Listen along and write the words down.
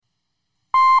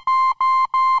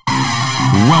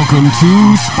Welcome to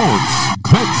Sports,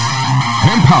 Clicks,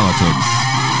 and Politics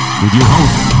with your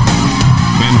hosts,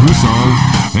 Ben Husong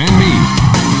and me,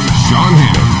 Sean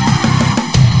Hannon.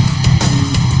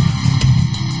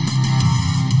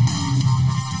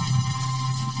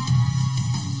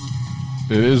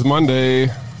 It is Monday.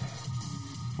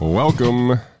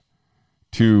 Welcome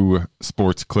to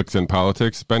Sports, Clicks, and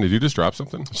Politics. Ben, did you just drop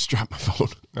something? Just dropped my phone.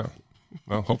 No.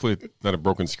 Well, hopefully it's not a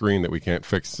broken screen that we can't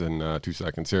fix in 2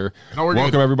 seconds here. No, we're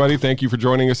Welcome, good. everybody. Thank you for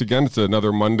joining us again. It's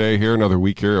another Monday here, another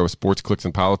week here of Sports, Clicks,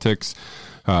 and Politics.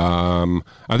 I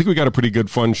think we got a pretty good,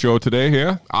 fun show today,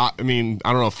 yeah? I mean,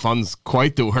 I don't know if fun's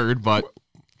quite the word, but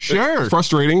sure.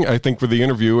 Frustrating, I think, for the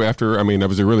interview after, that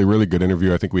was a really, really good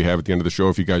interview I think we have at the end of the show.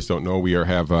 If you guys don't know, we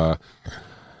have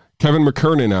Kevin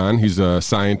McKernan on. He's a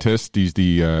scientist. He's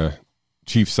the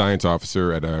chief science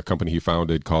officer at a company he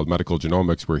founded called Medical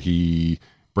Genomics, where he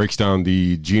breaks down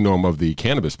the genome of the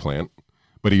cannabis plant.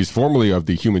 But he's formerly of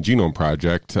the Human Genome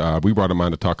Project. We brought him on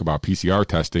to talk about PCR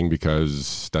testing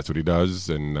because that's what he does,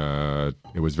 and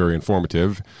it was very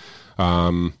informative.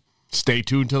 Stay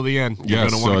tuned till the end. You're Yes,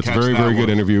 gonna so wanna it's a catch very, that very one. good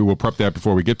interview. We'll prep that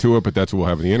before we get to it, but that's what we'll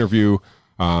have in the interview.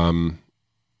 Want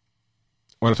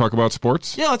to talk about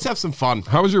sports? Yeah, let's have some fun.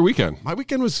 How was your weekend? My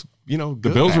weekend was, good.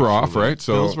 The Bills were off, actually. right?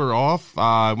 So Bills were off.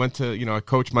 I went to, I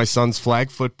coached my son's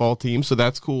flag football team, so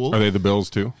that's cool. Are they the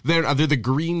Bills too? They're the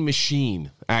Green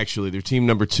Machine, actually. They're team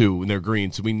number 2, and they're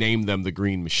green, so we named them the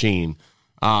Green Machine.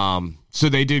 So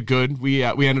they did good. We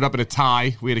ended up in a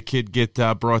tie. We had a kid get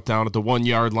brought down at the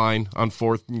 1-yard line on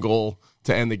 4th and goal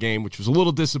to end the game, which was a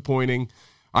little disappointing.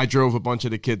 I drove a bunch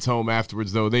of the kids home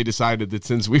afterwards, though. They decided that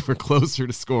since we were closer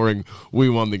to scoring, we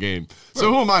won the game. So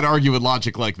who am I to argue with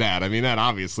logic like that? I mean, that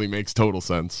obviously makes total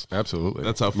sense. Absolutely.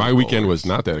 That's how my football weekend works. was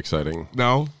not that exciting.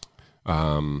 No?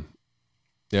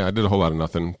 Yeah, I did a whole lot of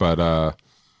nothing, but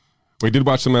we did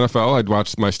watch some NFL. I'd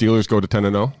watched my Steelers go to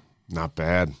 10-0. Not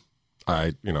bad.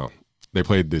 They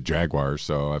played the Jaguars,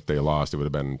 so if they lost, it would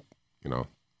have been,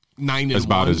 9-1.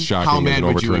 about as How shocking as mad an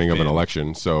would you have overturning of an been?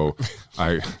 election. So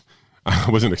I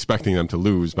wasn't expecting them to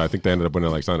lose, but I think they ended up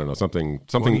winning something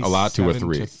a lot to a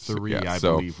 3. 27-3, Yeah, I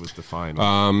so, believe, was the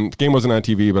final. the game wasn't on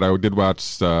TV, but I did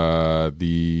watch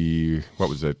what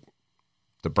was it?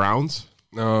 The Browns?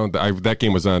 No, that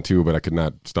game was on too, but I could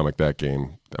not stomach that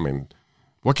game.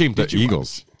 What game The did you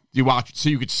Eagles. watch? You watched so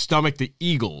you could stomach the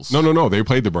Eagles. No, they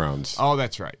played the Browns. Oh,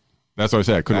 that's right. That's what I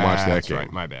said. I couldn't watch that That's game.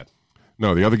 right. My bad.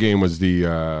 No, the other game was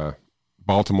the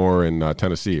Baltimore and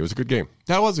Tennessee. It was a good game.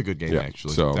 That was a good game, Yeah,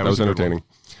 actually. so that was a good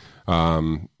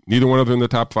entertaining. Neither one of them in the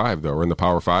top 5, though, or in the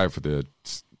Power 5 for the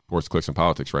Sports, Clicks, and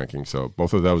Politics ranking. So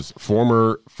both of those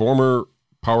former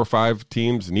Power 5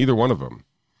 teams, neither one of them.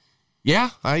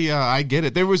 Yeah, I get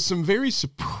it. There was some very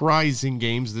surprising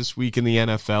games this week in the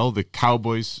NFL. The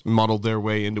Cowboys muddled their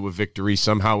way into a victory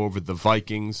somehow over the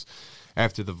Vikings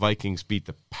after the Vikings beat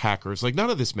the Packers. None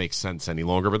of this makes sense any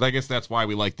longer, but I guess that's why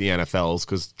we like the NFLs,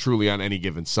 because truly on any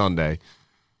given Sunday.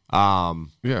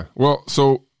 Yeah. Well,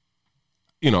 so,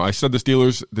 I said the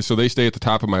Steelers, so they stay at the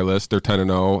top of my list. They're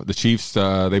 10-0. The Chiefs,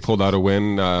 they pulled out a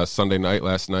win Sunday night,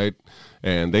 last night,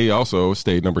 and they also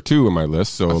stayed number 2 in my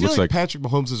list. So I it feel looks like Patrick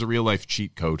Mahomes is a real-life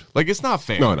cheat code. It's not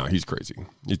fair. No, he's crazy.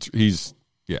 He's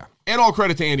yeah. And all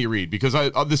credit to Andy Reid, because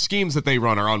the schemes that they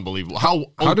run are unbelievable. How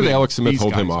did open Alex Smith these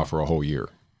hold him guys off for a whole year?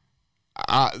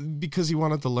 are. Because he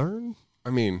wanted to learn,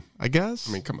 I guess.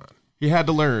 Come on. He had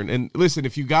to learn. And listen,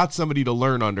 if you got somebody to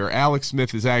learn under, Alex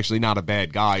Smith is actually not a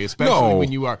bad guy, especially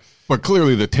when you are. But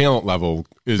clearly the talent level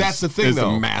is That's the thing, is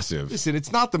though. massive. Listen,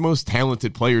 it's not the most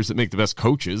talented players that make the best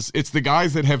coaches. It's the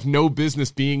guys that have no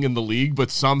business being in the league,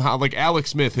 but somehow,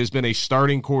 Alex Smith has been a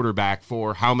starting quarterback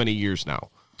for how many years now?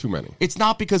 Too many. It's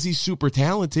not because he's super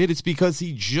talented. It's because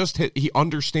he he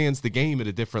understands the game at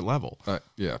a different level.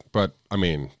 Yeah, but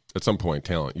at some point,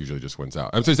 talent usually just wins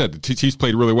out. As I said, the Chiefs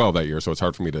played really well that year, so it's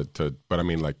hard for me to. But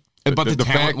the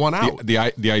talent won out. The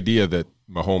idea that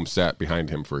Mahomes sat behind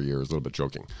him for a year is a little bit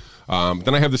joking.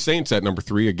 Then I have the Saints at number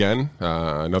 3 again.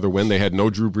 Another win. They had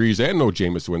no Drew Brees and no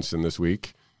Jameis Winston this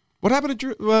week. What happened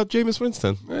to Jameis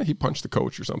Winston? He punched the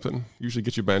coach or something. Usually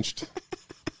gets you benched.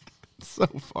 So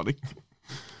funny.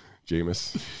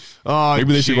 Jameis. Oh,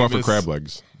 Maybe they should go out for Jameis. crab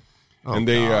legs. Oh, And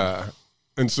they God.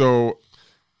 and so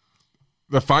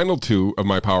the final 2 of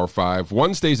my Power 5,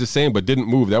 one stays the same but didn't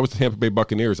move. That was the Tampa Bay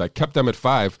Buccaneers. I kept them at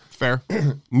 5. Fair.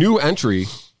 New entry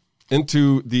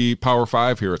into the Power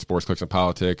 5 here at Sports, Clicks, and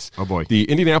Politics. Oh, boy. The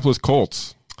Indianapolis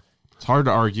Colts It's hard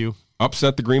to argue.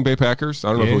 upset the Green Bay Packers.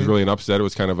 I don't know if it was Yeah. really an upset. It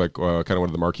was kind of like one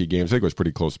of the marquee games. I think it was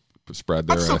pretty close spread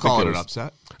there. I'd still And I think call it was, an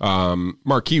upset.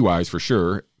 Marquee-wise, for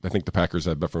sure. I think the Packers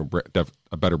had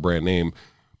a better brand name.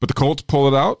 But the Colts pull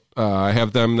it out. I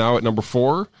have them now at number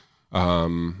 4.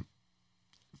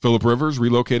 Phillip Rivers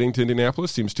relocating to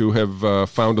Indianapolis seems to have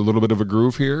found a little bit of a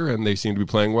groove here, and they seem to be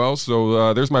playing well.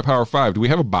 So there's my Power 5. Do we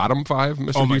have a bottom 5,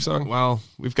 Mr. Husong? Well,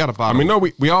 we've got a bottom. I mean, no,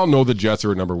 we all know the Jets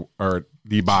are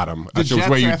the bottom. That's the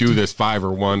way you do this 5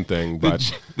 or 1 thing.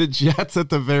 But the Jets at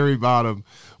the very bottom,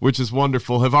 which is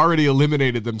wonderful, have already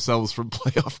eliminated themselves from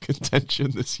playoff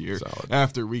contention this year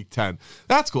after Week 10.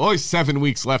 That's cool. Only 7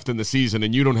 weeks left in the season,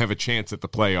 and you don't have a chance at the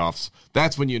playoffs.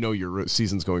 That's when you know your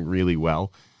season's going really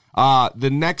well. The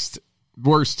next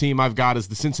worst team I've got is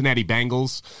the Cincinnati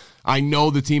Bengals. I know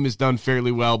the team has done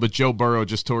fairly well, but Joe Burrow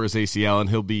just tore his ACL, and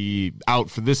he'll be out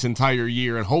for this entire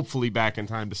year and hopefully back in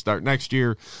time to start next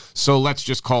year. So let's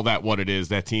just call that what it is.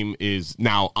 That team is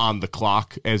now on the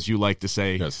clock, as you like to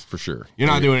say. Yes, for sure. You're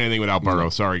not doing anything without Burrow.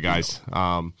 Sorry, guys.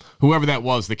 Whoever that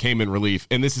was that came in relief,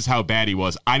 and this is how bad he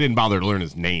was. I didn't bother to learn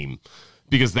his name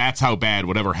because that's how bad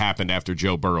whatever happened after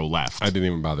Joe Burrow left. I didn't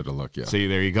even bother to look, yeah. See,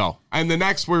 there you go. And the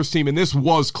next worst team, and this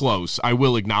was close, I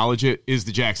will acknowledge it, is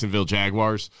the Jacksonville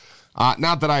Jaguars.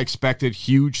 Not that I expected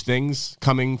huge things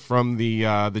coming from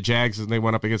the Jags as they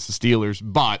went up against the Steelers,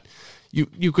 but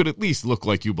you could at least look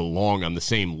like you belong on the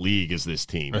same league as this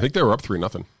team. I think they were up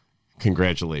 3-0.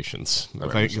 Congratulations. I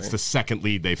think it's the second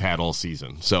lead they've had all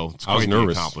season. So it's quite I was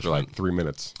nervous accomplishment. for like 3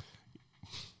 minutes.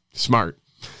 Smart.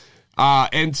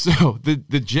 And so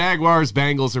the Jaguars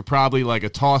Bengals are probably like a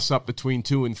toss-up between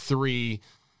 2 and 3.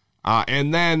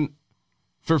 And then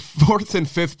for 4th and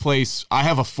 5th place, I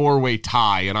have a 4-way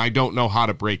tie, and I don't know how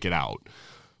to break it out.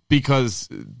 Because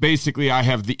basically I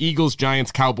have the Eagles,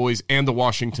 Giants, Cowboys, and the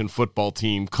Washington football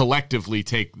team collectively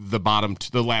take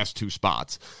the last 2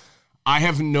 spots. I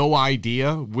have no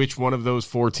idea which one of those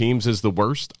 4 teams is the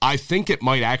worst. I think it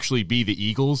might actually be the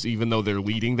Eagles, even though they're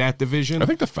leading that division. I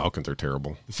think the Falcons are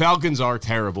terrible. The Falcons are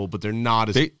terrible, but they're not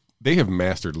as... They have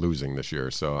mastered losing this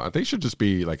year, so they should just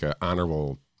be like an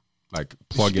honorable, like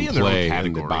plug and play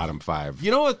in the bottom 5. You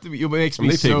know what makes me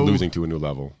they take losing to a new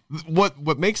level.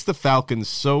 What makes the Falcons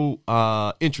so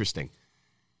interesting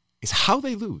is how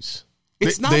they lose.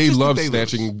 It's not they just love that they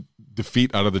snatching lose.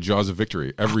 defeat out of the jaws of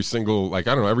victory. Every single,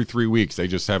 every 3 weeks, they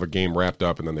just have a game wrapped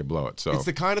up and then they blow it. So it's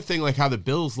the kind of thing like how the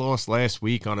Bills lost last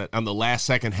week on the last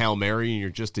second Hail Mary and you're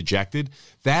just dejected.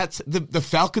 That's the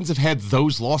Falcons have had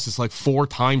those losses like 4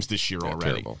 times this year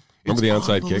already. Terrible. Remember the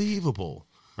onside kick? Unbelievable.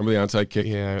 Remember the onside kick?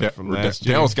 Yeah, from last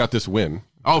year. Dallas got this win.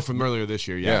 Oh, from earlier this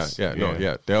year, yes.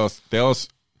 Yeah. Dallas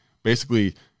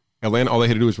basically, Atlanta, all they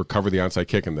had to do was recover the onside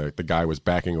kick, and the guy was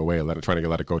backing away, trying to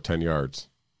let it go 10 yards.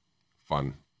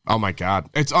 Fun. Oh, my God.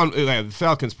 The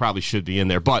Falcons probably should be in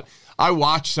there. But I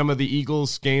watched some of the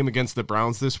Eagles game against the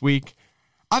Browns this week.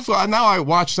 I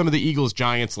watched some of the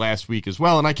Eagles-Giants last week as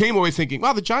well, and I came away thinking,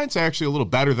 wow, the Giants are actually a little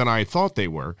better than I thought they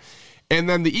were. And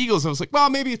then the Eagles, I was like, well,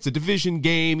 maybe it's a division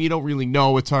game. You don't really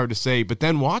know. It's hard to say. But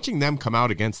then watching them come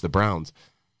out against the Browns,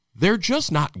 they're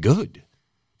just not good.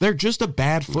 They're just a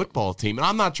bad football team. And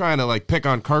I'm not trying to pick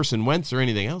on Carson Wentz or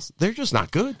anything else. They're just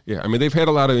not good. Yeah, I mean, they've had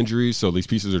a lot of injuries, so these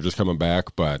pieces are just coming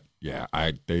back. But yeah,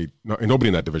 nobody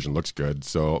in that division looks good.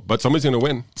 So, but somebody's going to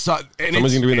win. Somebody's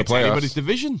going to be in the playoffs. Anybody's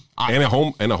division and a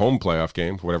home playoff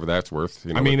game, whatever that's worth.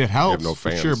 I mean, it helps. You have no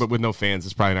fans. For sure, but with no fans,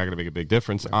 it's probably not going to make a big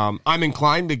difference. I'm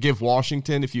inclined to give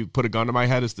Washington, if you put a gun to my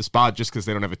head, as the spot, just because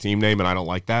they don't have a team name, and I don't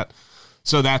like that.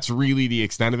 So that's really the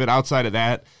extent of it. Outside of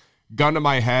that, gun to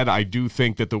my head, I do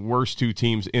think that the worst 2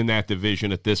 teams in that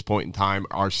division at this point in time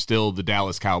are still the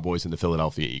Dallas Cowboys and the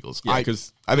Philadelphia Eagles. Yeah,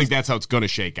 because I think that's how it's going to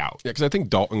shake out. Yeah, because I think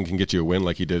Dalton can get you a win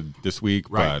like he did this week,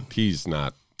 right. But he's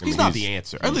not. He's not the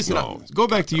answer. At least go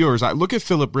back to yours. I look at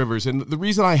Phillip Rivers, and the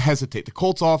reason I hesitate, the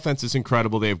Colts offense is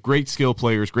incredible. They have great skill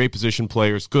players, great position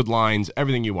players, good lines,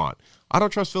 everything you want. I don't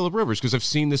trust Phillip Rivers because I've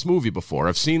seen this movie before.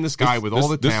 I've seen this guy with all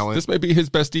the talent. This may be his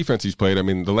best defense he's played. I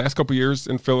mean, the last couple of years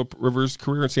in Phillip Rivers'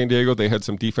 career in San Diego, they had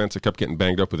some defense that kept getting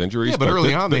banged up with injuries. Yeah, but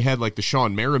early on, they had the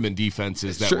Sean Merriman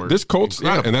defenses that were this Colts,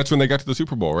 incredible. Yeah, and that's when they got to the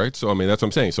Super Bowl, right? So, I mean, that's what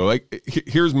I'm saying. So,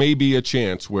 here's maybe a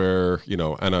chance where, he's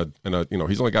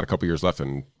only got a couple years left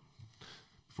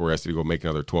before he has to go make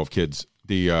another 12 kids.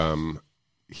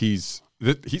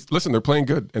 Listen, they're playing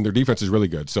good, and their defense is really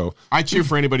good. So I cheer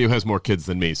for anybody who has more kids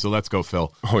than me. So let's go,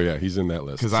 Phil. Oh yeah, he's in that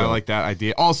list because I like that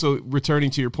idea. Also, returning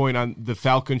to your point on the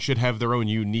Falcons should have their own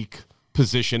unique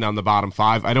position on the bottom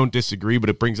 5. I don't disagree,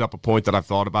 but it brings up a point that I've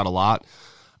thought about a lot.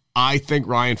 I think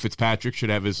Ryan Fitzpatrick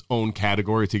should have his own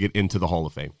category to get into the Hall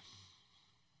of Fame.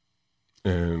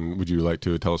 And would you like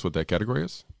to tell us what that category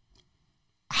is?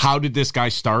 How did this guy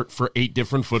start for 8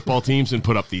 different football teams and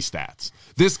put up these stats?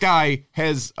 This guy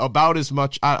has about as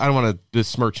much, I don't want to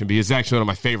besmirch him, but he's actually one of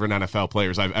my favorite NFL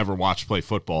players I've ever watched play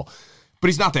football. but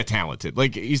he's not that talented.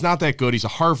 Like, he's not that good. He's a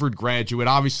Harvard graduate,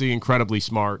 obviously incredibly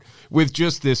smart, with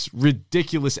just this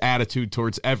ridiculous attitude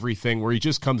towards everything where he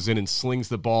just comes in and slings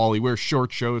the ball. He wears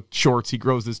shorts. He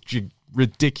grows this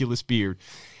ridiculous beard.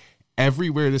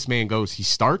 Everywhere this man goes, he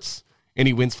starts and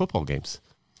he wins football games.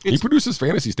 He produces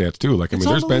fantasy stats too. Like, I mean,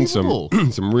 there's been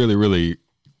some really, really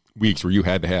weeks where you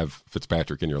had to have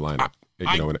Fitzpatrick in your lineup, in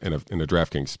a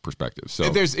DraftKings perspective. So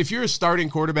if you're a starting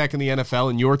quarterback in the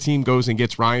NFL and your team goes and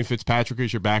gets Ryan Fitzpatrick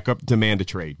as your backup, demand a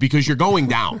trade because you're going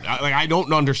down. I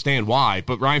don't understand why,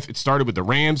 but it started with the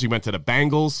Rams. He went to the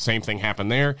Bengals. Same thing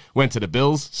happened there. Went to the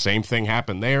Bills. Same thing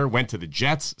happened there. Went to the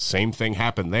Jets. Same thing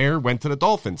happened there. Went to the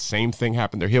Dolphins. Same thing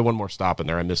happened there. He had one more stop in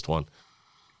there. I missed one.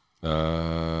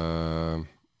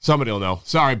 Somebody will know.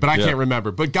 Sorry, but I can't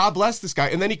remember. But God bless this guy.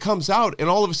 And then he comes out, and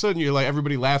all of a sudden, you're like,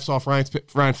 everybody laughs off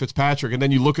Ryan Fitzpatrick. And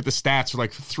then you look at the stats for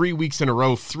like 3 weeks in a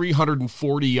row,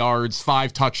 340 yards,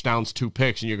 5 touchdowns, 2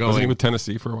 picks, and you're going. Wasn't he with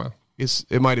Tennessee for a while?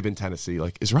 It might have been Tennessee.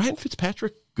 Like, is Ryan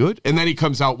Fitzpatrick good? And then he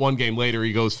comes out one game later,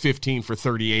 he goes 15 for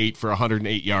 38 for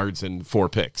 108 yards and 4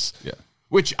 picks. Yeah.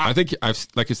 Which I think,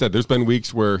 like I said, there's been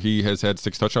weeks where he has had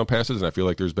 6 touchdown passes, and I feel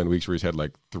like there's been weeks where he's had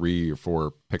like 3 or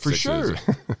 4 pick sixes. For sure.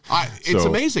 It's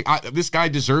amazing. This guy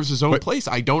deserves his own place.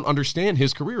 I don't understand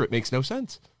his career. It makes no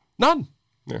sense. None.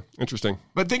 Yeah, interesting.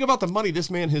 But think about the money this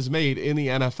man has made in the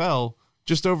NFL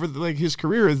just over his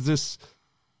career. Is this?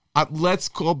 Let's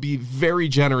be very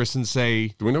generous and say.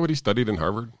 Do we know what he studied in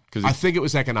Harvard? Because I think it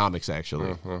was economics,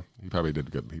 actually. He probably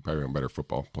did good. He probably was a better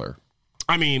football player.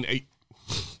 I mean,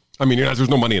 there's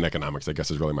no money in economics, I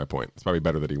guess, is really my point. It's probably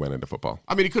better that he went into football.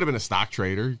 I mean, he could have been a stock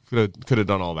trader. Could have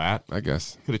done all that. I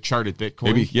guess. Could have charted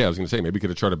Bitcoin. Maybe, I was going to say, maybe he could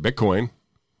have charted Bitcoin,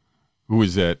 who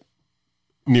is at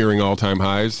nearing all-time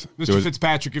highs. Mr.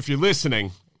 Fitzpatrick, if you're listening,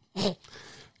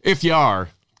 if you are,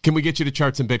 can we get you to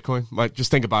chart some Bitcoin? Like, just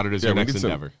think about it as your next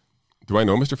endeavor. Do I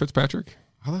know Mr. Fitzpatrick?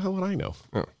 How the hell would I know?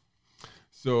 Oh.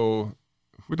 So...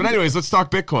 But anyways, let's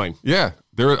talk Bitcoin. Yeah,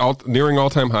 they're nearing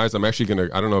all-time highs. I'm actually going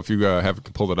to, I don't know if you have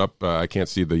pulled it up. I can't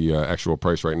see the actual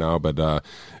price right now, but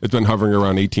it's been hovering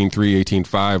around 18.3,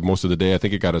 18.5 most of the day. I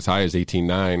think it got as high as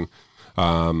 18.9.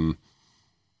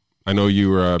 I know you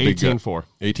were a big... 18.4.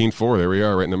 18.4, there we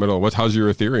are, right in the middle. How's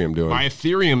your Ethereum doing? My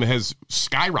Ethereum has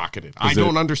skyrocketed. I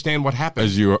don't understand what happened.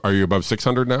 Are you above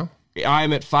 600 now?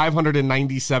 I'm at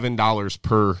 $597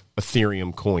 per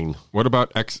Ethereum coin. What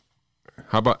about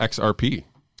How about XRP?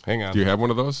 Hang on. Do you have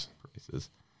one of those?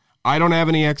 I don't have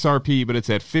any XRP, but it's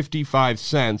at 55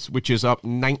 cents, which is up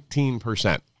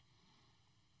 19%.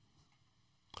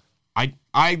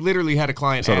 I literally had a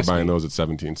client started buying those at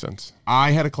 17 cents.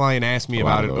 I had a client ask me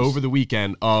about it over the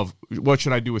weekend of what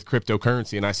should I do with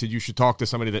cryptocurrency, and I said you should talk to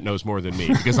somebody that knows more than me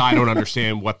because I don't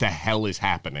understand what the hell is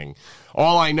happening.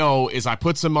 All I know is I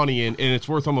put some money in, and it's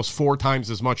worth almost 4 times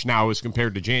as much now as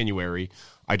compared to January.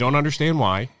 I don't understand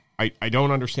why. I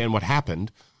don't understand what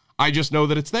happened. I just know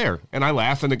that it's there. And I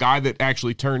laugh, and the guy that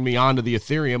actually turned me on to the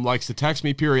Ethereum likes to text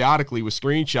me periodically with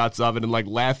screenshots of it and like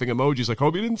laughing emojis like,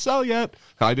 hope you didn't sell yet.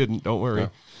 I didn't. Don't worry.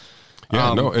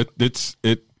 Yeah, no,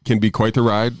 it can be quite the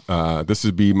ride. This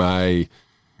would be my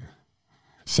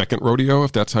second rodeo,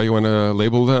 if that's how you want to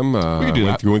label them. We can do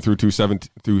that. Going through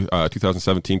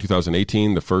 2017,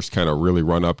 2018, the first kind of really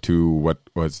run up to what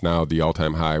was now the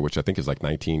all-time high, which I think is like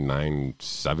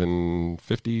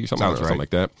 19,950, something like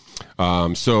that.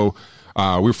 So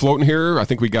we're floating here. I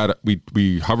think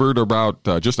we hovered about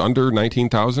just under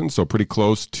 19,000, so pretty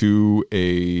close to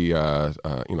a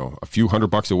few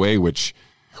 $100 away. Which,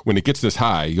 when it gets this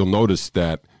high, you'll notice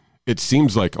that it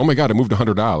seems like, oh my God, I moved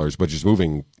 $100, but just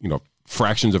moving,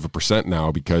 fractions of a percent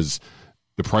now because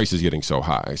the price is getting so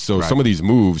high. So some of these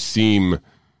moves seem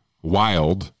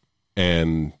wild,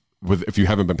 and if you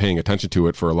haven't been paying attention to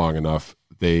it for long enough,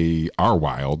 they are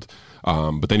wild.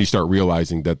 But then you start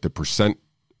realizing that the percent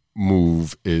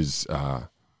move is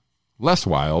less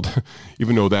wild,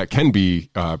 even though that can be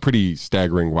pretty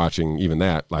staggering watching even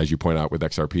that, as you point out, with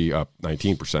XRP up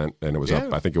 19%, and it was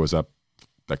up, I think it was up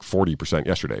like 40%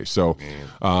 yesterday. So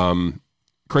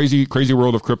crazy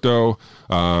world of crypto.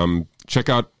 Check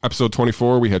out episode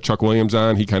 24. We had Chuck Williams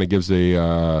on. He kind of gives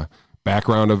a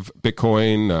background of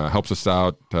Bitcoin, helps us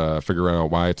out figuring out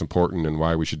why it's important and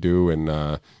why we should do.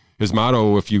 And his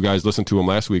motto, if you guys listened to him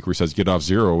last week, where he says, get off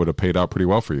zero, would have paid out pretty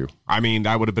well for you. I mean,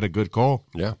 that would have been a good call.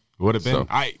 Yeah. Would have been.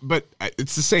 But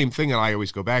it's the same thing that I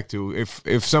always go back to.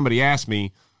 If somebody asks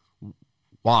me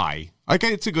why, like,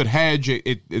 it's a good hedge.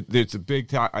 It's a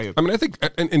big. I think,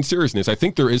 in seriousness, I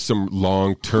think there is some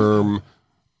long-term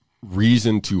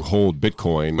reason to hold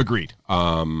Bitcoin. Agreed.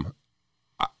 I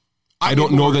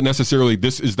don't know that necessarily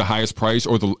this is the highest price,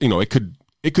 or it could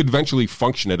it could eventually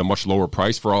function at a much lower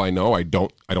price. For all I know, I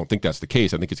don't think that's the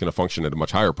case. I think it's going to function at a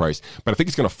much higher price, but I think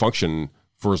it's going to function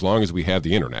for as long as we have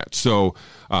the internet. So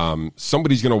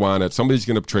somebody's going to want it. Somebody's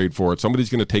going to trade for it. Somebody's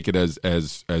going to take it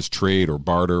as trade or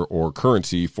barter or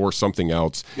currency for something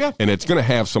else. Yeah. And it's going to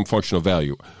have some functional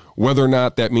value. Whether or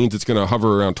not that means it's going to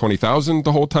hover around 20,000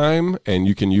 the whole time, and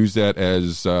you can use that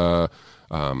as, or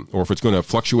if it's going to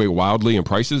fluctuate wildly in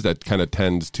prices, that kind of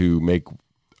tends to make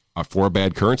for a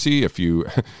bad currency. If you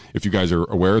guys are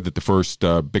aware that the first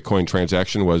Bitcoin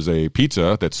transaction was a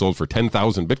pizza that sold for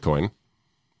 10,000 Bitcoin.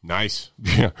 Nice.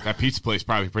 Yeah. That pizza place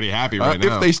probably pretty happy right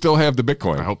now. If they still have the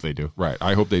Bitcoin. I hope they do. Right.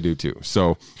 I hope they do too.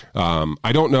 So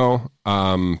I don't know,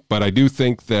 but I do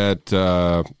think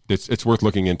that it's worth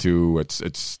looking into.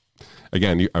 It's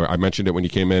again, I mentioned it when you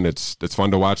came in. It's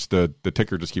fun to watch the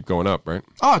ticker just keep going up, right?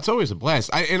 Oh, it's always a blast.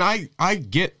 I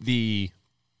get the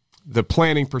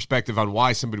planning perspective on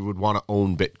why somebody would want to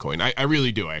own Bitcoin. I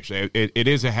really do, actually. It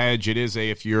is a hedge. It is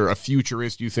if you're a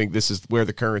futurist, you think this is where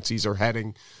the currencies are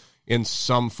heading in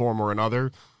some form or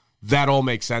another. That all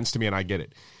makes sense to me, and I get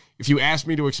it. If you ask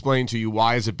me to explain to you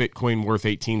why is a Bitcoin worth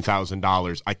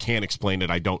 $18,000, I can't explain it.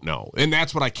 I don't know. And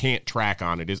that's what I can't track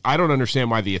on it is I don't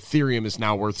understand why the Ethereum is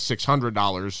now worth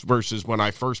 $600 versus when I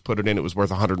first put it in, it was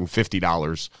worth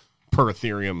 $150 per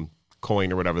Ethereum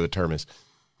coin or whatever the term is.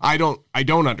 I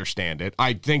don't understand it.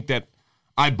 I think that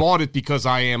I bought it because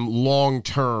I am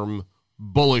long-term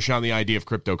bullish on the idea of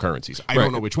cryptocurrencies. I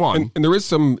don't know which one. And there is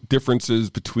some differences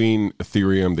between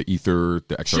Ethereum, the Ether,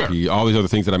 the XRP, all these other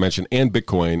things that I mentioned, and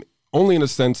Bitcoin, only in a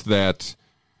sense that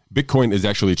Bitcoin is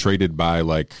actually traded by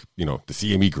the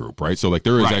CME group, right? So like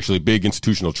there is actually big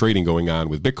institutional trading going on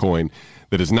with Bitcoin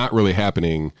that is not really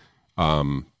happening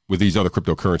with these other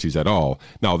cryptocurrencies at all.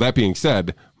 Now, that being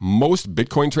said, most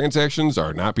Bitcoin transactions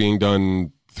are not being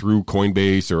done through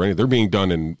Coinbase or anything. They're being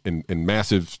done in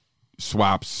massive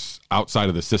swaps outside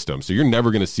of the system. So you're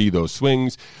never going to see those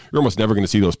swings. You're almost never going to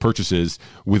see those purchases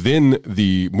within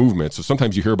the movement. So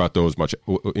sometimes you hear about those much,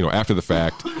 after the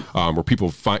fact, where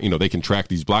people find, they can track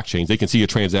these blockchains. They can see a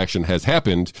transaction has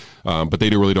happened, but they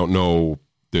really don't know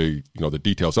the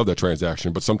details of that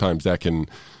transaction. But sometimes that can,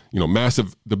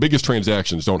 the biggest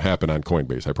transactions don't happen on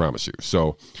Coinbase, I promise you.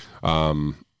 So,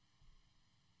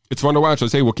 it's fun to watch. I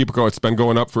say we'll keep it going. It's been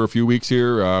going up for a few weeks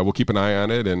here. We'll keep an eye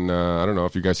on it. And I don't know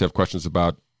if you guys have questions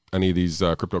about any of these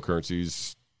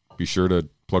cryptocurrencies, be sure to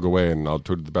plug away, and I'll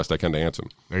do the best I can to answer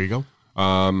them. There you go.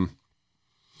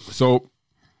 So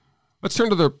let's turn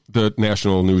to the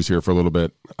national news here for a little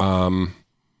bit.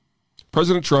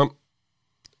 President Trump,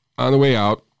 on the way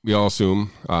out, we all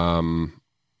assume,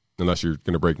 unless you're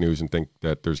going to break news and think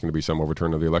that there's going to be some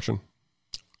overturn of the election.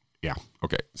 Yeah.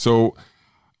 Okay. So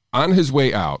on his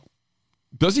way out,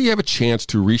 does he have a chance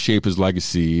to reshape his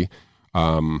legacy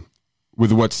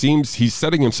with what seems he's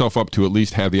setting himself up to at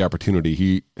least have the opportunity?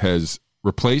 He has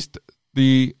replaced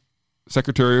the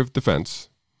Secretary of Defense.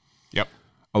 Yep.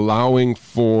 Allowing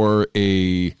for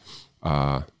a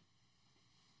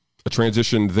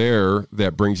transition there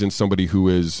that brings in somebody who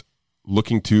is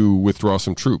looking to withdraw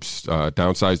some troops,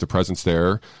 downsize the presence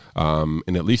there,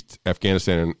 in at least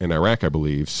Afghanistan and Iraq, I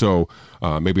believe. So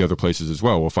maybe other places as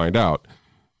well. We'll find out.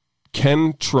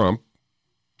 Can Trump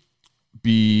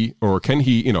be, or can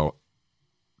he,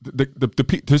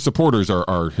 his supporters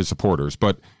are his supporters,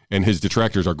 and his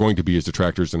detractors are going to be his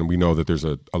detractors, and we know that there's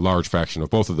a large faction of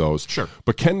both of those. Sure.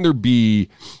 But can there be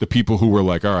the people who were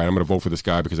like, all right, I'm going to vote for this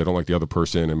guy because I don't like the other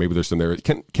person, and maybe there's some there.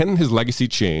 Can his legacy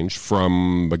change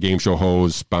from a game show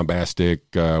host, bombastic,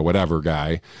 whatever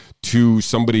guy, to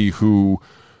somebody who,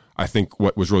 I think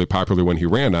what was really popular when he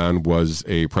ran on was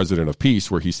a president of peace,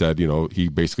 where he said, he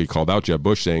basically called out Jeb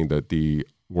Bush saying that the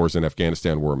wars in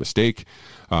Afghanistan were a mistake.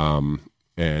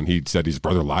 And he said his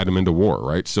brother lied him into war,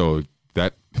 right? So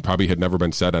that probably had never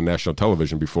been said on national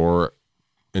television before,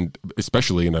 and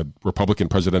especially in a Republican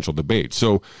presidential debate.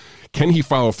 So can he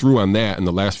follow through on that in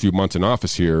the last few months in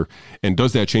office here? And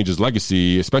does that change his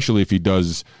legacy, especially if he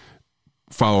does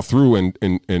follow through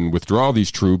and withdraw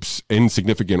these troops in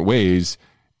significant ways,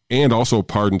 and also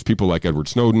pardons people like Edward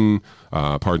Snowden,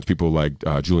 pardons people like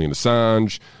Julian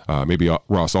Assange, maybe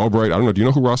Ross Albright. I don't know. Do you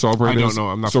know who Ross Albright is? I don't know.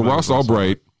 I'm not. So Ross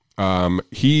Albright,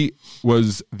 he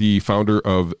was the founder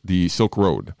of the Silk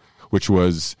Road, which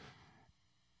was,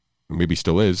 maybe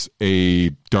still is, a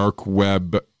dark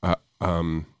web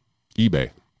eBay,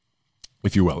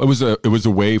 if you will. It was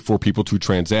a way for people to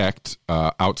transact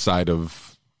outside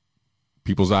of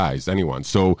people's eyes, anyone.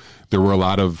 So there were a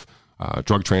lot of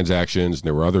drug transactions, and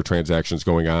there were other transactions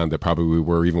going on that probably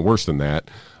were even worse than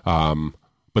that.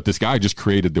 But this guy just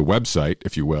created the website,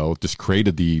 if you will, just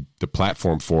created the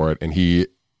platform for it, and he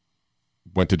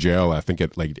went to jail, I think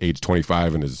at like age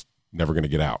 25, and is never going to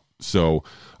get out. So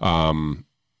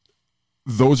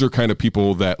those are kind of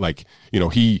people that, like, you know,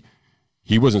 he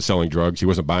wasn't selling drugs, he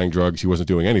wasn't buying drugs, he wasn't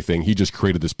doing anything. He just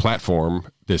created this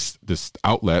platform, this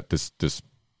outlet, this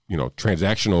you know,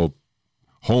 transactional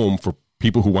home for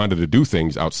people who wanted to do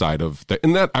things outside of the,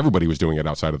 and not everybody was doing it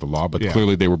outside of the law, but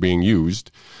clearly they were being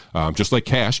used, just like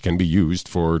cash can be used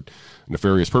for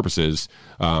nefarious purposes.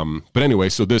 But anyway,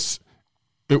 so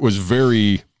it was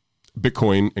very,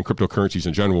 Bitcoin and cryptocurrencies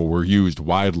in general were used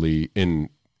widely in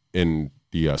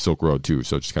the Silk Road too.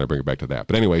 So just kind of bring it back to that.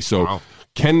 But anyway, so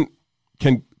can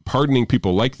pardoning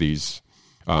people like these,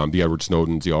 the Edward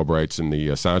Snowdens, the Albrights, and the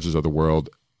Assanges of the world,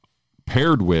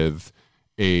 paired with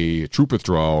a troop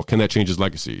withdrawal, can that change his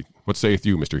legacy? What sayeth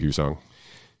you, Mr. Husong?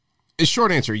 The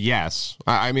short answer, yes.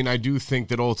 I mean, I do think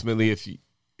that ultimately if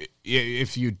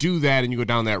you do that and you go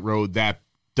down that road, that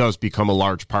does become a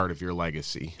large part of your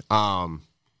legacy.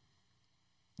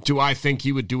 Do I think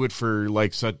he would do it for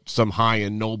like some high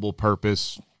and noble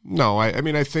purpose? No, I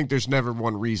mean, I think there's never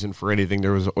one reason for anything.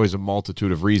 There was always a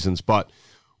multitude of reasons, but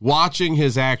watching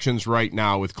his actions right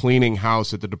now with cleaning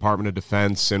house at the Department of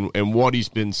Defense and what he's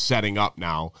been setting up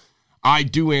now, I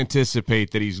do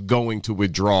anticipate that he's going to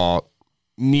withdraw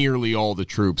nearly all the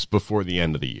troops before the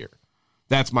end of the year.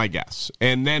 That's my guess.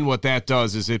 And then what that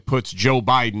does is it puts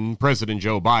President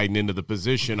Joe Biden, into the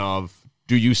position of,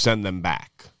 do you send them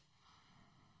back?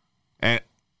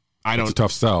 And it's a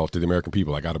tough sell to the American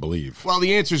people, I got to believe. Well,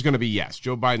 the answer is going to be yes.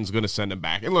 Joe Biden's going to send him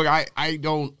back. And look, I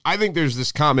think there's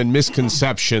this common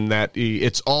misconception that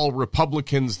it's all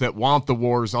Republicans that want the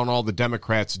wars, and all the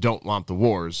Democrats don't want the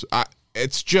wars.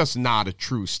 It's just not a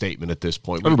true statement at this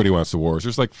point. Everybody wants the wars.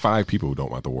 There's like 5 people who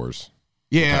don't want the wars.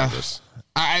 Yeah.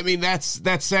 I mean, that's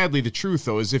sadly the truth,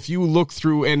 though, is if you look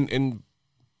through and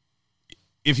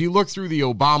if you look through the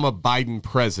Obama-Biden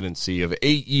presidency of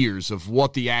 8 years of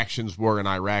what the actions were in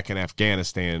Iraq and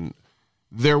Afghanistan,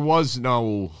 there was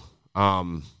no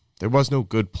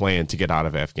good plan to get out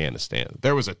of Afghanistan.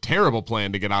 There was a terrible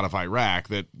plan to get out of Iraq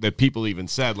that people even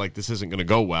said, like, this isn't going to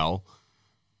go well.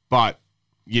 But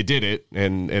you did it,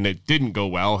 and it didn't go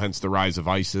well, hence the rise of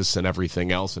ISIS and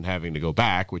everything else and having to go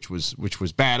back, which was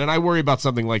bad. And I worry about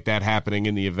something like that happening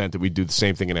in the event that we do the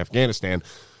same thing in Afghanistan.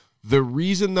 The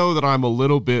reason, though, that I'm a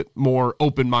little bit more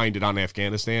open-minded on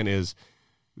Afghanistan is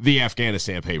the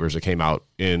Afghanistan papers that came out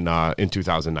in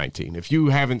 2019. If you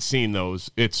haven't seen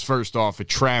those, it's first off a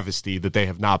travesty that they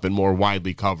have not been more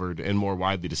widely covered and more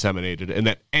widely disseminated, and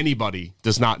that anybody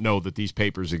does not know that these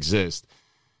papers exist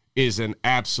is an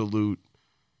absolute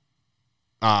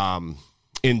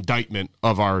indictment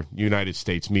of our United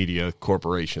States media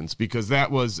corporations, because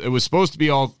it was supposed to be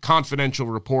all confidential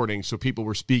reporting, so people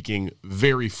were speaking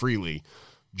very freely.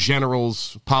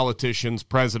 Generals, politicians,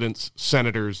 presidents,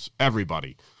 senators,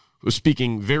 everybody was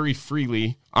speaking very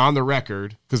freely on the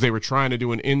record because they were trying to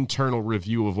do an internal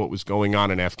review of what was going on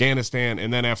in Afghanistan,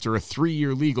 and then after a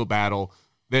 3-year legal battle,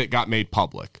 that got made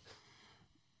public.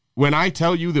 When I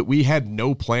tell you that we had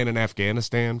no plan in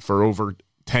Afghanistan for over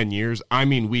 10 years, I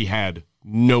mean we had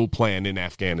no plan in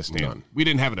Afghanistan. None. We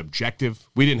didn't have an objective.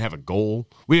 We didn't have a goal.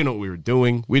 We didn't know what we were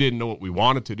doing. We didn't know what we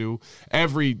wanted to do.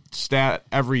 Every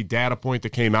data point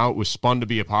that came out was spun to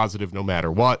be a positive no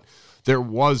matter what. There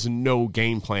was no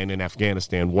game plan in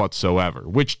Afghanistan whatsoever,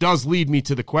 which does lead me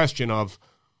to the question of,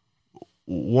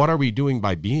 what are we doing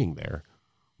by being there?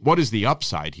 What is the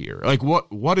upside here? Like,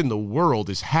 what in the world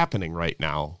is happening right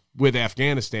now with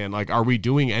Afghanistan? Like, are we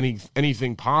doing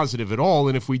anything positive at all?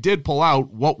 And if we did pull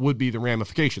out, what would be the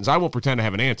ramifications? I won't pretend to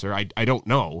have an answer. I don't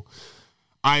know.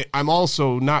 I'm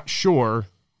also not sure,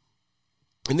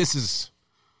 and this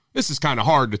is kind of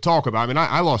hard to talk about. I mean,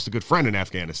 I lost a good friend in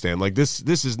Afghanistan. Like, this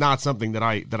is not something that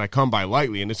I come by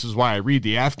lightly, and this is why I read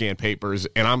the Afghan papers,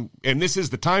 and this is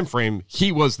the time frame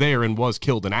he was there and was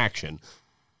killed in action.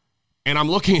 And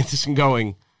I'm looking at this and going,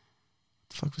 what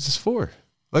the fuck was this for?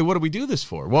 Like, what did we do this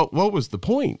for? What was the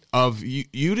point of you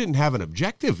didn't have an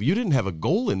objective. You didn't have a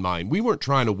goal in mind. We weren't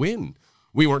trying to win.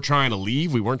 We weren't trying to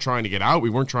leave. We weren't trying to get out.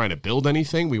 We weren't trying to build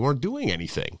anything. We weren't doing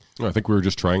anything. I think we were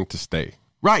just trying to stay.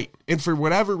 Right. And for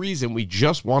whatever reason, we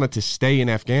just wanted to stay in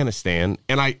Afghanistan.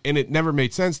 And it never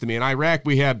made sense to me. In Iraq,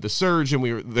 we had the surge, and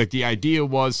we were like, the idea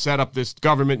was set up this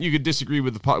government. You could disagree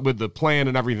with the plan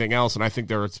and everything else. And I think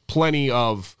there is plenty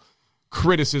of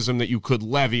criticism that you could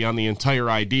levy on the entire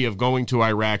idea of going to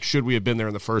Iraq. Should we have been there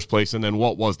in the first place? And then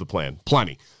what was the plan?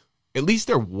 Plenty. At least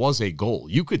there was a goal.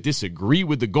 You could disagree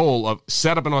with the goal of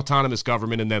set up an autonomous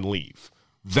government and then leave.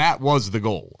 That was the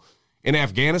goal. In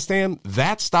Afghanistan,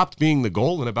 that stopped being the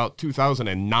goal in about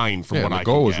 2009 from what I can gather. The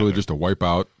goal was really just to wipe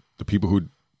out the people who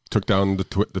took down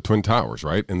the Twin Towers,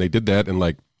 right? And they did that in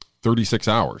like 36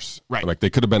 hours. Right. Like they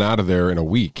could have been out of there in a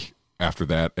week after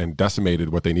that and decimated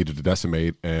what they needed to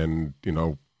decimate. And,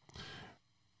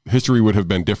 history would have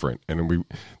been different. And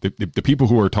the people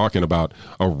who are talking about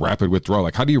a rapid withdrawal,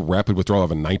 like how do you rapid withdrawal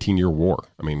of a 19-year war?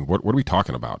 I mean, what are we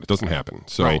talking about? It doesn't happen.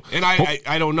 So, right. And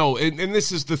I don't know. And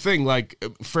this is the thing, like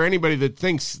for anybody that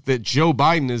thinks that Joe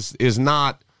Biden is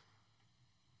not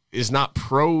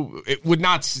it would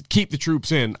not keep the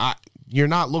troops in. You're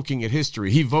not looking at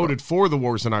history. He voted for the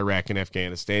wars in Iraq and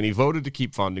Afghanistan. He voted to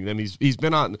keep funding them.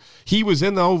 He was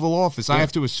in the Oval Office. I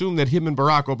have to assume that him and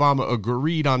Barack Obama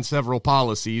agreed on several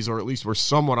policies, or at least were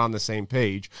somewhat on the same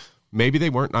page. Maybe they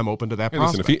weren't. I'm open to that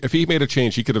prospect. Listen, if he made a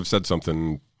change, he could have said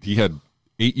something. He had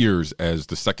 8 years as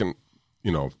the second,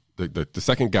 the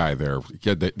second guy there. He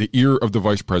had the ear of the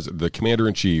vice president, the commander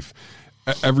in chief,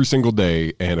 every single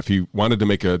day. And if he wanted to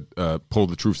make pull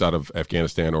the troops out of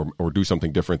Afghanistan or do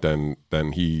something different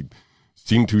than he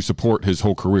seemed to support his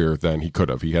whole career, then he could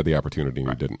have. He had the opportunity and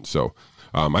he didn't. So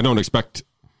I don't expect.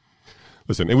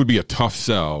 Listen, it would be a tough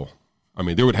sell. I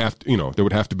mean, there would have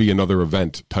to be another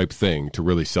event type thing to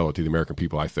really sell it to the American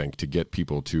people, I think, to get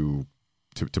people to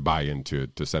buy into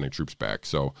sending troops back.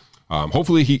 So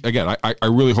hopefully I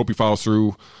really hope he follows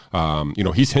through.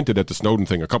 He's hinted at the Snowden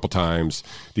thing a couple times.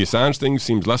 The Assange thing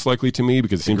seems less likely to me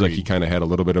because it seems like he kind of had a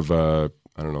little bit of a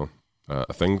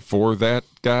thing for that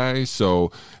guy.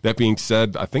 So that being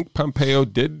said, I think Pompeo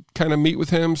did kind of meet with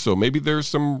him. So maybe there's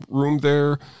some room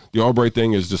there. The Albright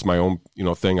thing is just my own,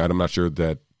 thing. I'm not sure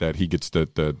that he gets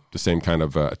the same kind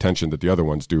of attention that the other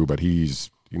ones do, but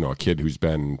he's, a kid who's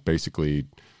been basically,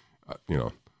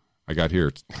 I got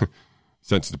here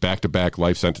sentenced to back-to-back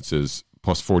life sentences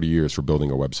plus 40 years for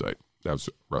building a website. That was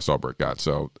Russ Albright got.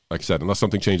 So, like I said, unless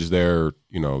something changes there,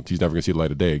 he's never going to see the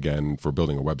light of day again for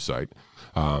building a website.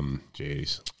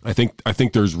 Jeez, I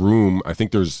think there's room. I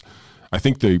think those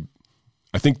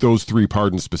three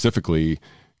pardons specifically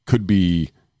would be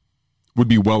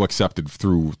well accepted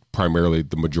through primarily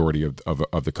the majority of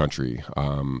the country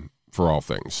for all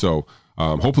things. So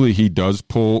hopefully he does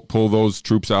pull those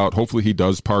troops out. Hopefully he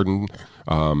does pardon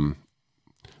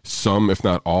some, if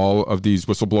not all, of these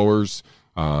whistleblowers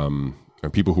and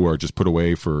people who are just put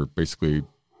away for basically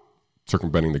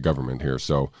circumventing the government here.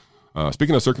 So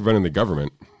speaking of circumventing the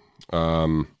government,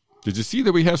 did you see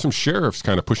that we have some sheriffs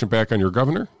kind of pushing back on your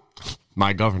governor?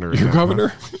 My governor. Your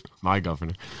governor? My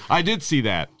governor. I did see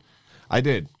that. I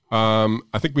did. I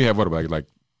think we have, like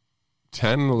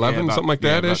 10, 11, something like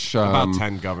that-ish. About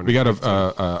 10 governors. We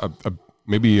got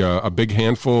maybe a big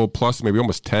handful plus, maybe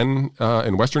almost 10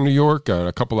 in Western New York,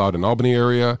 a couple out in Albany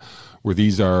area, where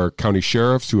these are county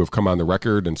sheriffs who have come on the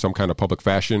record in some kind of public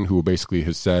fashion, who basically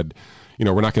has said, we're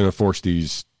not going to enforce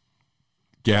these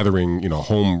gathering,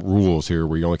 home rules here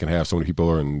where you only can have so many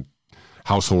people and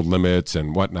household limits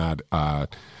and whatnot.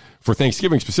 For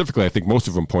Thanksgiving specifically, I think most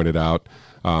of them pointed out.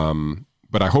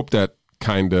 But I hope that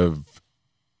kind of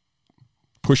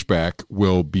pushback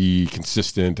will be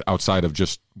consistent outside of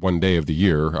just one day of the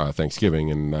year, Thanksgiving.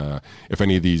 And if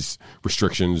any of these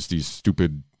restrictions, these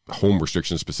stupid home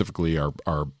restrictions specifically,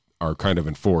 are kind of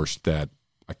enforced, that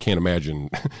I can't imagine.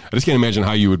 I just can't imagine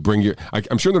how you would bring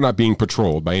I'm sure they're not being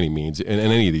patrolled by any means in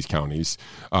any of these counties.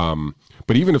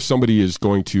 But even if somebody is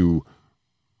going to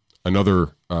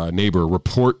another neighbor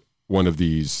report one of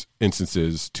these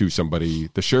instances to somebody,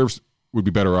 the sheriffs would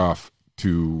be better off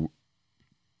to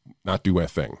not do a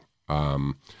thing.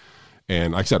 And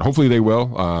like I said, hopefully they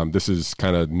will. This is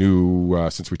kind of new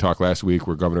since we talked last week,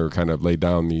 where Governor kind of laid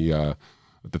down the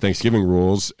Thanksgiving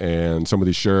rules, and some of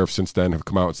these sheriffs since then have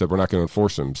come out and said we're not going to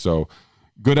enforce them. So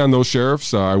good on those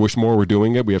sheriffs. I wish more were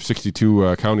doing it. We have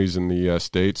 62 counties in the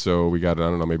state, so we got,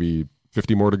 maybe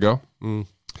 50 more to go.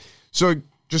 So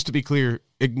just to be clear,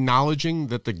 acknowledging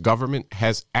that the government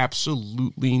has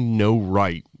absolutely no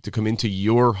right to come into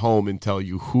your home and tell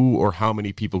you who or how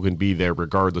many people can be there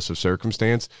regardless of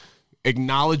circumstance,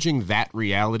 acknowledging that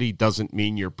reality doesn't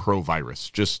mean you're pro-virus.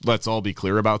 Just let's all be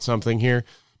clear about something here.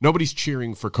 Nobody's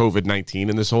cheering for COVID-19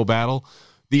 in this whole battle.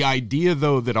 The idea,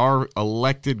 though, that our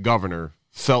elected governor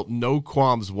felt no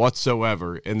qualms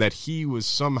whatsoever and that he was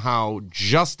somehow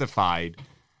justified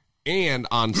and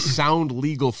on sound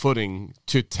legal footing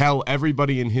to tell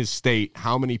everybody in his state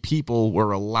how many people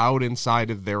were allowed inside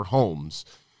of their homes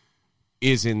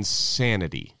is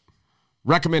insanity.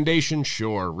 Recommendation,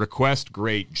 sure. Request,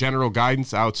 great. General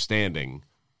guidance, outstanding.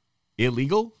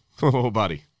 Illegal? Oh,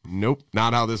 buddy. Nope,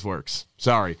 not how this works.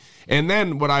 Sorry. And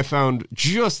then what I found,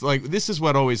 just like, this is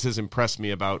what always has impressed me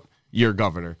about your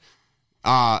governor.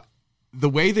 The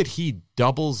way that he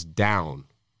doubles down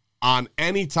on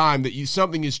any time that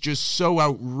something is just so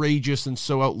outrageous and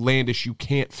so outlandish you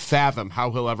can't fathom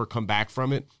how he'll ever come back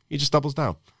from it, he just doubles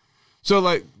down. So,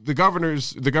 like, the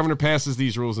governor passes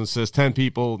these rules and says 10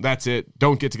 people, that's it,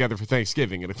 don't get together for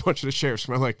Thanksgiving. And a bunch of the sheriffs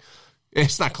are like,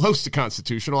 it's not close to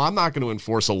constitutional. I'm not going to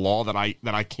enforce a law that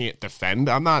I can't defend.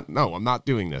 I'm not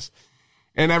doing this.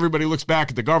 And everybody looks back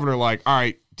at the governor like, all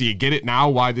right, do you get it now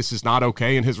why this is not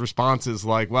okay? And his response is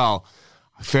like, well,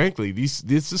 frankly,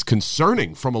 this is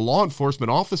concerning from a law enforcement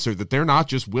officer that they're not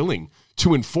just willing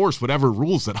to enforce whatever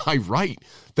rules that I write.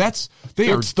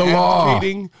 They are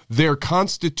abdicating their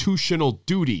constitutional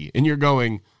duty. And you're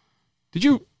going, did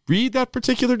you read that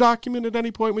particular document at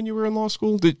any point when you were in law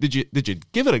school? Did you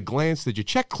give it a glance? Did you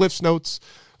check Cliff's Notes?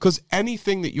 Because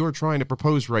anything that you're trying to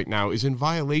propose right now is in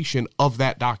violation of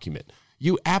that document.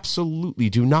 You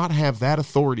absolutely do not have that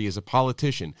authority as a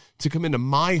politician to come into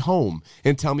my home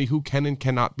and tell me who can and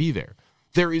cannot be there.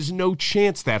 There is no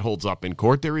chance that holds up in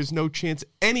court. There is no chance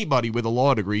anybody with a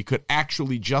law degree could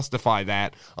actually justify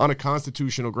that on a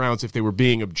constitutional grounds if they were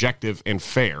being objective and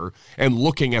fair and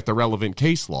looking at the relevant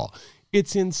case law.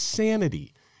 It's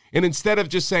insanity. And instead of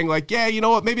just saying like, yeah, you know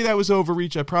what, maybe that was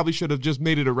overreach, I probably should have just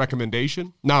made it a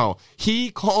recommendation. No,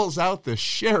 he calls out the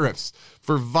sheriffs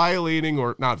for violating,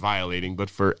 or not violating, but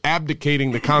for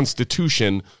abdicating the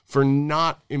Constitution, for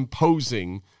not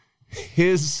imposing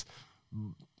his,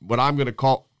 what I'm going to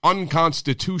call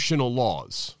unconstitutional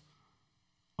laws.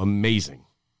 Amazing.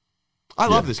 I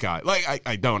love this guy. Like,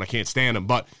 I can't stand him,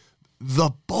 but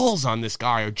the balls on this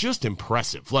guy are just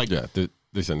impressive. Like, yeah,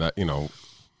 listen, that, you know,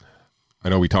 I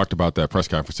know we talked about that press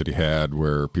conference that he had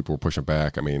where people were pushing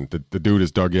back. I mean, the dude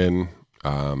is dug in.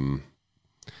 And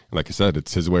like I said,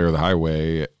 it's his way or the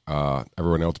highway.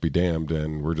 Everyone else be damned,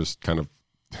 and we're just kind of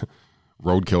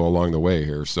roadkill along the way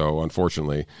here. So,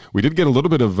 unfortunately, we did get a little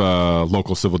bit of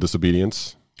local civil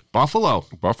disobedience. Buffalo,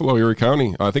 Erie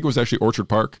County. I think it was actually Orchard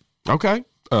Park. Okay.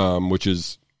 Which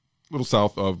is a little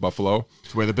south of Buffalo.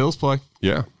 It's where the Bills play.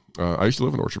 Yeah. I used to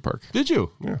live in Orchard Park. Did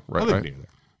you? Yeah, right. I live near there.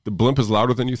 The blimp is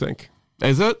louder than you think.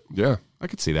 Is it? Yeah. I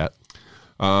could see that.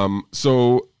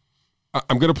 So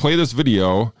I'm going to play this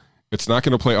video. It's not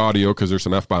going to play audio because there's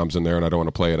some F-bombs in there, and I don't want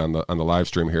to play it on the live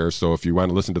stream here. So if you want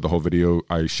to listen to the whole video,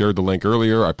 I shared the link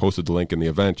earlier. I posted the link in the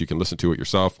event. You can listen to it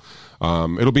yourself.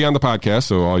 It'll be on the podcast,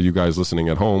 so all you guys listening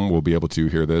at home will be able to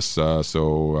hear this.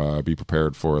 So be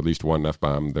prepared for at least one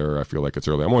F-bomb there. I feel like it's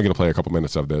early. I'm only going to play a couple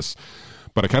minutes of this,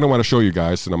 but I kind of want to show you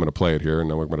guys, and I'm going to play it here, and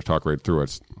then we're going to talk right through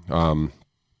it.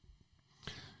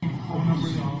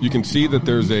 You can see that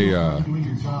there's a.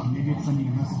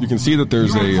 You can see that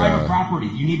there's a. Property.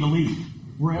 You need to leave.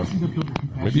 We're asking to build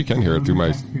your maybe you can hear it through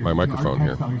my microphone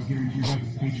here. But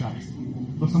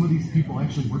some of these people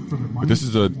actually work for their money. This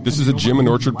is a gym in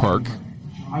Orchard Park.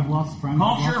 I've lost friends.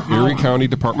 Erie County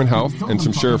Department of Health and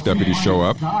some sheriff deputies show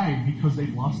up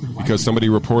because somebody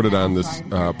reported on this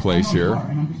place here.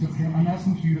 I'm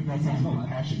asking you if that's actually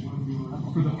compassion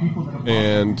for the people that have.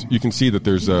 And you can see that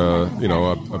there's a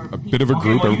bit of a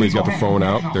group. Everybody's got their phone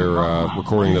out. They're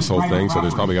recording this whole thing, so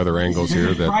there's probably other angles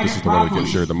here. That this is the one that gets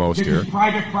shared the most here.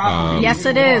 Yes,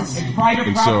 it is.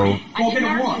 And so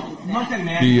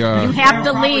you have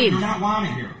to leave.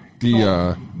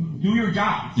 Do your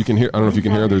job. You can hear. I don't know if you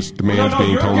can hear. There's demands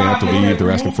being told they have to leave.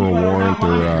 They're asking for a warrant.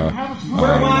 They're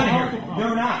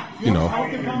you know,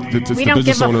 it's the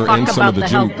business owner and some of the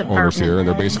gym owners here, and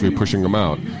they're basically pushing them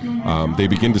out. They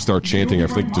begin to start chanting, I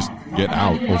think, just get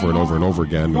out over and over and over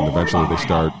again, and eventually they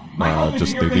start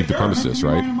they leave the premises,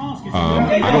 right?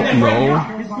 I don't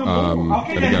know.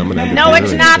 And again, I'm gonna no,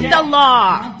 it's not the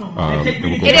law.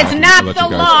 It is not the law. I'll let you guys go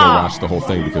watch the whole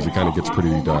thing because it kind of gets pretty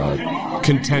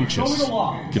contentious.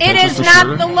 It is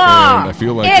not the law. I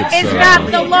feel like it is not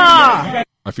the law.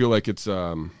 I feel like it's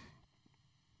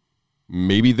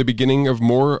maybe the beginning of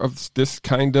more of this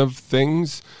kind of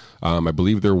things. I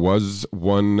believe there was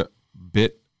one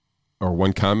bit or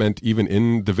one comment even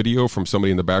in the video from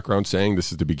somebody in the background saying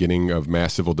this is the beginning of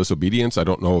mass civil disobedience. I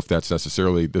don't know if that's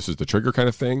necessarily this is the trigger kind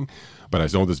of thing, but I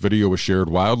know this video was shared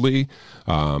wildly.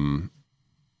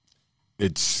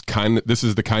 This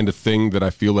is the kind of thing that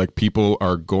I feel like people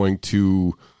are going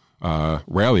to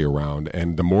rally around,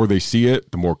 and the more they see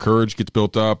it, the more courage gets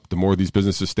built up, the more these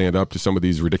businesses stand up to some of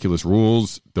these ridiculous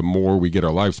rules, the more we get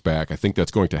our lives back. I think that's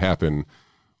going to happen.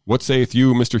 What sayeth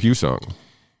you, Mr. Husong?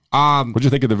 What'd you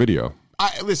think of the video?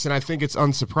 Listen, I think it's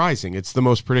unsurprising. It's the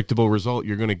most predictable result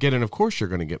you're going to get, and of course you're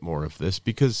going to get more of this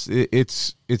because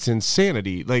it's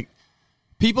insanity. Like,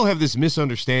 people have this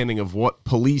misunderstanding of what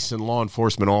police and law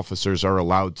enforcement officers are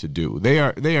allowed to do. They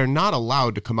are not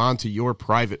allowed to come onto your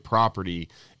private property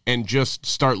and just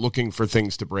start looking for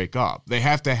things to break up. They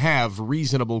have to have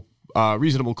reasonable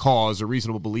reasonable cause or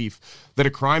reasonable belief that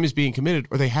a crime is being committed,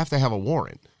 or they have to have a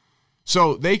warrant.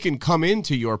 So they can come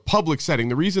into your public setting.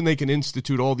 The reason they can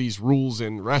institute all these rules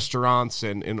in restaurants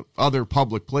and in other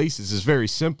public places is very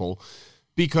simple,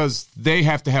 because they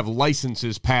have to have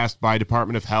licenses passed by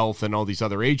Department of Health and all these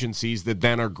other agencies that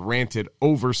then are granted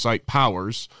oversight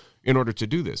powers in order to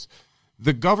do this.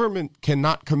 The government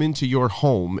cannot come into your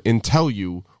home and tell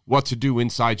you what to do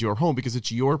inside your home, because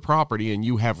it's your property and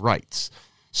you have rights.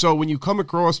 So when you come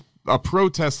across a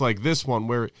protest like this one,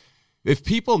 where if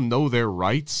people know their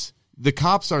rights, the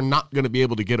cops are not going to be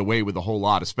able to get away with a whole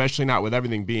lot, especially not with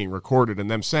everything being recorded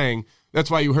and them saying, that's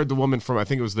why you heard the woman from, I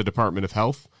think it was the Department of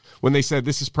Health, when they said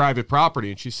this is private property,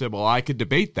 and she said, well, I could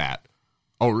debate that.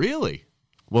 Oh, really?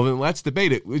 Well, then let's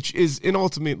debate it, which is, and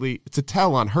ultimately, it's a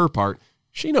tell on her part.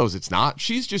 She knows it's not.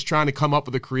 She's just trying to come up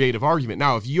with a creative argument.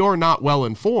 Now, if you're not well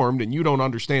informed and you don't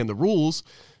understand the rules,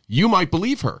 you might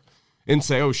believe her and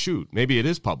say, oh, shoot, maybe it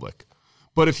is public.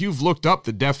 But if you've looked up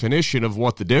the definition of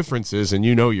what the difference is and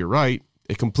you know you're right,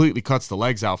 it completely cuts the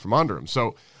legs out from under him.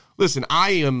 So, listen,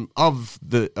 I am of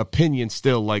the opinion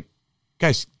still, like,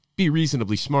 guys, be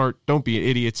reasonably smart. Don't be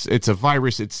idiots. It's a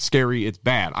virus. It's scary. It's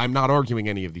bad. I'm not arguing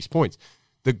any of these points.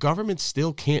 The government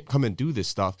still can't come and do this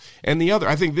stuff. And the other,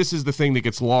 I think this is the thing that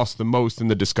gets lost the most in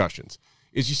the discussions,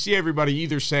 is you see everybody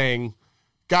either saying,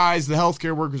 guys, the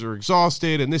healthcare workers are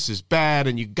exhausted and this is bad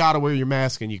and you got to wear your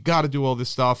mask and you got to do all this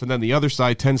stuff. And then the other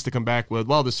side tends to come back with,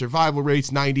 well, the survival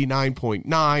rate's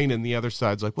 99.9. And the other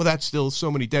side's like, well, that's still so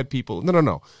many dead people.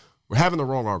 No. We're having the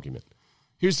wrong argument.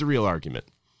 Here's the real argument.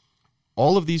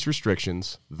 All of these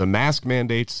restrictions, the mask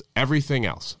mandates, everything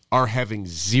else, are having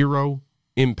zero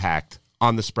impact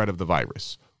on the spread of the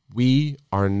virus. We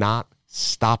are not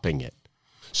stopping it.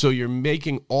 So you're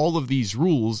making all of these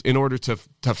rules in order to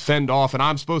fend off, and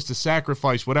I'm supposed to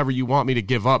sacrifice whatever you want me to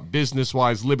give up,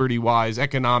 business-wise, liberty-wise,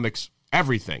 economics,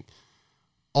 everything.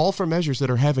 All for measures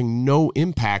that are having no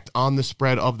impact on the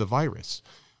spread of the virus.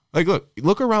 Like,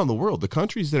 look around the world. The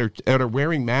countries that are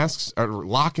wearing masks, are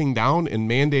locking down and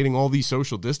mandating all these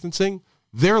social distancing,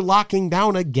 they're locking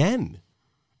down again.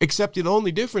 Except the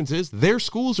only difference is their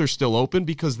schools are still open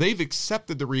because they've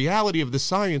accepted the reality of the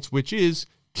science, which is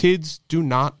kids do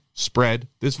not spread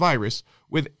this virus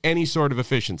with any sort of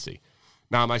efficiency.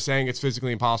 Now, am I saying it's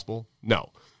physically impossible?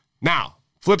 No. Now,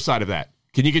 flip side of that,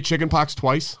 can you get chickenpox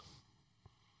twice?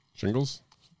 Shingles?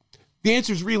 The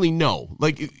answer is really no.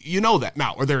 Like, you know that.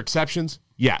 Now, are there exceptions?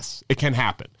 Yes, it can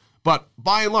happen. But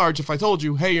by and large, if I told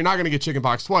you, hey, you're not going to get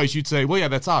chickenpox twice, you'd say, well, yeah,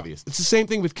 that's obvious. It's the same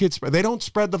thing with kids. They don't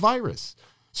spread the virus.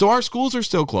 So our schools are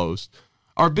still closed.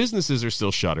 Our businesses are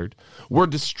still shuttered. We're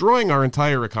destroying our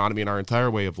entire economy and our entire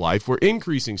way of life. We're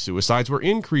increasing suicides. We're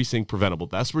increasing preventable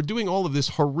deaths. We're doing all of this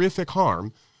horrific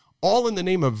harm, all in the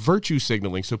name of virtue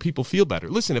signaling so people feel better.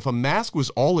 Listen, if a mask was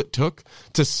all it took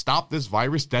to stop this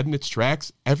virus dead in its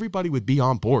tracks, everybody would be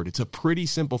on board. It's a pretty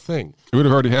simple thing. It would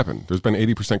have already happened. There's been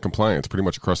 80% compliance pretty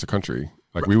much across the country.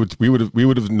 Like we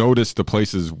would have noticed the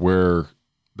places where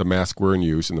the masks were in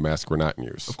use and the masks were not in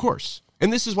use. Of course.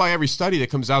 And this is why every study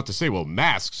that comes out to say, well,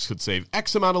 masks could save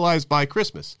X amount of lives by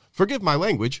Christmas. Forgive my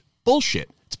language. Bullshit.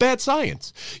 It's bad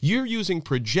science. You're using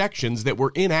projections that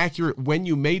were inaccurate when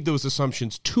you made those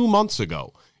assumptions 2 months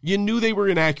ago. You knew they were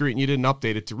inaccurate and you didn't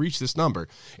update it to reach this number.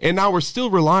 And now we're still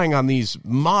relying on these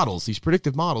models, these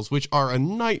predictive models, which are a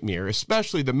nightmare,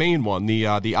 especially the main one, the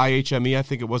IHME, I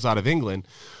think it was out of England,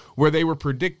 where they were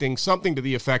predicting something to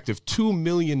the effect of 2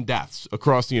 million deaths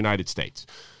across the United States.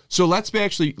 So let's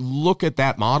actually look at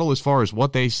that model as far as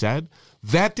what they said.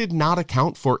 That did not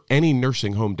account for any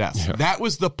nursing home deaths. Yeah. That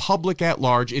was the public at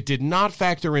large. It did not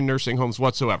factor in nursing homes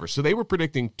whatsoever. So they were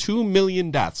predicting 2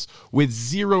 million deaths with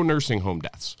 0 nursing home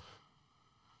deaths.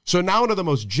 So now under the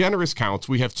most generous counts,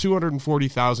 we have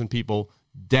 240,000 people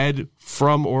dead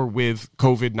from or with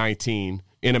COVID-19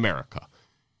 in America.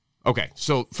 Okay,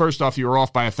 so first off, you were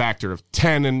off by a factor of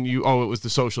 10 and it was the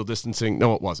social distancing.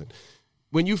 No, it wasn't.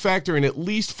 When you factor in at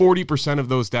least 40% of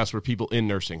those deaths were people in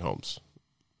nursing homes.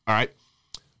 All right.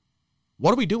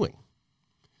 What are we doing?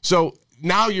 So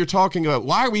now you're talking about,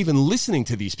 why are we even listening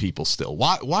to these people still?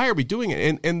 Why are we doing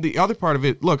it? And the other part of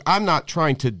it, look, I'm not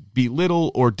trying to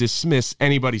belittle or dismiss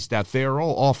anybody's death. They are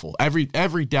all awful.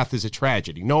 Every death is a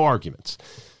tragedy. No arguments.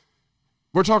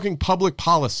 We're talking public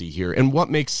policy here and what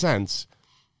makes sense.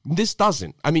 This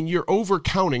doesn't. I mean, you're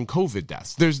overcounting COVID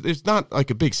deaths. There's not like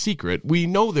a big secret. We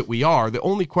know that we are. The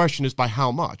only question is by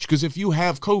how much. Because if you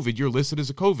have COVID, you're listed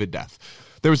as a COVID death.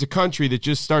 There was a country that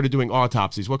just started doing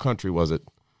autopsies. What country was it?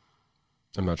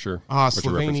 I'm not sure.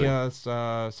 Slovenia.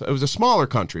 So it was a smaller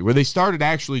country where they started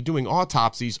actually doing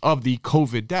autopsies of the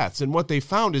COVID deaths. And what they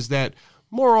found is that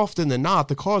more often than not,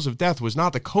 the cause of death was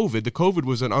not the COVID. The COVID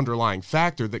was an underlying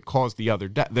factor that caused the other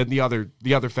death. Then the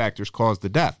other factors caused the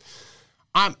death.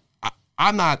 I'm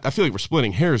not. I feel like we're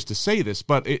splitting hairs to say this,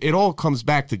 but it all comes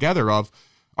back together. Of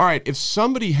all right, if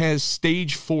somebody has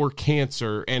stage 4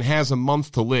 cancer and has a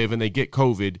month to live and they get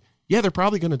COVID, yeah, they're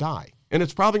probably going to die, and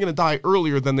it's probably going to die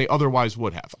earlier than they otherwise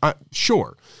would have.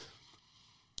 Sure.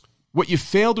 What you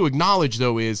fail to acknowledge,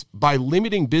 though, is by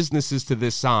limiting businesses to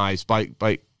this size,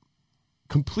 by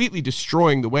completely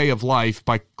destroying the way of life,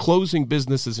 by closing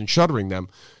businesses and shuttering them,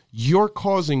 you're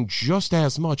causing just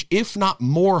as much, if not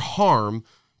more, harm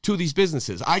to these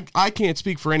businesses. I can't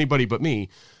speak for anybody but me.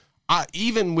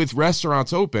 Even with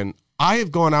restaurants open, I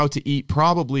have gone out to eat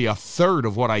probably a third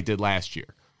of what I did last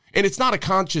year. And it's not a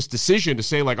conscious decision to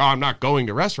say, like, oh, I'm not going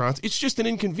to restaurants. It's just an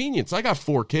inconvenience. I got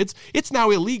 4 kids. It's now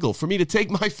illegal for me to take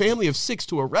my family of 6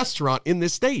 to a restaurant in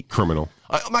this state. Criminal.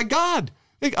 My God.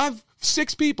 Like, I've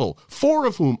 6 people, 4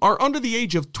 of whom are under the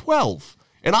age of 12.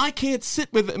 And I can't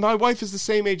sit with, my wife is the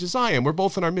same age as I am. We're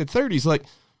both in our mid-30s. Like,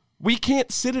 we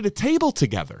can't sit at a table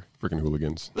together. Freaking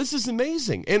hooligans. This is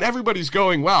amazing. And everybody's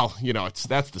going, well,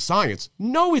 that's the science.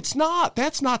 No, it's not.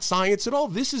 That's not science at all.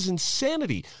 This is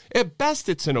insanity. At best,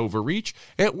 it's an overreach.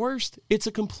 At worst, it's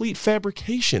a complete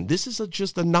fabrication. This is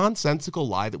just a nonsensical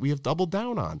lie that we have doubled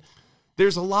down on.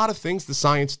 There's a lot of things the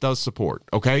science does support,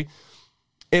 okay?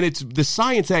 And the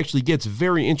science actually gets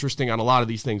very interesting on a lot of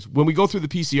these things. When we go through the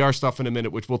PCR stuff in a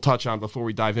minute, which we'll touch on before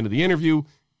we dive into the interview,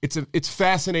 it's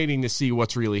fascinating to see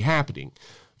what's really happening.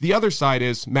 The other side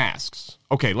is masks.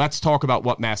 Okay, let's talk about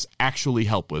what masks actually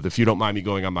help with, if you don't mind me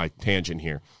going on my tangent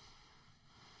here.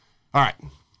 All right.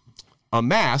 A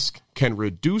mask can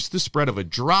reduce the spread of a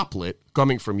droplet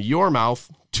coming from your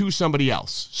mouth to somebody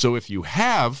else. So if you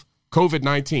have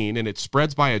COVID-19 and it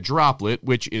spreads by a droplet,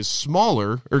 which is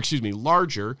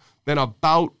larger than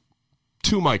about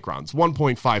 2 microns,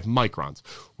 1.5 microns,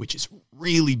 which is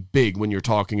really big when you're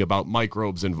talking about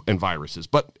microbes and viruses.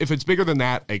 But if it's bigger than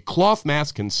that, a cloth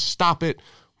mask can stop it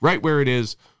right where it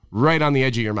is, right on the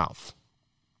edge of your mouth.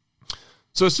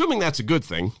 So assuming that's a good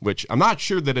thing, which I'm not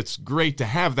sure that it's great to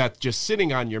have that just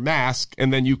sitting on your mask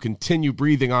and then you continue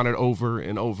breathing on it over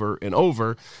and over and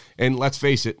over. And let's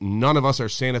face it, none of us are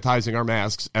sanitizing our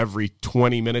masks every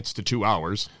 20 minutes to 2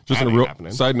 hours. Just a real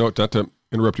side note, not to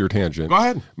interrupt your tangent. Go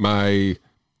ahead. My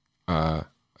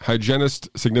hygienist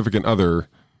significant other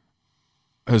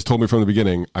has told me from the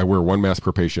beginning, I wear 1 mask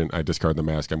per patient. I discard the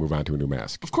mask. I move on to a new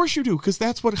mask. Of course you do, because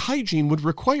that's what hygiene would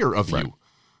require of you.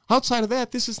 Outside of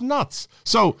that, this is nuts.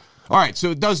 So, all right,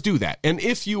 so it does do that. And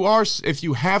if you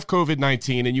have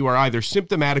COVID-19 and you are either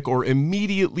symptomatic or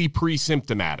immediately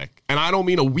pre-symptomatic, and I don't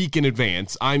mean a week in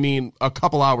advance, I mean a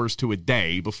couple hours to a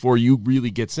day before you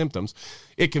really get symptoms,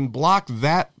 it can block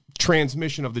that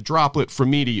transmission of the droplet from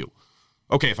me to you.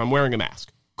 Okay, if I'm wearing a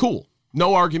mask, cool.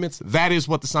 No arguments. That is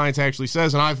what the science actually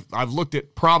says, and I've looked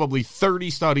at probably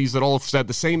 30 studies that all have said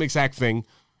the same exact thing,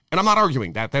 and I'm not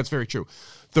arguing that. That's very true.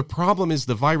 The problem is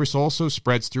the virus also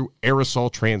spreads through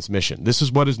aerosol transmission. This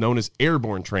is what is known as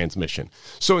airborne transmission.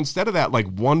 So instead of that like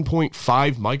 1.5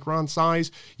 micron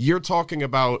size, you're talking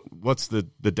about, what's the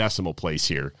decimal place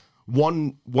here?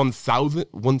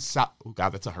 1/1000th. Oh God,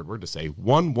 that's a hard word to say.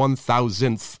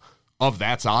 1/1000th of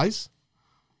that size.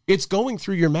 It's going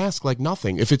through your mask like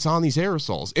nothing if it's on these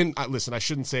aerosols. And listen, I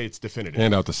shouldn't say it's definitive.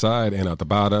 And out the side, and out the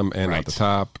bottom, and out the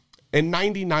top. And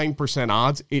 99%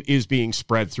 odds, it is being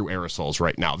spread through aerosols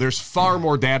right now. There's far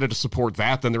more data to support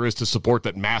that than there is to support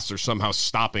that masks are somehow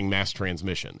stopping mass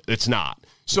transmission. It's not.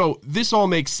 So this all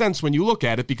makes sense when you look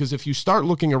at it, because if you start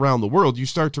looking around the world, you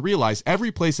start to realize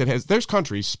every place that there's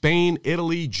countries, Spain,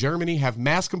 Italy, Germany, have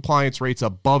mask compliance rates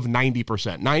above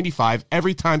 90%, 95%.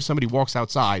 Every time somebody walks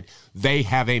outside, they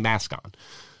have a mask on.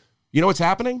 You know what's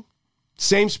happening?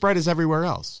 Same spread as everywhere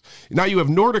else. Now you have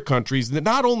Nordic countries that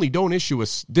not only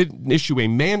didn't issue a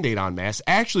mandate on masks,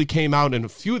 actually came out and a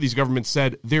few of these governments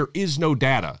said there is no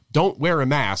data. Don't wear a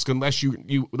mask unless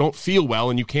you don't feel well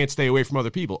and you can't stay away from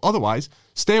other people. Otherwise,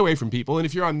 stay away from people. And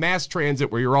if you're on mass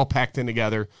transit where you're all packed in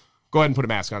together, go ahead and put a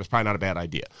mask on. It's probably not a bad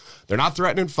idea. They're not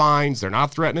threatening fines. They're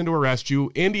not threatening to arrest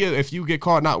you. India, if you get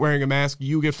caught not wearing a mask,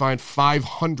 you get fined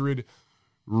 500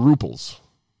 rupees.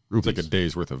 It's like a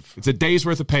day's worth of... It's a day's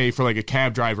worth of pay for like a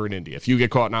cab driver in India if you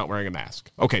get caught not wearing a mask.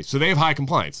 Okay, so they have high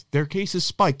compliance. Their cases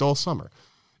spiked all summer.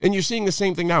 And you're seeing the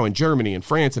same thing now in Germany and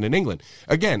France and in England.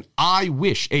 Again, I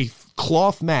wish a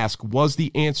cloth mask was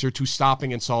the answer to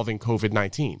stopping and solving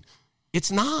COVID-19.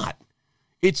 It's not.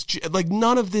 It's like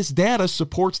none of this data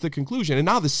supports the conclusion. And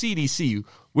now the CDC,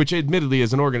 which admittedly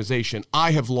is an organization,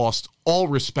 I have lost all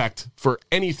respect for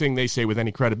anything they say with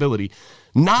any credibility,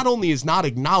 not only is not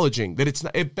acknowledging that it's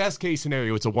not, at best case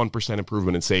scenario, it's a 1%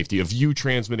 improvement in safety of you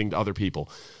transmitting to other people.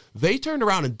 They turned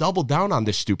around and doubled down on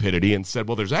this stupidity and said,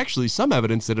 well, there's actually some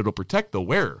evidence that it'll protect the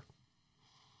wearer.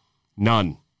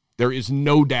 None. There is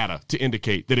no data to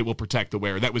indicate that it will protect the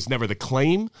wearer. That was never the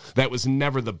claim. That was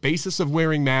never the basis of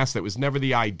wearing masks. That was never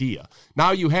the idea.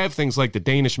 Now you have things like the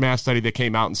Danish mask study that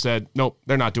came out and said, nope,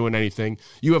 they're not doing anything.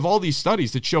 You have all these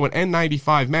studies that show an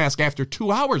N95 mask after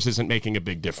 2 hours isn't making a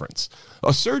big difference.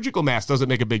 A surgical mask doesn't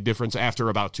make a big difference after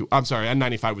about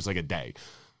N95 was like a day.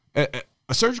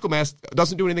 A surgical mask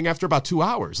doesn't do anything after about 2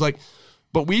 hours.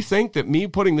 But we think that me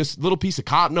putting this little piece of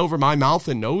cotton over my mouth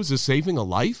and nose is saving a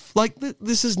life?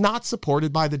 This is not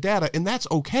supported by the data, and that's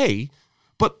okay,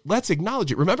 but let's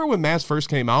acknowledge it. Remember when masks first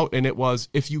came out, and it was,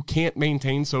 if you can't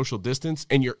maintain social distance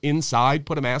and you're inside,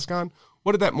 put a mask on?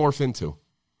 What did that morph into?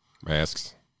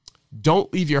 Masks.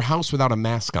 Don't leave your house without a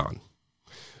mask on.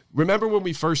 Remember when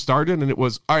we first started and it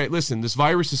was, all right, listen, this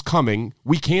virus is coming.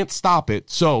 We can't stop it.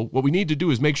 So what we need to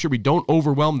do is make sure we don't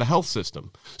overwhelm the health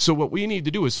system. So what we need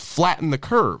to do is flatten the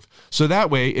curve. So that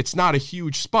way it's not a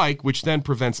huge spike, which then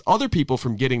prevents other people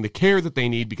from getting the care that they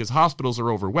need because hospitals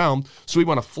are overwhelmed. So we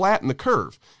want to flatten the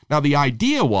curve. Now, the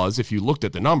idea was, if you looked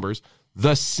at the numbers,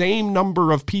 the same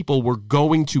number of people were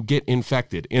going to get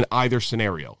infected in either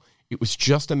scenario. It was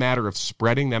just a matter of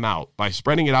spreading them out. By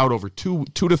spreading it out over two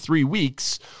to 3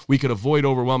 weeks, we could avoid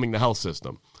overwhelming the health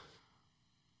system.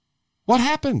 What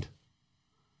happened?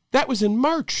 That was in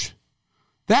March.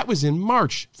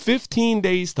 15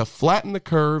 days to flatten the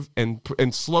curve and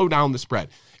slow down the spread.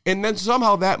 And then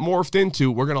somehow that morphed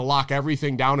into, we're going to lock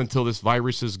everything down until this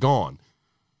virus is gone.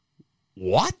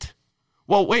 What?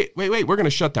 Well, wait. We're going to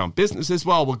shut down businesses.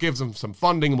 Well, we'll give them some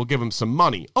funding. We'll give them some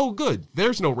money. Oh, good.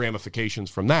 There's no ramifications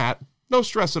from that. No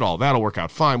stress at all. That'll work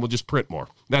out fine. We'll just print more.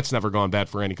 That's never gone bad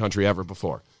for any country ever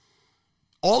before.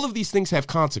 All of these things have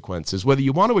consequences, whether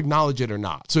you want to acknowledge it or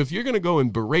not. So if you're going to go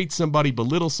and berate somebody,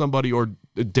 belittle somebody, or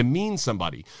demean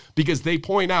somebody because they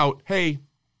point out, hey,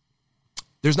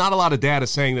 there's not a lot of data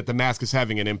saying that the mask is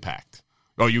having an impact.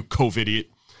 Oh, you COVID-idiot.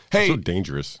 Hey, so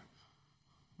dangerous.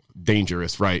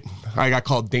 Dangerous, right? I got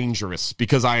called dangerous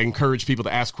because I encourage people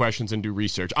to ask questions and do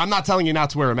research. I'm not telling you not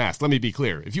to wear a mask. Let me be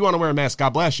clear. If you want to wear a mask, God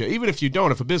bless you. Even if you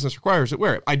don't, if a business requires it,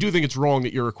 wear it. I do think it's wrong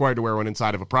that you're required to wear one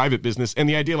inside of a private business. And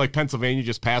the idea like Pennsylvania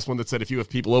just passed one that said if you have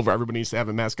people over, everybody needs to have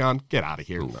a mask on. Get out of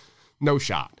here. No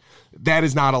shot. That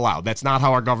is not allowed. That's not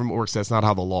how our government works. That's not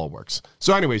how the law works.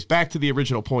 So anyways, back to the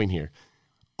original point here.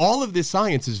 All of this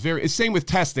science is it's same with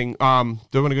testing. Don't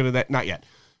want to go to that. Not yet.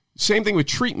 Same thing with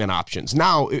treatment options.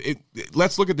 Now,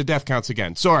 let's look at the death counts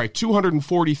again. So, all right,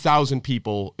 240,000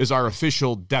 people is our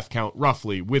official death count,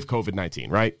 roughly, with COVID-19,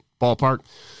 right? Ballpark.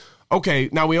 Okay,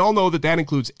 now we all know that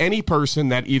includes any person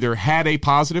that either had a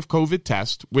positive COVID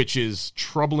test, which is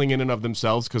troubling in and of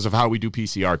themselves because of how we do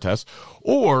PCR tests,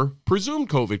 or presumed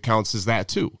COVID counts as that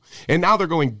too. And now they're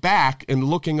going back and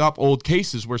looking up old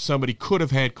cases where somebody could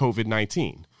have had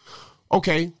COVID-19.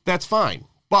 Okay, that's fine.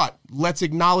 But let's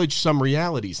acknowledge some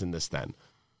realities in this then.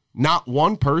 Not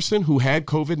one person who had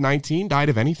COVID-19 died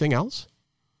of anything else?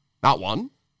 Not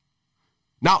one?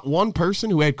 Not one person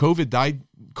who had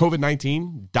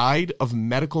COVID-19 died of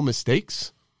medical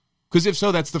mistakes? Because if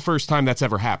so, that's the first time that's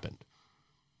ever happened.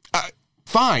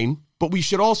 Fine, but we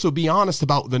should also be honest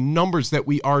about the numbers that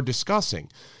we are discussing.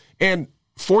 And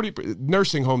 40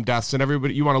 nursing home deaths and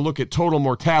everybody, you want to look at total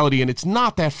mortality, and it's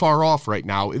not that far off right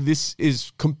now. This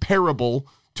is comparable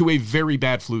to a very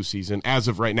bad flu season as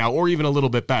of right now, or even a little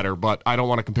bit better, but I don't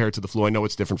want to compare it to the flu. I know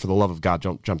it's different. For the love of God,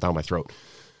 don't jump down my throat.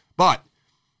 But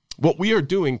what we are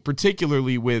doing,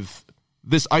 particularly with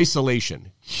this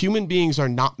isolation, human beings are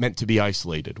not meant to be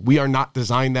isolated. We are not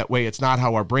designed that way. It's not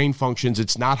how our brain functions.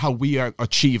 It's not how we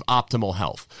achieve optimal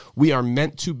health. We are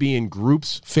meant to be in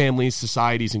groups, families,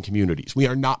 societies, and communities. We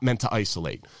are not meant to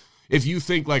isolate. If you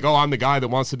think like, oh, I'm the guy that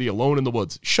wants to be alone in the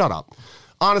woods, shut up.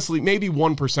 Honestly, maybe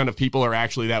 1% of people are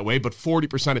actually that way, but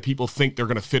 40% of people think they're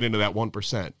going to fit into that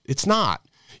 1%. It's not.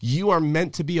 You are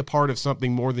meant to be a part of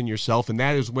something more than yourself, and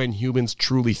that is when humans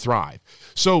truly thrive.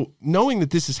 So knowing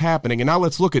that this is happening, and now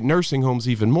let's look at nursing homes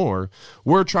even more.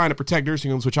 We're trying to protect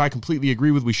nursing homes, which I completely agree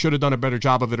with. We should have done a better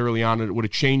job of it early on, and it would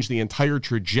have changed the entire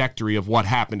trajectory of what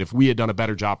happened if we had done a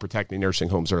better job protecting nursing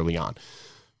homes early on.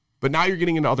 But now you're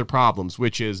getting into other problems,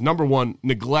 which is, number one,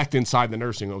 neglect inside the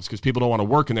nursing homes because people don't want to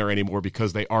work in there anymore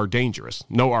because they are dangerous.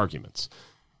 No arguments.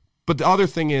 But the other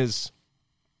thing is,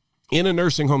 in a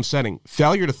nursing home setting,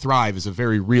 failure to thrive is a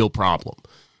very real problem.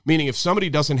 Meaning if somebody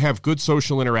doesn't have good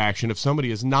social interaction, if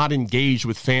somebody is not engaged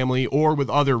with family or with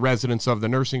other residents of the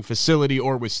nursing facility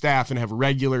or with staff and have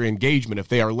regular engagement, if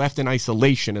they are left in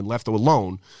isolation and left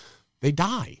alone, they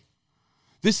die.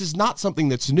 This is not something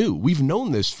that's new. We've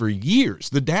known this for years.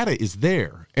 The data is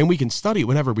there, and we can study it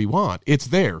whenever we want. It's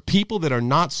there. People that are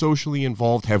not socially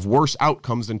involved have worse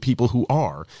outcomes than people who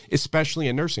are, especially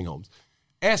in nursing homes.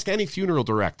 Ask any funeral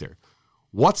director,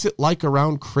 what's it like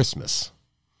around Christmas?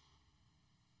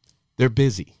 They're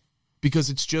busy because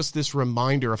it's just this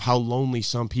reminder of how lonely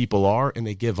some people are, and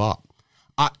they give up.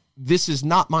 This is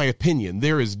not my opinion.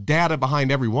 There is data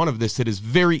behind every one of this that is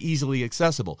very easily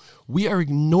accessible. We are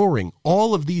ignoring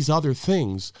all of these other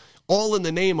things, all in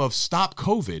the name of stop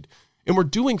COVID, and we're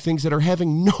doing things that are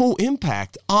having no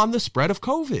impact on the spread of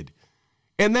COVID.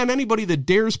 And then anybody that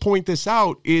dares point this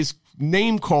out is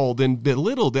name-called and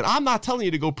belittled. And I'm not telling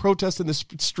you to go protest in the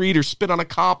street or spit on a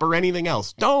cop or anything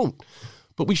else. Don't.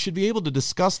 But we should be able to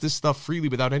discuss this stuff freely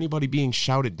without anybody being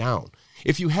shouted down.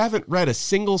 If you haven't read a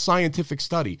single scientific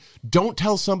study, don't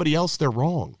tell somebody else they're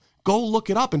wrong. Go look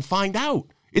it up and find out.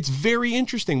 It's very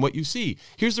interesting what you see.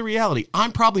 Here's the reality.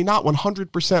 I'm probably not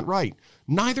 100% right.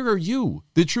 Neither are you.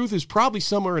 The truth is probably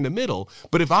somewhere in the middle.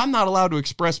 But if I'm not allowed to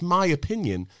express my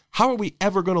opinion, how are we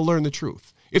ever going to learn the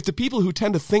truth? If the people who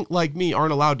tend to think like me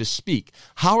aren't allowed to speak,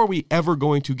 how are we ever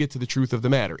going to get to the truth of the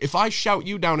matter? If I shout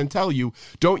you down and tell you,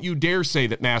 don't you dare say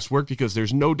that masks work because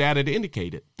there's no data to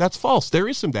indicate it. That's false. There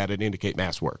is some data to indicate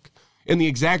masks work in the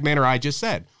exact manner I just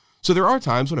said. So there are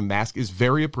times when a mask is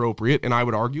very appropriate and I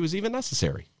would argue is even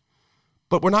necessary.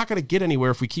 But we're not going to get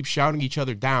anywhere if we keep shouting each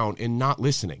other down and not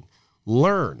listening.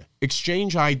 Learn,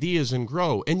 exchange ideas, and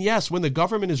grow. And yes, when the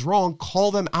government is wrong,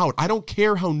 call them out. I don't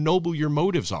care how noble your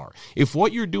motives are. If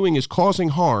what you're doing is causing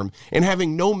harm and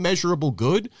having no measurable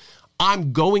good,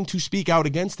 I'm going to speak out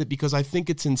against it because I think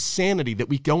it's insanity that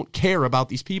we don't care about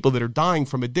these people that are dying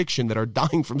from addiction, that are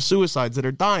dying from suicides, that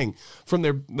are dying from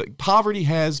their poverty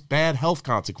has bad health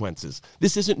consequences.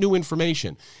 This isn't new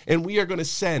information. And we are going to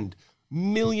send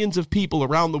millions of people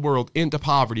around the world into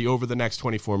poverty over the next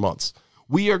 24 months.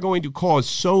 We are going to cause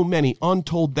so many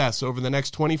untold deaths over the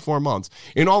next 24 months.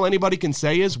 And all anybody can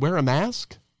say is wear a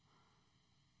mask?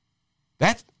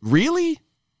 That's really?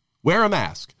 Wear a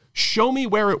mask. Show me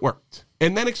where it worked.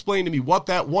 And then explain to me what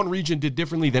that one region did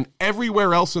differently than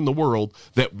everywhere else in the world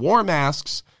that wore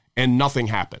masks and nothing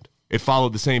happened. It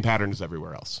followed the same pattern as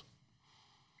everywhere else.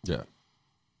 Yeah.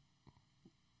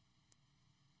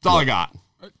 That's all I got.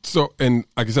 So, and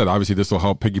like I said, obviously this will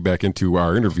help piggyback into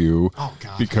our interview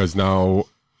because now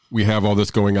we have all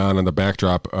this going on the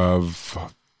backdrop of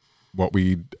what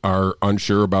we are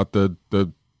unsure about the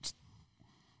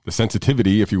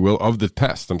sensitivity, if you will, of the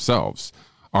tests themselves.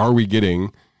 Are we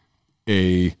getting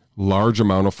a large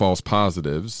amount of false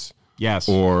positives? Yes.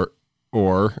 Or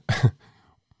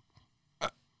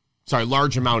sorry,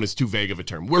 large amount is too vague of a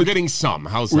term. We're getting some.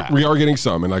 How's that? We are getting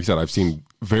some. And like I said, I've seen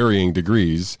varying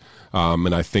degrees.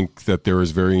 And I think that there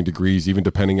is varying degrees, even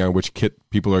depending on which kit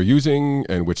people are using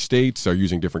and which states are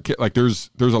using different kit. Like there's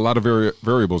a lot of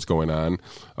variables going on,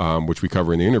 which we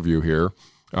cover in the interview here.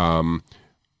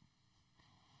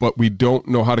 But we don't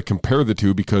know how to compare the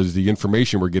two because the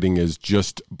information we're getting is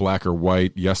just black or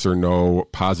white, yes or no,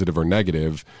 positive or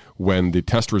negative, when the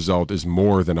test result is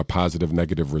more than a positive,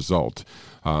 negative result.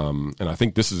 And I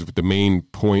think this is the main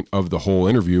point of the whole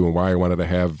interview and why I wanted to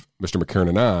have Mr.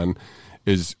 McKernan on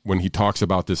is when he talks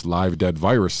about this live dead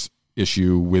virus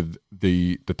issue with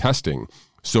the testing.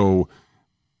 So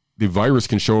the virus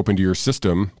can show up into your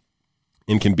system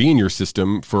and can be in your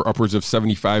system for upwards of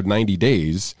 75, 90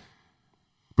 days,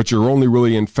 but you're only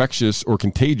really infectious or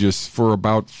contagious for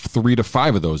about 3 to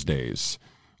 5 of those days.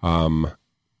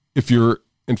 If you're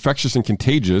infectious and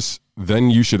contagious, then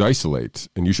you should isolate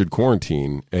and you should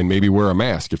quarantine and maybe wear a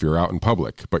mask if you're out in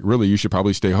public, but really you should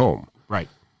probably stay home. Right.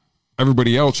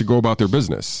 Everybody else should go about their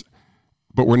business,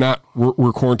 but we're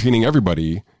quarantining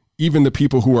everybody, even the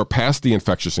people who are past the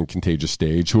infectious and contagious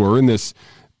stage, who are in this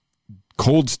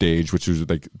cold stage, which is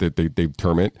like they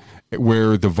term it,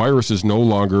 where the virus is no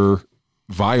longer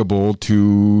viable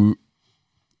to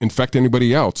infect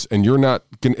anybody else, and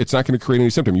it's not going to create any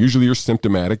symptom. Usually you're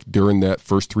symptomatic during that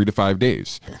first 3 to 5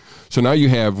 days. So now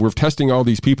we're testing all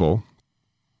these people.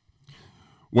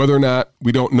 Whether or not,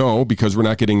 we don't know because we're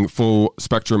not getting full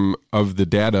spectrum of the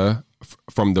data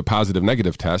from the positive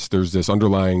negative test. There's this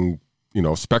underlying,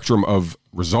 spectrum of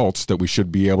results that we should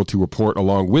be able to report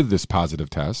along with this positive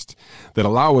test that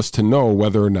allow us to know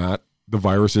whether or not the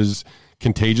virus is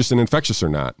contagious and infectious or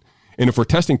not. And if we're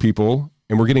testing people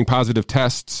and we're getting positive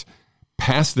tests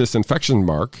past this infection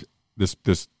mark, this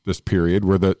period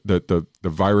where the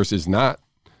virus is not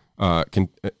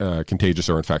contagious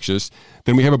or infectious.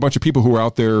 Then we have a bunch of people who are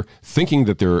out there thinking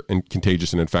that they're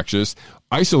contagious and infectious,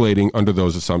 isolating under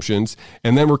those assumptions,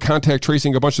 and then we're contact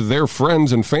tracing a bunch of their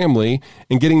friends and family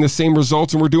and getting the same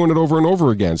results, and we're doing it over and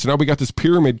over again. So now we got this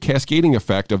pyramid cascading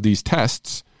effect of these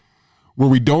tests where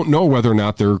we don't know whether or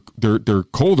not they're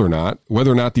cold or not,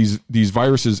 whether or not these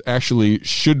viruses actually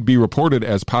should be reported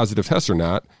as positive tests or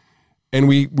not. And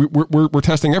we're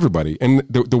testing everybody, and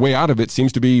the way out of it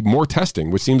seems to be more testing,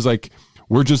 which seems like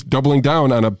we're just doubling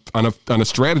down on a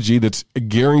strategy that's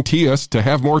guarantee us to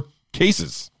have more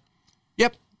cases.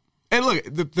 Yep. And look,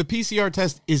 the PCR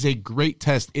test is a great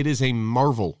test. It is a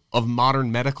marvel of modern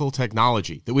medical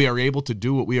technology that we are able to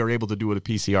do what we are able to do with a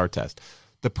PCR test.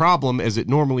 The problem, as it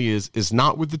normally is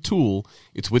not with the tool,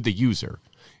 it's with the user.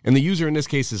 And the user in this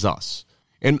case is us.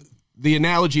 And the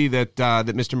analogy that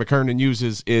Mr. McKernan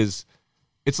uses is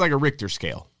it's like a Richter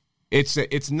scale.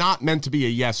 It's not meant to be a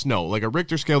yes-no. Like a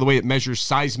Richter scale, the way it measures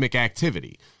seismic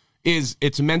activity,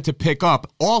 it's meant to pick up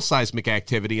all seismic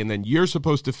activity, and then you're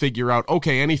supposed to figure out,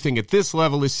 okay, anything at this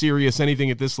level is serious, anything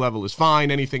at this level is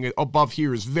fine, anything above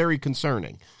here is very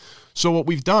concerning. So what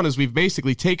we've done is we've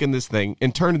basically taken this thing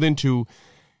and turned it into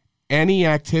any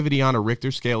activity on a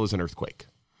Richter scale is an earthquake.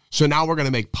 So now we're going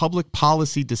to make public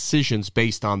policy decisions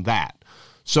based on that.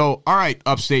 So, all right,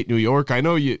 upstate New York, I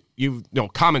know you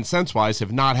common sense-wise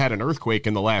have not had an earthquake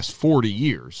in the last 40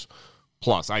 years.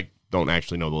 Plus, I don't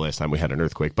actually know the last time we had an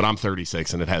earthquake, but I'm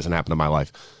 36 and it hasn't happened in my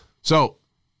life. So,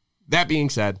 that being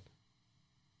said,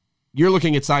 you're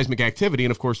looking at seismic activity,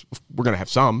 and of course, we're going to have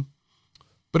some.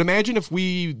 But imagine if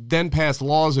we then passed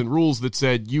laws and rules that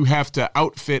said you have to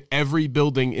outfit every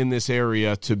building in this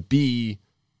area to be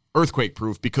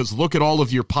earthquake-proof because look at all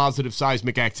of your positive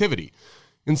seismic activity.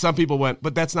 And some people went,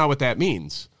 but that's not what that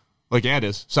means. Like, yeah, it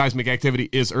is. Seismic activity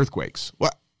is earthquakes.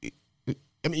 Well, I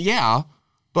mean, yeah,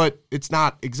 but it's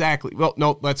not exactly. Well,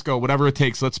 no, let's go. Whatever it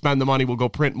takes. Let's spend the money. We'll go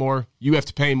print more. You have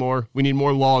to pay more. We need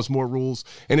more laws, more rules.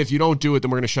 And if you don't do it, then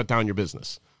we're going to shut down your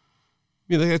business.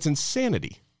 I mean, that's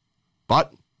insanity.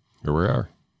 But here we are.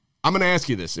 I'm going to ask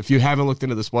you this. If you haven't looked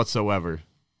into this whatsoever,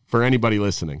 for anybody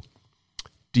listening,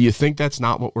 do you think that's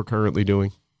not what we're currently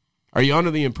doing? Are you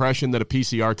under the impression that a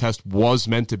PCR test was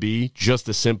meant to be just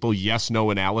a simple yes-no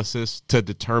analysis to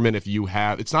determine if you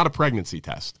have... It's not a pregnancy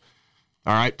test.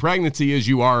 All right? Pregnancy is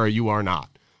you are or you are not.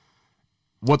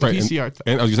 What the PCR...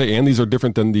 And I was going to say, and these are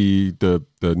different than the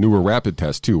newer rapid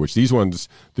test, too, which these ones,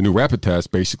 the new rapid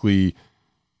test, basically,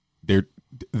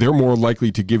 they're more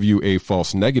likely to give you a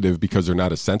false negative because they're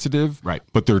not as sensitive, right?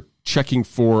 But they're checking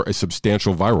for a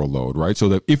substantial viral load, right? So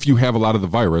that if you have a lot of the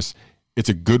virus, it's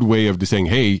a good way of saying,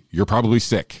 hey, you're probably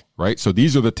sick, right? So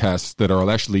these are the tests that are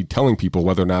actually telling people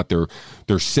whether or not they're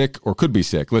sick or could be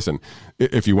sick. Listen,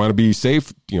 if you want to be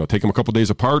safe, take them a couple days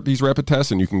apart, these rapid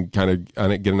tests, and you can kind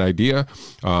of get an idea.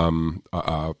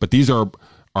 But these are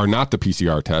not the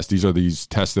PCR tests. These are these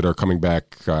tests that are coming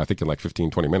back, I think, in like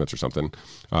 15, 20 minutes or something.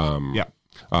 Yeah.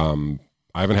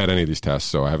 I haven't had any of these tests,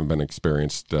 so I haven't been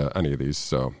experienced any of these.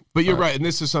 So, but you're right, and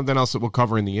this is something else that we'll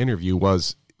cover in the interview.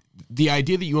 Was the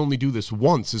idea that you only do this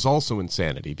once is also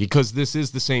insanity, because this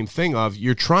is the same thing of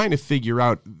you're trying to figure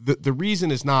out the reason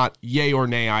is not yay or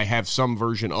nay. I have some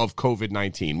version of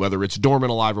COVID-19, whether it's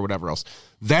dormant, alive, or whatever else.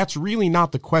 That's really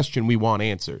not the question we want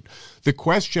answered. The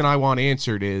question I want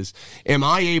answered is, am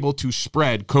I able to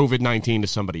spread COVID-19 to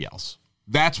somebody else?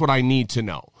 That's what I need to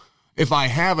know. If I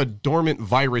have a dormant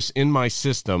virus in my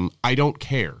system, I don't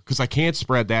care because I can't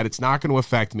spread that. It's not going to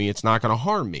affect me. It's not going to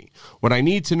harm me. What I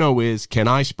need to know is, can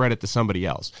I spread it to somebody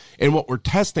else? And what we're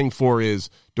testing for is,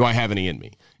 do I have any in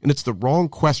me? And it's the wrong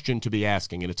question to be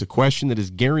asking. And it's a question that is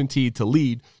guaranteed to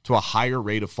lead to a higher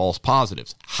rate of false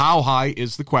positives. How high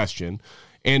is the question?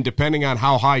 And depending on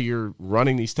how high you're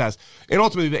running these tests. And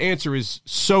ultimately, the answer is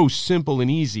so simple and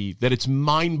easy that it's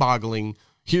mind-boggling.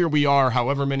 Here we are,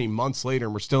 however many months later,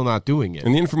 and we're still not doing it.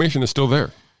 And the information is still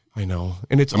there. I know.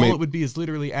 And it would be is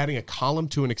literally adding a column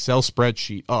to an Excel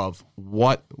spreadsheet of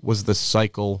what was the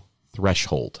cycle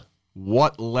threshold.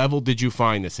 What level did you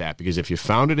find this at? Because if you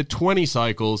found it at 20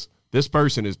 cycles, this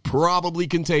person is probably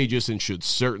contagious and should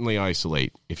certainly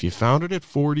isolate. If you found it at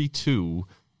 42,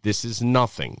 this is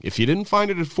nothing. If you didn't find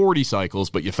it at 40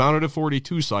 cycles, but you found it at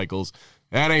 42 cycles,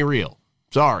 that ain't real.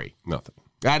 Sorry. Nothing.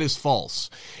 That is false.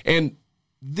 And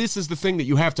this is the thing that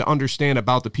you have to understand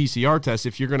about the PCR test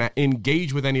if you're going to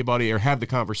engage with anybody or have the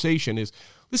conversation is,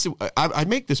 listen, I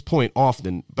make this point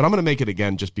often, but I'm going to make it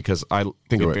again just because I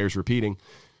think it bears repeating.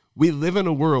 We live in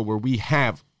a world where we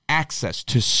have access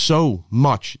to so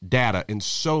much data and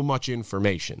so much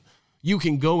information. You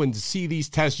can go and see these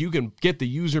tests. You can get the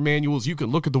user manuals. You can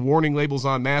look at the warning labels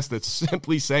on masks that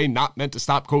simply say not meant to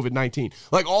stop COVID-19.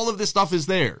 Like, all of this stuff is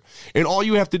there. And all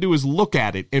you have to do is look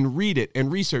at it and read it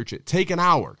and research it. Take an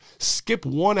hour. Skip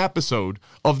one episode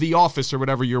of The Office or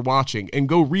whatever you're watching and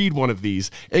go read one of these,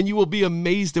 and you will be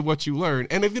amazed at what you learn.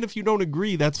 And even if you don't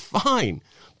agree, that's fine.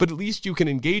 But at least you can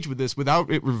engage with this without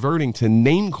it reverting to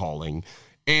name-calling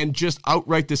and just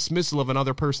outright dismissal of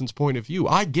another person's point of view.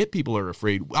 I get people are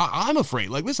afraid. I'm afraid.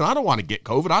 Like, listen, I don't want to get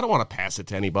COVID. I don't want to pass it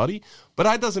to anybody. But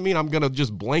that doesn't mean I'm going to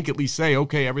just blanketly say,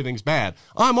 okay, everything's bad.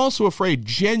 I'm also afraid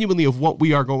genuinely of what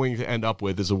we are going to end up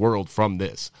with as a world from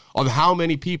this, of how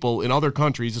many people in other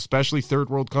countries, especially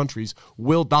third world countries,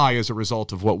 will die as a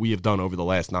result of what we have done over the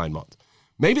last 9 months.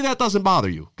 Maybe that doesn't bother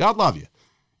you. God love you.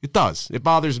 It does. It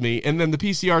bothers me. And then the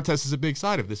PCR test is a big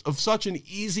side of this, of such an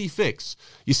easy fix.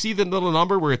 You see the little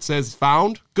number where it says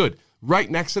found? Good. Right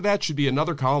next to that should be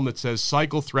another column that says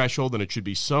cycle threshold, and it should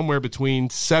be somewhere between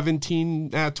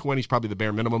 17, 20 is probably the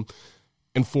bare minimum,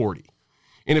 and 40.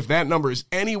 And if that number is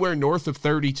anywhere north of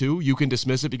 32, you can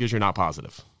dismiss it because you're not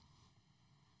positive.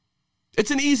 It's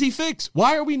an easy fix.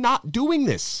 Why are we not doing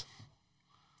this?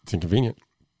 It's inconvenient.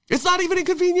 It's not even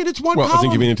inconvenient. It's one column. It's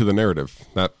inconvenient to the narrative,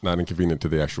 not inconvenient to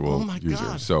the actual user.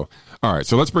 God. So, all right.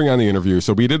 So let's bring on the interview.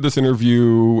 So we did this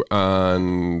interview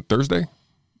on Thursday.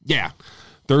 Yeah.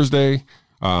 Thursday.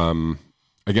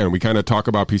 Again, we kind of talk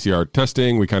about PCR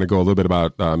testing. We kind of go a little bit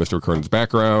about Mr. McKernan's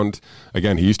background.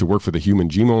 Again, he used to work for the Human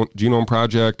Genome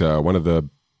Project, one of the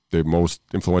most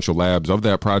influential labs of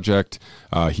that project.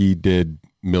 He did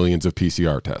millions of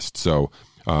PCR tests. So,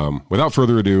 without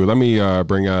further ado, let me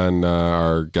bring on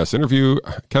our guest interview,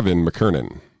 Kevin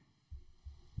McKernan.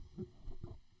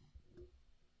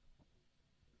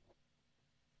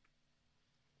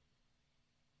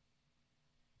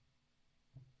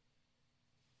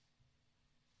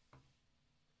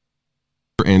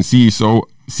 And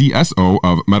CSO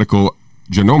of Medical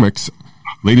Genomics.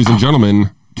 Ladies and gentlemen,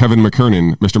 Kevin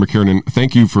McKernan. Mr. McKernan,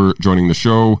 thank you for joining the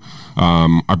show.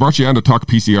 I brought you on to talk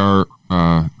PCR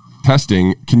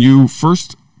testing. Can you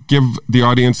first give the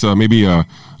audience maybe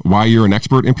why you're an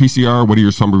expert in PCR? What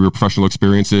are some of your professional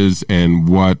experiences, and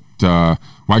why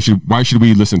should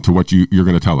we listen to what you're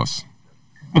going to tell us?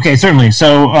 Okay, certainly.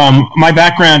 So my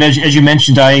background, as you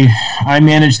mentioned, I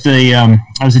managed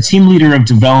I was a team leader of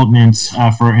development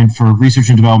for research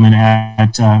and development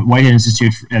at Whitehead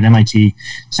Institute at MIT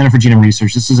Center for Genome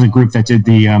Research. This is a group that did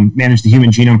managed the Human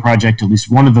Genome Project. At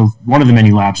least one of the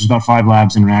many labs. There's about 5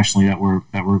 labs internationally that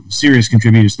were serious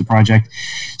contributors to the project.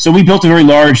 So we built a very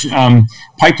large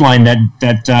pipeline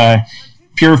that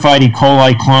purified E.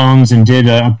 coli clones and did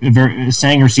a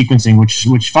Sanger sequencing,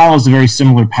 which follows a very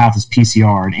similar path as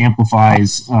PCR. It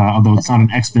amplifies, although it's not an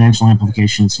exponential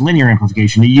amplification, it's a linear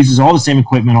amplification. It uses all the same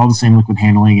equipment, all the same liquid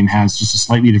handling, and has just a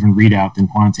slightly different readout than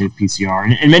quantitative PCR.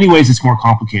 And in many ways, it's more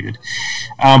complicated.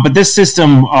 But this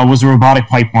system was a robotic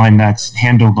pipeline that's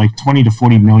handled like 20 to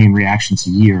 40 million reactions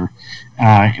a year.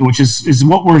 Which is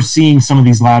what we're seeing some of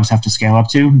these labs have to scale up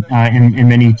to in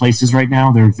many places right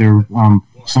now. They're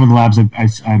some of the labs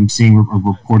I'm seeing are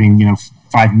reporting,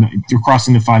 they're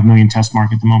crossing the 5 million test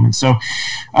mark at the moment. So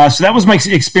that was my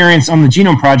experience on the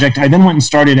Genome Project. I then went and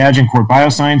started Agincourt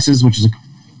Biosciences, which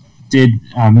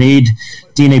made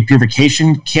DNA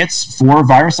purification kits for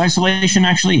virus isolation,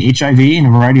 actually, HIV and a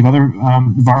variety of other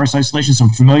virus isolation. So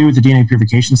I'm familiar with the DNA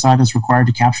purification side that's required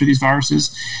to capture these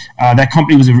viruses. That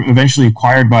company was eventually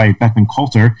acquired by Beckman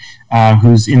Coulter,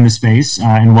 who's in the space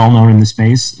and well-known in the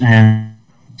space. And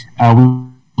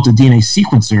we built a DNA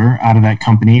sequencer out of that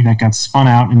company that got spun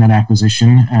out in that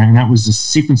acquisition, and that was a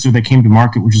sequencer that came to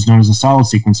market, which is known as a solid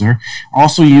sequencer.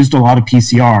 Also used a lot of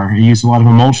PCR. It used a lot of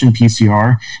emulsion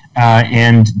PCR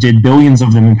and did billions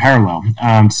of them in parallel.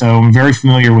 So I'm very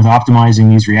familiar with optimizing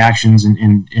these reactions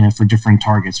for different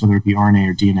targets, whether it be RNA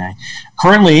or DNA.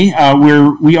 Currently,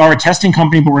 we are a testing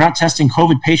company, but we're not testing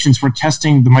COVID patients. We're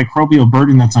testing the microbial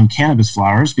burden that's on cannabis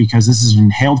flowers, because this is an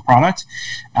inhaled product,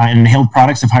 and inhaled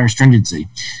products have higher stringency.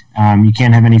 You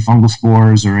can't have any fungal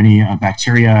spores or any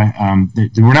bacteria.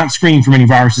 We're not screening for many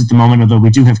viruses at the moment, although we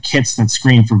do have kits that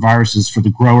screen for viruses for the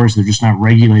growers. They're just not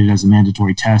regulated as a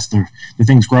mandatory test. They're the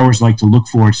things growers like to look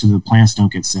for so the plants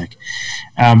don't get sick.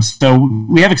 So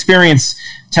we have experience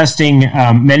testing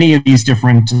many of these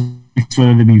different,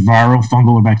 whether they be viral,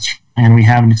 fungal, or bacterial, and we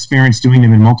have an experience doing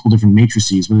them in multiple different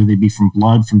matrices, whether they be from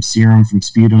blood, from serum, from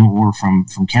sputum, or from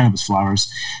cannabis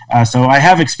flowers. So I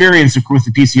have experience with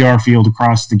the PCR field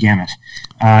across the gamut.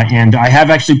 And I have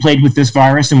actually played with this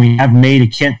virus, and we have made a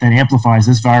kit that amplifies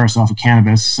this virus off of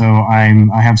cannabis. So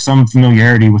I have some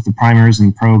familiarity with the primers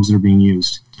and probes that are being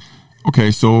used.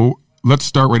 Okay, so let's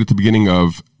start right at the beginning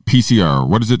of PCR?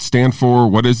 What does it stand for?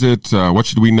 What is it? What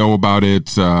should we know about it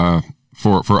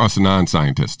for us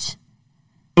non-scientists?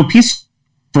 So PCR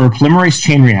for polymerase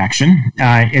chain reaction.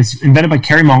 It's invented by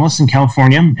Kary Mullis in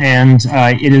California, and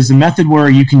it is a method where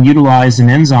you can utilize an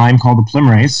enzyme called the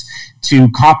polymerase to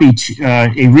copy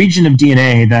a region of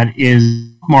DNA that is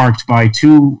marked by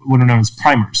two what are known as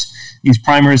primers. These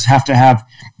primers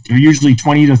they're usually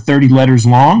 20 to 30 letters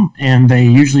long, and they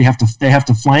usually have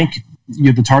to flank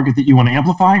the target that you want to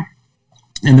amplify.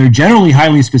 And they're generally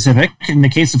highly specific. In the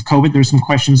case of COVID, there's some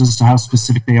questions as to how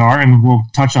specific they are, and we'll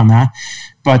touch on that.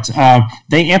 But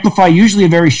they amplify usually a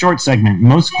very short segment.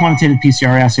 Most quantitative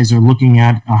PCR assays are looking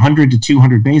at 100 to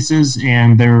 200 bases,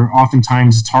 and they're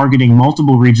oftentimes targeting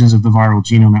multiple regions of the viral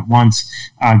genome at once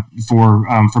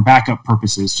for backup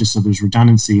purposes, just so there's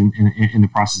redundancy in the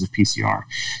process of PCR.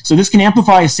 So this can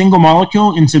amplify a single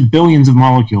molecule into billions of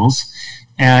molecules.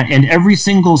 And every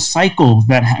single cycle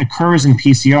that occurs in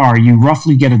PCR, you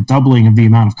roughly get a doubling of the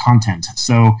amount of content.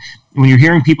 So when you're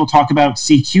hearing people talk about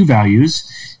CQ values,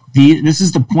 this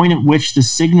is the point at which the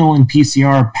signal in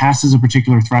PCR passes a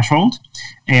particular threshold,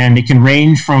 and it can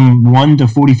range from 1 to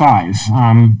 45.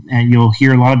 And you'll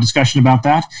hear a lot of discussion about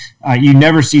that. You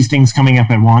never see things coming up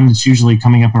at 1. It's usually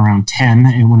coming up around 10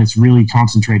 and when it's really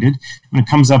concentrated. When it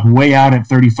comes up way out at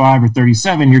 35 or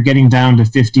 37, you're getting down to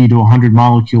 50 to 100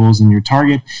 molecules in your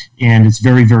target, and it's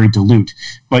very, very dilute.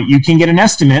 But you can get an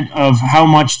estimate of how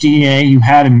much DNA you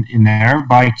had in there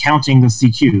by counting the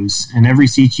CQs, and every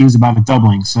CQ is about a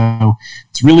doubling. So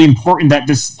it's really important that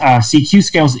this CQ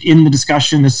scale is in the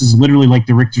discussion. This is literally like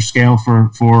the Richter scale for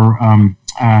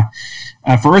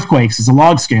earthquakes. It's a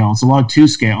log scale. It's a log 2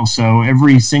 scale. So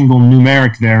every single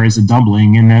numeric there is a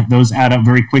doubling, and those add up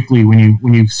very quickly.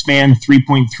 When you span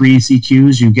 3.3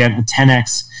 CQs, you get a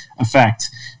 10x effect.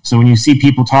 So when you see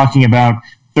people talking about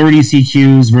 30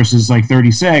 CQs versus like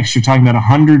 36, you're talking about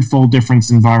 100-fold difference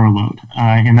in viral load.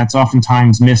 And that's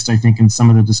oftentimes missed, I think, in some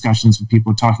of the discussions when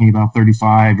people are talking about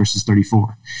 35 versus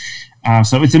 34.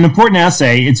 So it's an important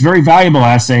assay. It's a very valuable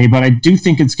assay, but I do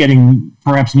think it's getting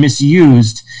perhaps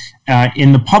misused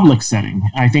in the public setting.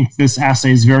 I think this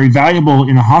assay is very valuable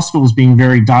in the hospitals, being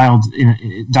very dialed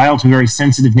to a very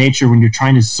sensitive nature when you're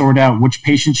trying to sort out which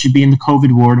patients should be in the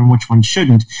COVID ward and which ones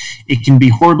shouldn't. It can be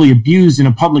horribly abused in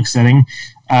a public setting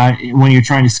when you're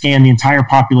trying to scan the entire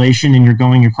population and you're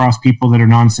going across people that are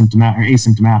non-symptomatic or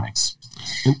asymptomatics.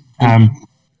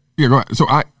 Yeah, go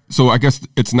ahead. So I guess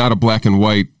it's not a black and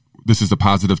white. This is a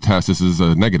positive test. This is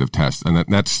a negative test, and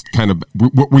that's kind of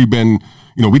what we've been.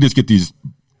 We just get these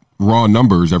raw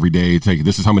numbers every day. It's like,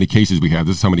 this is how many cases we have.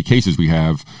 This is how many cases we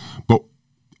have. But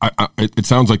it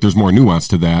sounds like there's more nuance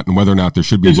to that, and whether or not there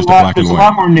should be just a black and white. There's a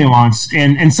lot more nuance,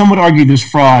 and some would argue there's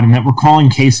fraud and that we're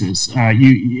calling cases.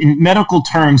 In medical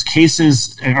terms,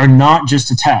 cases are not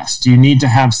just a test. You need to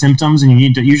have symptoms, and you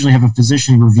need to usually have a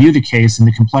physician review the case and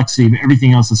the complexity of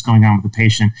everything else that's going on with the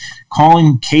patient.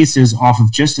 Calling cases off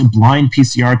of just a blind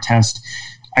PCR test,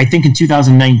 I think in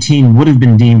 2019 would have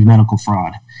been deemed medical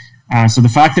fraud. So the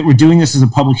fact that we're doing this as a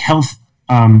public health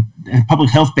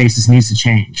basis needs to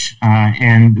change.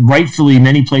 And rightfully,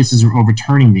 many places are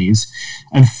overturning these.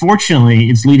 Unfortunately,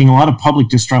 it's leading a lot of public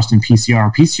distrust in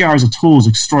PCR. PCR as a tool is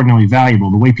extraordinarily valuable.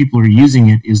 The way people are using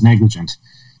it is negligent.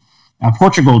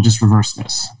 Portugal just reversed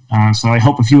this. So I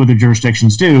hope a few other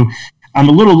jurisdictions do. I'm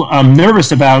a little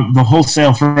nervous about the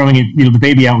wholesale throwing it, the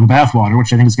baby out with the bathwater,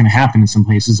 which I think is going to happen in some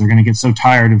places. They're going to get so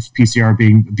tired of PCR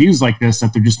being abused like this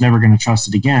that they're just never going to trust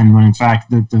it again, when in fact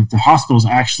the hospitals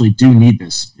actually do need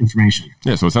this information.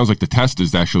 Yeah, so it sounds like the test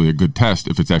is actually a good test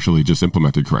if it's actually just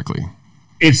implemented correctly.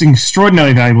 It's an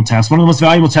extraordinarily valuable test. One of the most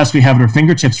valuable tests we have at our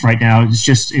fingertips right now. It's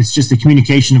just the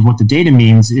communication of what the data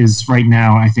means is right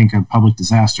now, I think, a public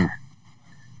disaster.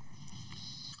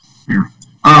 Yeah.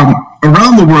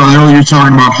 Around the world, I know you're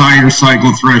talking about higher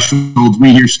cycle thresholds.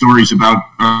 We hear stories about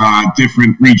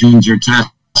different regions are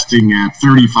testing at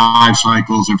 35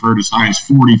 cycles. I've heard as high as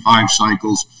 45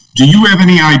 cycles. Do you have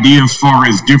any idea as far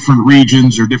as different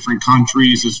regions or different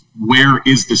countries, where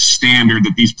is the standard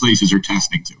that these places are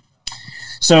testing to?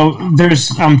 So there's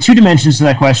two dimensions to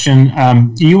that question.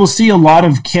 You will see a lot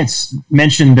of kits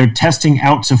mention they're testing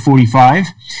out to 45.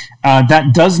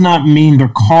 That does not mean they're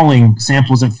calling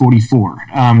samples at 44.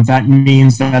 That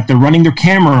means that they're running their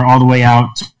camera all the way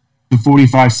out to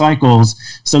 45 cycles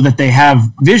so that they have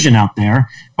vision out there,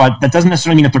 but that doesn't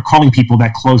necessarily mean that they're calling people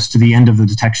that close to the end of the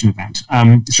detection event.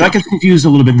 So that gets confused a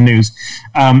little bit in the news.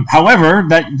 However,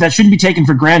 that shouldn't be taken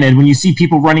for granted. When you see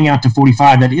people running out to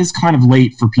 45, that is kind of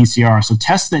late for PCR. So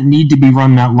tests that need to be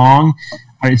run that long,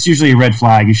 it's usually a red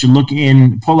flag. You should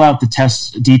pull out the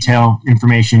test detail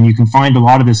information. You can find a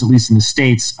lot of this, at least in the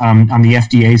States, on the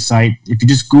FDA site. If you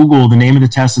just Google the name of the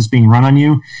test that's being run on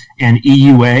you and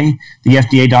EUA, the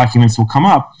FDA documents will come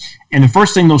up. And the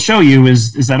first thing they'll show you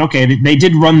is that, okay, they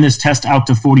did run this test out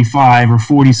to 45 or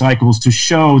 40 cycles to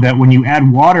show that when you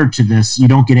add water to this, you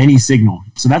don't get any signal.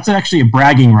 So that's actually a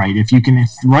bragging right. If you can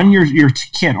run your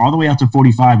kit all the way out to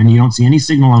 45 and you don't see any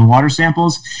signal on water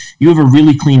samples, you have a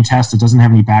really clean test that doesn't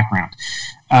have any background.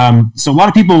 So a lot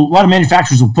of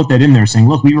manufacturers will put that in there saying,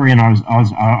 look, we were in ours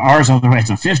all the way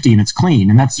to 50 and it's clean.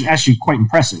 And that's actually quite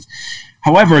impressive.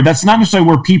 However, that's not necessarily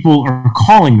where people are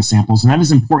calling the samples, and that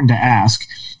is important to ask.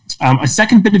 A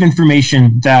second bit of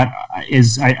information that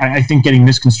is, I think, getting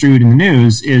misconstrued in the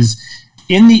news is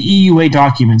in the EUA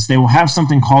documents, they will have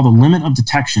something called a limit of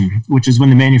detection, which is when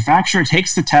the manufacturer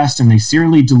takes the test and they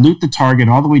serially dilute the target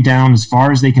all the way down as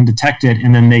far as they can detect it,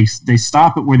 and then they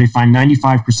stop it where they find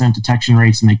 95% detection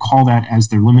rates, and they call that as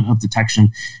their limit of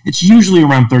detection. It's usually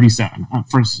around 37.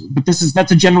 But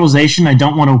that's a generalization. I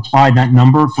don't want to apply that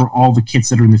number for all the kits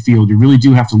that are in the field. You really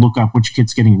do have to look up which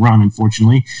kit's getting run,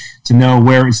 unfortunately, to know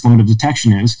where its limit of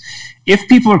detection is. If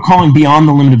people are calling beyond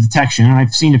the limit of detection, and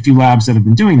I've seen a few labs that have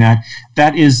been doing that,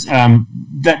 that's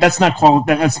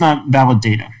not valid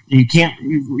data. You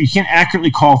can't accurately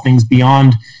call things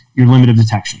beyond your limit of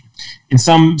detection. And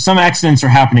some accidents are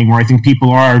happening where I think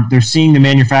they're seeing the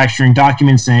manufacturing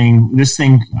document saying this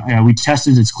thing we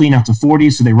tested, it's clean out to 40,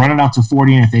 so they run it out to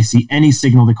 40, and if they see any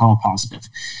signal, they call it positive.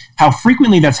 How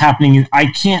frequently that's happening, I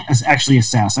can't actually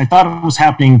assess. I thought it was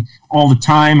happening all the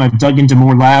time. I've dug into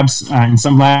more labs, and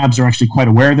some labs are actually quite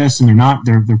aware of this, and they're not.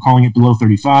 They're calling it below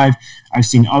 35. I've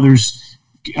seen others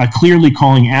clearly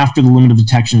calling after the limit of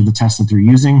detection of the test that they're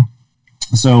using.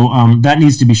 So that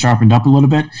needs to be sharpened up a little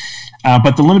bit.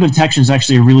 But the limit of detection is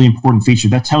actually a really important feature.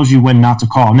 That tells you when not to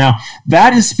call. Now,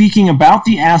 that is speaking about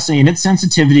the assay and its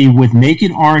sensitivity with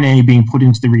naked RNA being put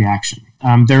into the reaction.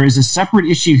 There is a separate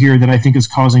issue here that I think is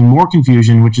causing more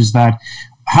confusion, which is that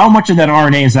how much of that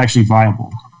RNA is actually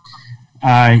viable.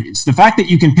 It's the fact that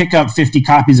you can pick up 50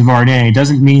 copies of RNA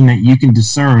doesn't mean that you can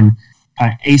discern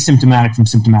asymptomatic from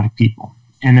symptomatic people.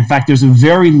 And in fact, there's a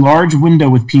very large window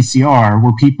with PCR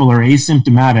where people are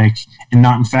asymptomatic and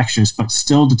not infectious, but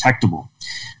still detectable.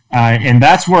 And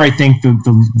that's where I think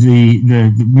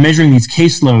the measuring these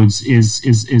caseloads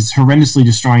is horrendously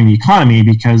destroying the economy,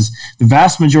 because the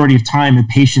vast majority of time a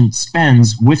patient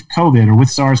spends with COVID or with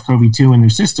SARS-CoV-2 in their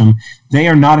system, they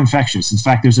are not infectious. In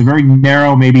fact, there's a very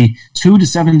narrow, maybe 2 to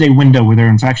 7 day window where they're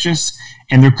infectious,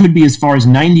 and there could be as far as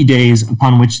 90 days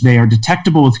upon which they are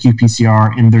detectable with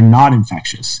qPCR and they're not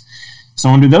infectious. So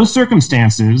under those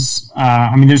circumstances,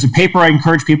 there's a paper I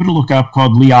encourage people to look up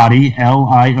called Liotti,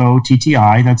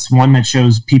 Liotti. That's one that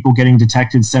shows people getting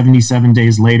detected 77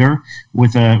 days later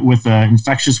with a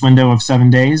infectious window of 7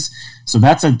 days. So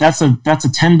that's a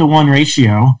 10-to-1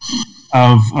 ratio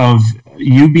of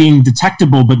you being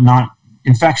detectable but not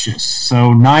infectious.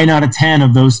 So 9 out of 10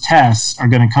 of those tests are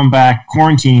going to come back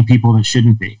quarantining people that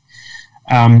shouldn't be.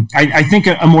 I think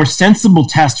a more sensible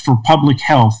test for public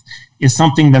health is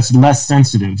something that's less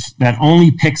sensitive, that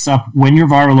only picks up when your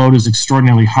viral load is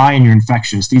extraordinarily high and you're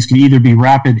infectious. These could either be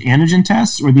rapid antigen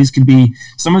tests, or these could be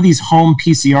some of these home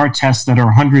PCR tests that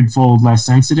are 100-fold less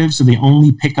sensitive, so they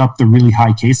only pick up the really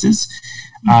high cases.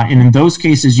 And in those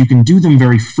cases, you can do them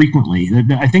very frequently.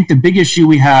 I think the big issue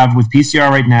we have with PCR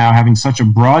right now, having such a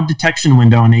broad detection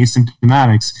window in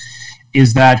asymptomatics,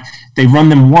 is that they run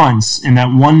them once, and that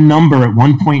one number at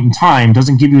one point in time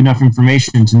doesn't give you enough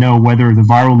information to know whether the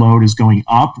viral load is going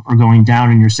up or going down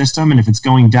in your system. And if it's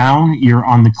going down, you're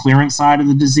on the clearance side of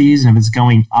the disease. And if it's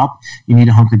going up, you need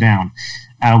to hunker down.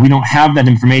 We don't have that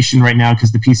information right now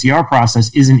because the PCR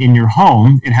process isn't in your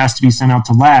home. It has to be sent out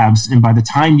to labs. And by the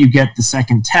time you get the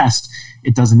second test,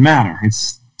 it doesn't matter.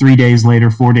 It's 3 days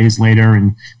later, 4 days later,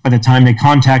 and by the time they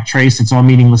contact trace, it's all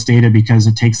meaningless data because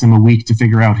it takes them a week to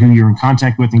figure out who you're in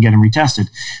contact with and get them retested.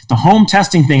 The home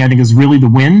testing thing, I think, is really the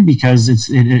win because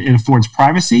it affords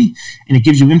privacy, and it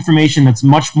gives you information that's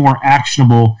much more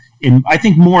actionable, and I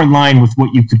think more in line with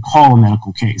what you could call a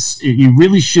medical case. You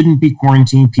really shouldn't be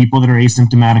quarantining people that are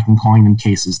asymptomatic and calling them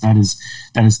cases. That is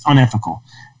unethical,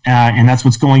 and that's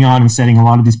what's going on in setting a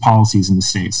lot of these policies in the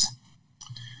states.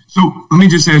 So let me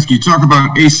just ask you, talk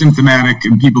about asymptomatic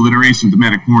and people that are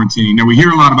asymptomatic quarantining. Now, we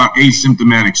hear a lot about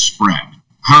asymptomatic spread.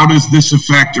 How does this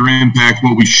affect or impact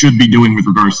what we should be doing with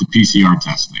regards to PCR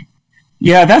testing?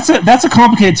 Yeah, that's a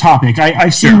complicated topic.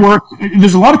 I've seen work.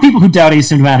 There's a lot of people who doubt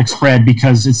asymptomatic spread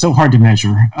because it's so hard to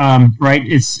measure, right?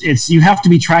 It's you have to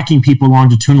be tracking people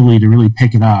longitudinally to really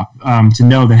pick it up, to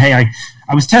know that, hey,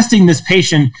 I was testing this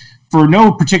patient for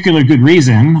no particular good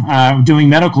reason, doing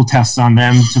medical tests on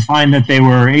them to find that they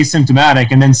were asymptomatic,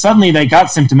 and then suddenly they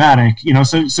got symptomatic.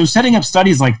 So setting up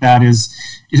studies like that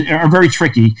are very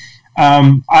tricky.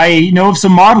 I know of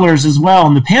some modelers as well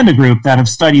in the Panda group that have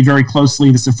studied very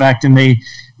closely this effect, and they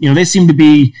seem to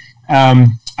be.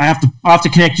 I'll have to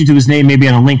connect you to his name maybe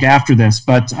on a link after this,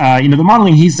 but the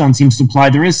modeling he's done seems to imply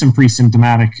there is some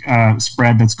pre-symptomatic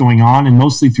spread that's going on, and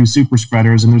mostly through super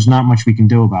spreaders, and there's not much we can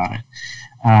do about it.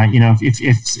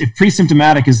 If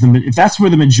pre-symptomatic if that's where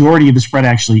the majority of the spread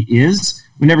actually is,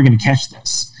 we're never going to catch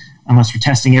this unless we're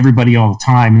testing everybody all the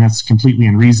time, and that's completely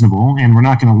unreasonable. And we're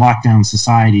not going to lock down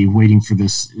society waiting for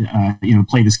this,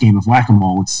 play this game of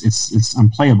whack-a-mole. It's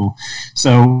unplayable.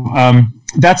 So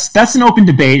that's an open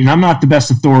debate, and I'm not the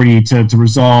best authority to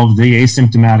resolve the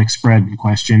asymptomatic spread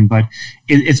question, but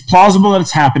it's plausible that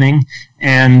it's happening,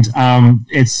 and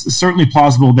it's certainly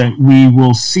plausible that we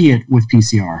will see it with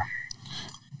PCR.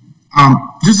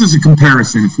 Just as a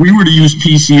comparison, if we were to use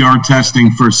PCR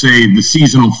testing for, say, the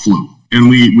seasonal flu, and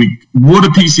we would a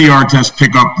PCR test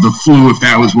pick up the flu if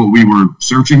that was what we were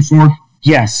searching for?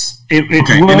 Yes. Okay,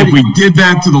 and if we did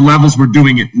that to the levels we're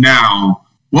doing it now,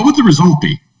 what would the result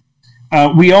be?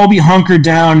 We all be hunkered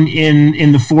down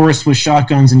in the forest with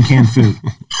shotguns and canned food.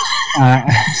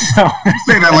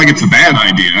 Say that like it's a bad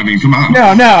idea. I mean, come on.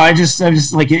 No. I just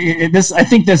like this. I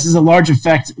think this is a large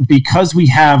effect because we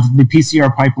have the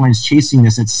PCR pipelines chasing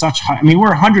this at such high. I mean,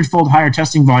 we're 100-fold higher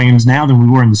testing volumes now than we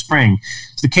were in the spring.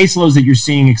 So the caseloads that you're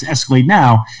seeing escalate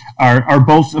now are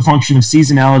both a function of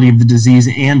seasonality of the disease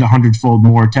and 100-fold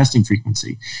more testing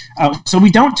frequency. So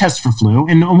we don't test for flu.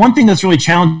 And one thing that's really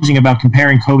challenging about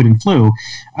comparing COVID and flu,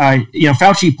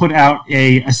 Fauci put out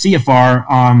a CFR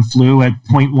on flu at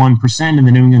 0.1% in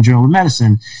the New England Journal of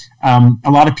Medicine. A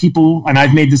lot of people, and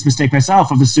I've made this mistake myself,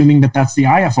 of assuming that that's the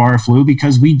IFR of flu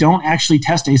because we don't actually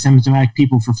test asymptomatic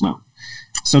people for flu.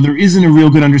 So there isn't a real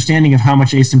good understanding of how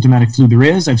much asymptomatic flu there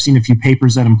is. I've seen a few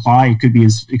papers that imply it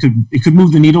could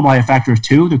move the needle by a factor of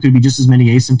 2. There could be just as many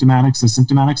asymptomatics as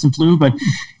symptomatics in flu, but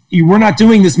we're not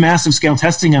doing this massive scale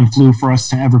testing on flu for us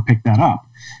to ever pick that up.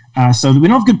 So we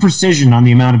don't have good precision on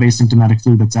the amount of asymptomatic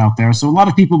flu that's out there. So a lot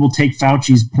of people will take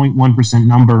Fauci's 0.1%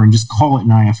 number and just call it an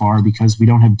IFR because we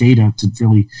don't have data to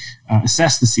really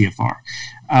assess the CFR.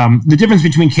 The difference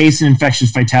between case and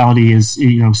infectious fatality is,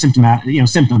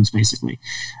 symptoms basically.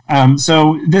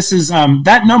 So this is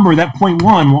that number, that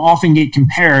 0.1, will often get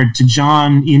compared to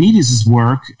John Ioannidis'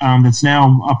 work that's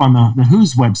now up on the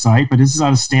WHO's website, but this is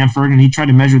out of Stanford, and he tried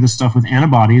to measure this stuff with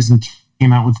antibodies and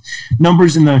came out with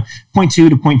numbers in the 0.2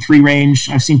 to 0.3 range.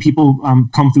 I've seen people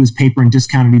come through his paper and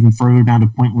discount it even further down to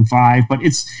 0.15, but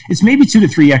it's maybe 2 to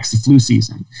 3x the flu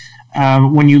season.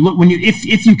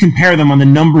 If you compare them on the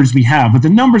numbers we have, but the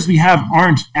numbers we have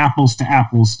aren't apples to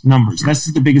apples numbers.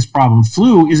 That's the biggest problem.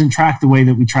 Flu isn't tracked the way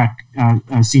that we track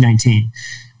C19.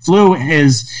 Flu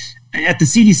is, at the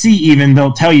CDC even,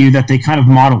 they'll tell you that they kind of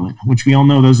model it, which we all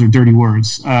know those are dirty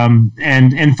words.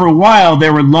 And for a while they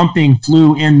were lumping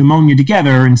flu and pneumonia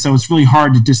together, and so it's really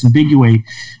hard to disambiguate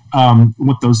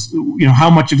what those, how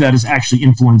much of that is actually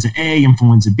influenza A,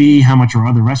 influenza B, how much are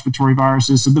other respiratory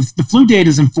viruses. So the flu data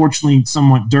is unfortunately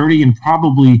somewhat dirty and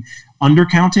probably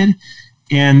undercounted,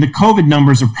 and the COVID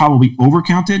numbers are probably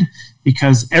overcounted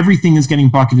because everything is getting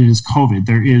bucketed as COVID.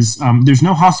 There's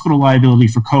no hospital liability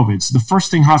for COVID. So the first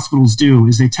thing hospitals do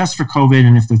is they test for COVID,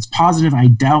 and if it's positive, I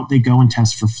doubt they go and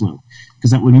test for flu,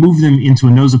 because that would move them into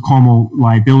a nosocomial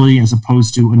liability as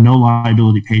opposed to a no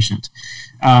liability patient.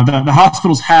 The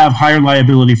hospitals have higher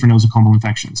liability for nosocomial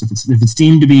infections. If it's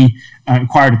deemed to be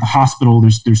acquired at the hospital,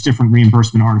 there's different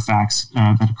reimbursement artifacts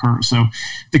that occur. So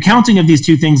the counting of these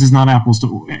two things is not apples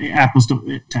to apples.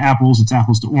 It's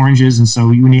apples to oranges. And so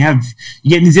when you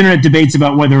get these internet debates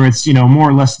about whether it's more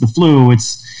or less the flu,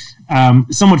 it's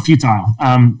somewhat futile.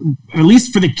 At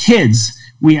least for the kids,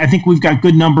 I think we've got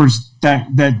good numbers that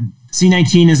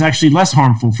C19 is actually less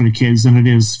harmful for the kids than it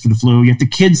is for the flu, yet the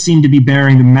kids seem to be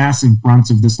bearing the massive brunt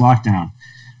of this lockdown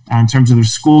in terms of their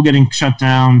school getting shut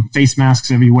down, face masks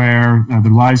everywhere,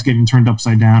 their lives getting turned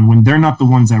upside down when they're not the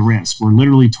ones at risk. We're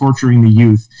literally torturing the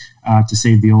youth to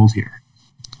save the old here.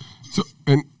 So,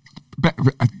 and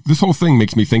this whole thing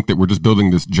makes me think that we're just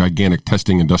building this gigantic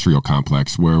testing industrial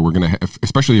complex where we're going to have,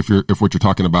 especially if what you're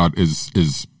talking about is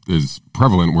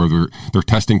prevalent, where they're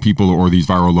testing people or these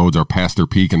viral loads are past their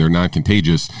peak and they're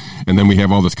non-contagious, and then we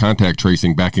have all this contact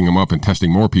tracing backing them up and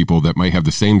testing more people that might have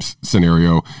the same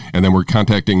scenario, and then we're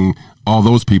contacting all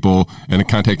those people and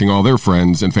contacting all their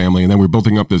friends and family, and then we're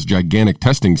building up this gigantic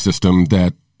testing system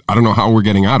that I don't know how we're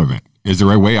getting out of it. Is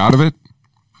there a way out of it?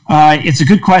 It's a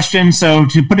good question. So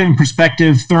to put it in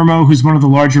perspective, Thermo, who's one of the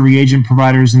larger reagent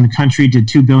providers in the country, did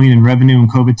 $2 billion in revenue in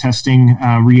COVID testing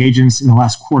reagents in the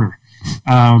last quarter.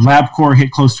 LabCorp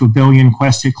hit close to $1 billion.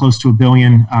 Quest hit close to $1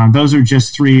 billion. Those are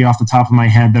just three off the top of my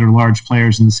head that are large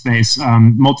players in the space.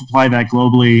 Multiply that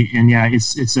globally, and yeah,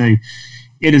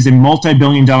 it is a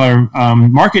multi-billion-dollar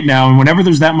market now. And whenever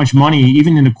there's that much money,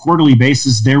 even in a quarterly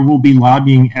basis, there will be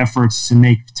lobbying efforts to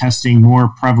make testing more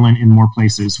prevalent in more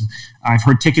places. I've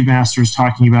heard Ticketmasters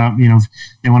talking about,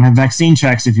 they want to have vaccine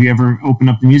checks if you ever open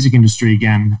up the music industry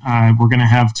again. We're going to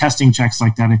have testing checks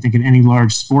like that, I think, at any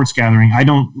large sports gathering. I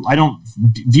don't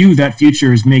view that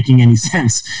future as making any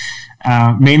sense,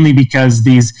 mainly because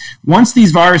once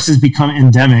these viruses become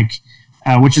endemic,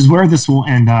 which is where this will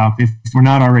end up if we're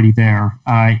not already there.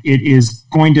 It is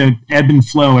going to ebb and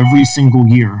flow every single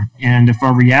year. And if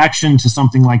our reaction to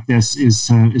something like this is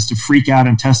to freak out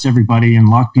and test everybody and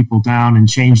lock people down and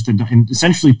and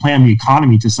essentially plan the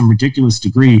economy to some ridiculous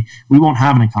degree, we won't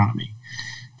have an economy.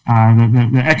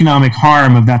 The economic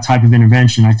harm of that type of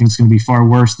intervention, I think, is going to be far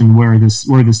worse than where this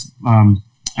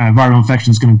viral infection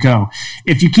is going to go.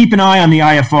 If you keep an eye on the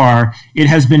IFR, it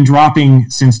has been dropping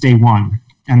since day one.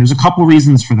 And there's a couple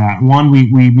reasons for that. One,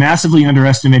 we massively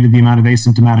underestimated the amount of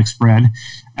asymptomatic spread.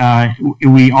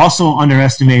 We also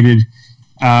underestimated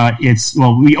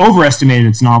we overestimated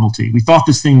its novelty. We thought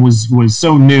this thing was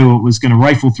so new it was going to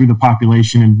rifle through the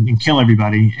population and kill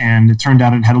everybody. And it turned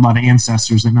out it had a lot of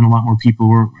ancestors. That meant a lot more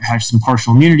people had some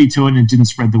partial immunity to it, and it didn't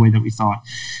spread the way that we thought.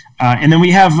 And then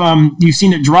we have, you've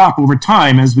seen it drop over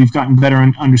time as we've gotten better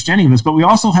understanding of this, but we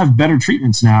also have better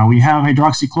treatments now. We have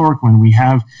hydroxychloroquine. We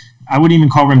have, I wouldn't even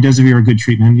call remdesivir a good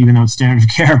treatment, even though it's standard of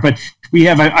care, but we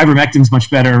have ivermectin's much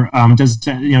better.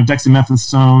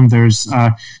 Dexamethasone, there's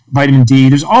vitamin D.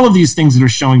 There's all of these things that are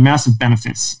showing massive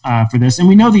benefits for this. And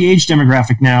we know the age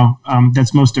demographic now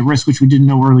that's most at risk, which we didn't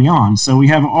know early on. So we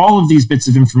have all of these bits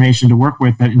of information to work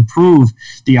with that improve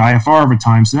the IFR over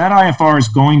time. So that IFR is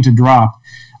going to drop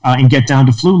and get down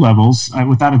to flu levels,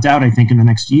 without a doubt, I think, in the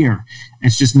next year.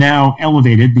 It's just now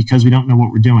elevated because we don't know what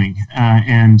we're doing,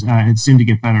 and it's soon to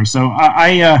get better. So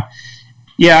I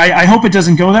hope it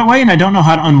doesn't go that way, and I don't know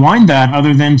how to unwind that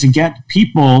other than to get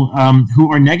people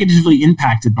who are negatively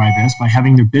impacted by this, by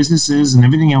having their businesses and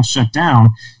everything else shut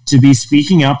down, to be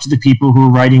speaking up to the people who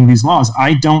are writing these laws.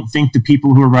 I don't think the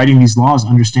people who are writing these laws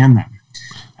understand them.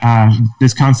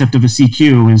 This concept of a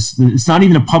CQ it's not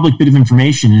even a public bit of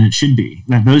information, and it should be.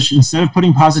 That instead of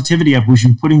putting positivity up, we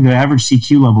should be putting the average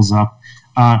CQ levels up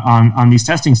on these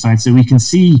testing sites so we can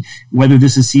see whether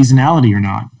this is seasonality or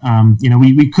not.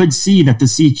 We could see that the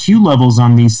CQ levels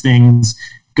on these things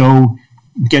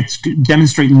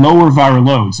demonstrate lower viral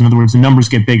loads. In other words, the numbers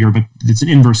get bigger, but it's an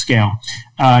inverse scale.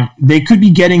 They could be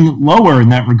getting lower in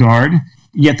that regard,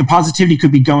 yet the positivity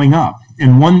could be going up.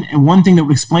 And one thing that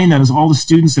would explain that is all the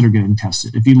students that are getting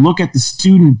tested. If you look at the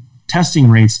student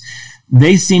testing rates,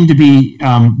 they seem to be,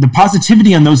 the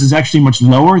positivity on those is actually much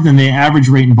lower than the average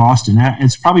rate in Boston.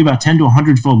 It's probably about 10 to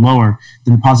 100-fold lower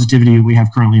than the positivity we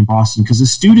have currently in Boston, because the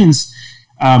students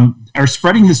are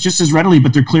spreading this just as readily,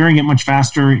 but they're clearing it much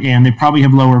faster, and they probably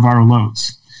have lower viral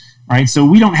loads. Right? So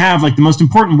we don't have, the most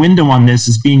important window on this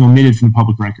is being omitted from the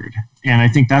public record. And I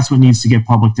think that's what needs to get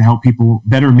public to help people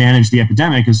better manage the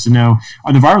epidemic, is to know,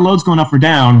 are the viral loads going up or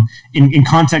down in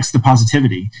context of the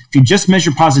positivity? If you just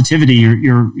measure positivity,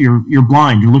 you're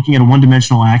blind. You're looking at a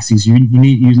one-dimensional axis. You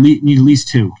need at least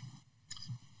two.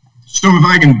 So if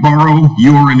I can borrow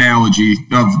your analogy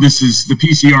of this is the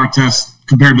PCR test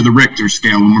compared to the Richter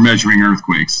scale when we're measuring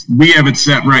earthquakes. We have it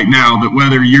set right now that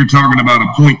whether you're talking about a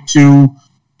 0.2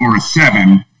 or a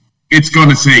 7, it's going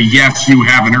to say, yes, you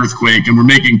have an earthquake, and we're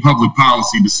making public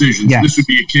policy decisions. Yes. This would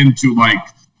be akin to,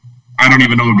 I don't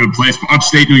even know a good place, but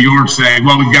upstate New York saying,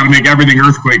 well, we've got to make everything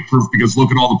earthquake-proof because look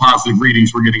at all the positive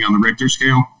readings we're getting on the Richter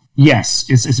scale. Yes,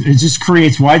 it just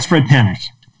creates widespread panic.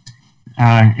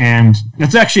 And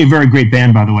that's actually a very great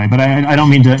band, by the way, but I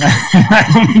don't mean to,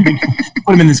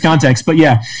 put them in this context. But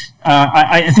yeah,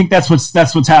 I think that's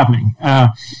what's happening.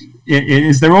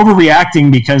 They're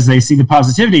overreacting because they see the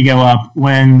positivity go up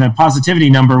when the positivity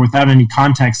number, without any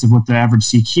context of what the average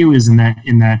CQ is in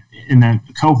that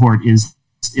cohort, is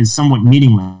somewhat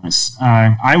meaningless.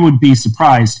 I would be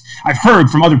surprised. I've heard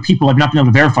from other people, I've not been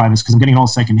able to verify this because I'm getting it all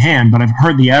secondhand, but I've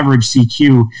heard the average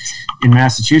CQ in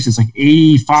Massachusetts,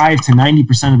 85 to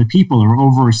 90% of the people are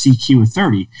over a CQ of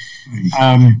 30.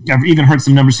 I've even heard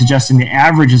some numbers suggesting the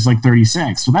average is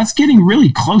 36. So that's getting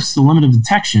really close to the limit of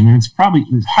detection, and it's probably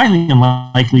highly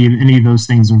unlikely any of those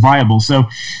things are viable. So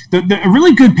a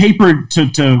really good paper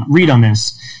to read on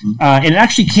this And it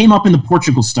actually came up in the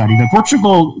Portugal study. The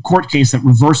Portugal court case that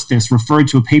reversed this referred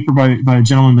to a paper by a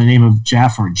gentleman by the name of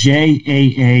Jaafar,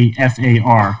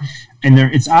 Jaafar. And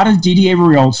it's out of Didier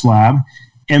Riolt's lab.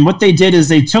 And what they did is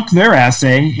they took their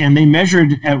assay and they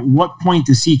measured at what point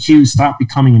the CQ stopped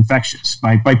becoming infectious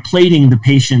by plating the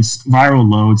patient's viral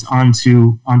loads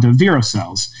onto vero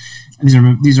cells.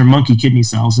 These are monkey kidney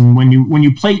cells. And when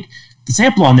you plate the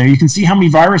sample on there, you can see how many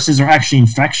viruses are actually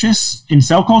infectious in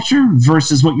cell culture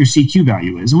versus what your CQ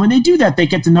value is. And when they do that, they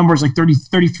get to numbers like 30,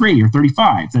 33 or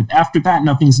 35, that after that,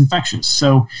 nothing's infectious.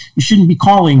 So you shouldn't be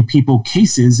calling people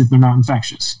cases if they're not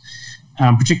infectious,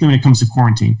 particularly when it comes to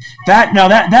quarantine.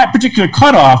 That particular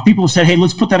cutoff, people have said, hey,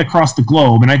 let's put that across the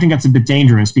globe. And I think that's a bit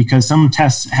dangerous because some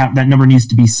tests have that number needs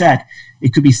to be set.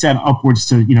 It could be set upwards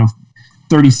to,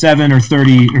 37 or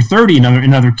 30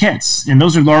 in other kits. And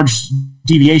those are large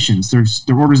deviations.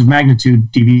 They're orders of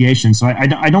magnitude deviations. So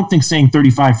I don't think saying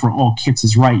 35 for all kits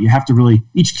is right. You have to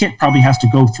each kit probably has to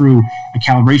go through a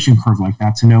calibration curve like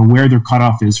that to know where their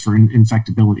cutoff is for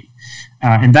infectability.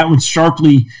 And that would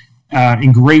sharply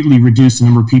and greatly reduce the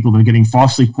number of people that are getting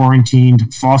falsely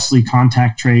quarantined, falsely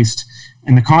contact traced.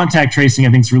 And the contact tracing,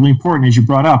 I think, is really important, as you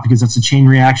brought up, because that's a chain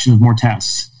reaction of more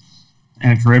tests.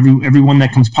 And for everyone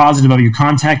that comes positive of your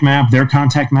contact map, their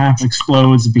contact map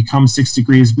explodes. It becomes 6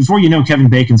 degrees. Before you know, Kevin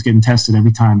Bacon's getting tested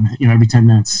every time, every 10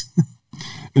 minutes.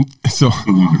 And so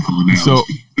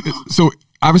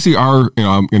obviously I'm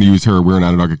going to use her. We're in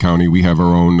Onondaga County. We have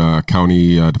our own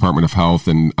county Department of Health,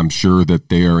 and I'm sure that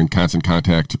they are in constant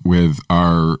contact with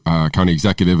our county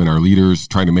executive and our leaders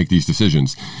trying to make these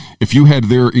decisions. If you had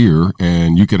their ear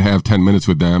and you could have 10 minutes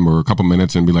with them or a couple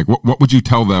minutes and be like, what would you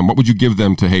tell them? What would you give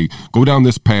them to, hey, go down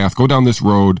this path, go down this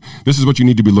road. This is what you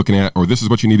need to be looking at, or this is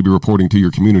what you need to be reporting to your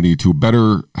community to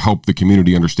better help the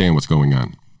community understand what's going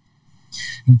on?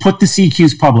 Put the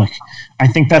CQs public. I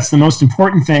think that's the most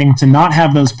important thing, to not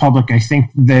have those public. I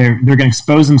think they're going to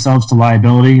expose themselves to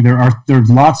liability. There's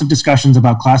lots of discussions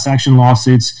about class action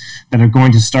lawsuits that are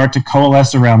going to start to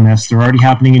coalesce around this. They're already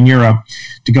happening in Europe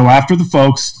to go after the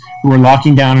folks who are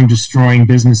locking down and destroying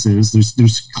businesses.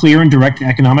 There's clear and direct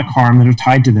economic harm that are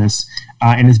tied to this.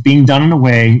 And it's being done in a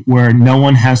way where no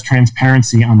one has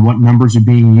transparency on what numbers are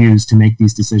being used to make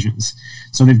these decisions.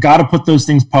 So they've got to put those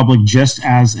things public just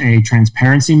as a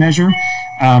transparency measure.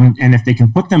 And if they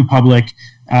can put them public,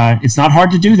 it's not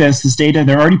hard to do this. This data,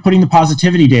 they're already putting the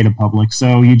positivity data public.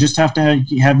 So you just have to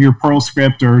have your Perl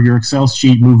script or your Excel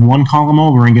sheet, move one column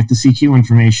over and get the CQ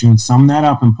information, sum that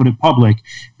up and put it public.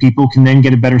 People can then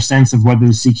get a better sense of whether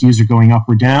the CQs are going up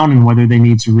or down and whether they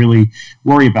need to really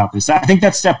worry about this. I think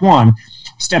that's step one.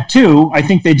 Step two, I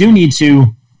think they do need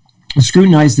to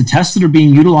scrutinize the tests that are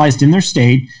being utilized in their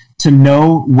state to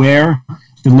know where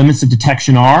the limits of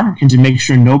detection are and to make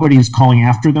sure nobody is calling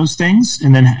after those things,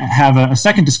 and then have a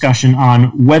second discussion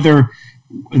on whether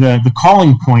the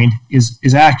calling point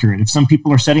is accurate. If some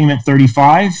people are setting them at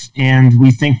 35 and we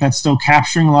think that's still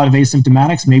capturing a lot of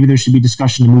asymptomatics, maybe there should be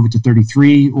discussion to move it to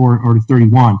 33 or to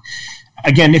 31.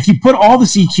 Again, if you put all the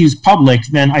CQs public,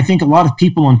 then I think a lot of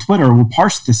people on Twitter will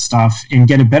parse this stuff and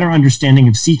get a better understanding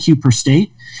of CQ per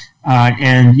state,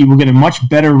 and you will get a much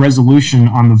better resolution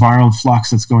on the viral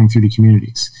flux that's going through the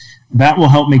communities. That will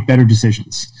help make better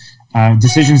decisions,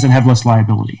 decisions that have less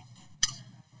liability.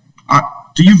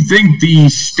 Do you think the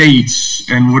states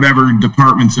and whatever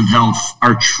departments of health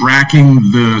are tracking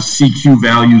the CQ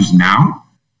values now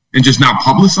and just not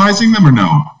publicizing them, or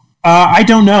no? I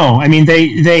don't know. I mean,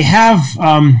 they have.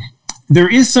 There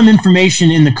is some information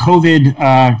in the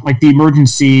COVID, like the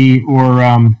emergency or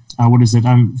what is it?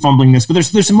 I'm fumbling this, but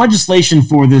there's some legislation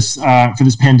for this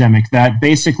pandemic that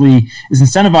basically is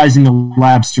incentivizing the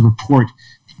labs to report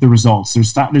the results.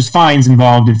 There's fines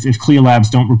involved if CLIA labs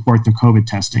don't report their COVID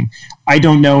testing. I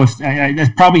don't know if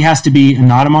that probably has to be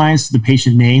anonymized. The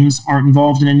patient names aren't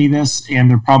involved in any of this, and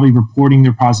they're probably reporting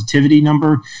their positivity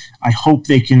number. I hope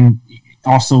they can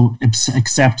also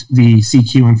accept the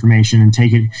CQ information and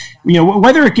take it,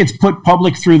 whether it gets put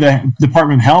public through the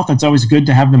Department of Health. That's always good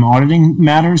to have them auditing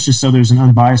matters, just so there's an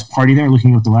unbiased party there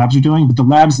looking at what the labs are doing. But the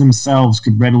labs themselves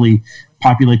could readily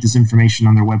populate this information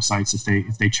on their websites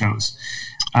if they chose.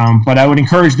 But I would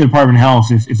encourage the Department of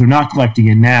Health, if they're not collecting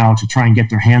it now, to try and get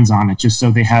their hands on it, just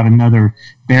so they have another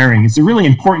bearing. It's a really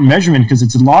important measurement because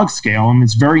it's a log scale and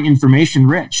it's very information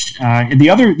rich. And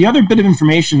the other bit of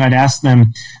information I'd ask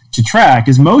them to track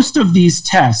is most of these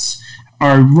tests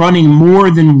are running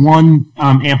more than one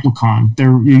amplicon.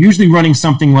 You're usually running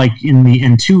something like in the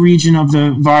N2 region of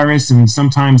the virus and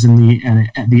sometimes in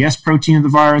the S protein of the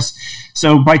virus.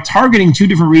 So by targeting two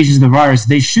different regions of the virus,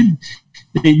 they should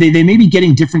they may be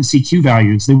getting different CQ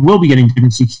values. They will be getting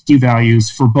different CQ values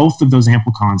for both of those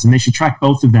amplicons, and they should track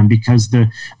both of them because the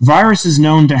virus is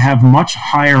known to have much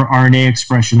higher RNA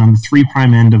expression on the 3'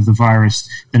 end of the virus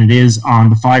than it is on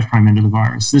the 5' end of the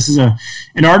virus. This is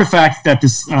an artifact that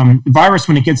this virus,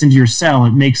 when it gets into your cell,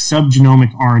 it makes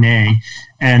subgenomic RNA.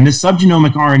 And this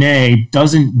subgenomic RNA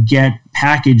doesn't get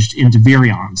packaged into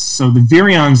virions. So the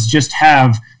virions just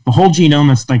have the whole genome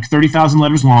that's like 30,000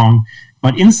 letters long,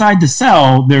 but inside the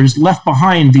cell, there's left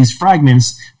behind these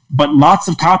fragments, but lots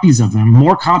of copies of them,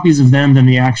 more copies of them than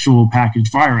the actual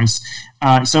packaged virus.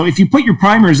 So if you put your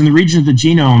primers in the region of the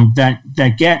genome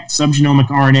that get subgenomic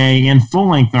RNA and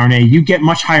full-length RNA, you get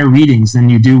much higher readings than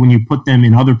you do when you put them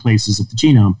in other places of the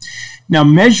genome. Now,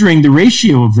 measuring the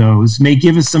ratio of those may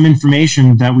give us some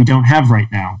information that we don't have right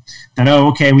now. That,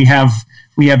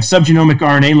 we have subgenomic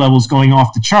RNA levels going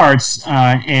off the charts,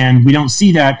 and we don't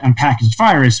see that on packaged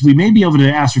virus. We may be able to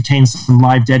ascertain some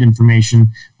live dead information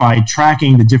by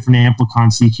tracking the different amplicon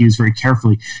CQs very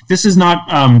carefully. This is not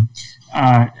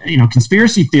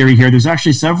conspiracy theory here. There's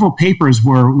actually several papers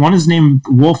where one is named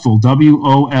WOLFEL,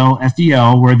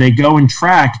 WOLFEL, where they go and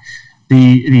track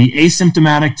the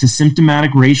asymptomatic to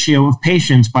symptomatic ratio of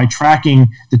patients by tracking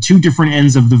the two different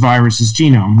ends of the virus's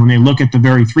genome. When they look at the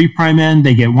very 3' end,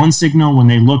 they get one signal. When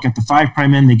they look at the 5'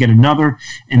 end, they get another.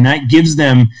 And that gives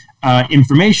them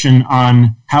information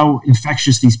on how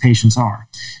infectious these patients are.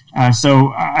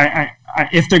 So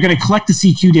if they're going to collect the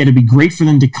CQ data, it'd be great for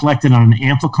them to collect it on an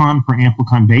amplicon per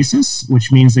amplicon basis,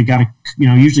 which means they got to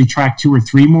usually track 2 or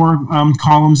 3 more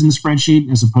columns in the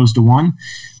spreadsheet as opposed to 1.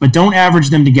 But don't average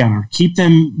them together. Keep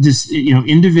them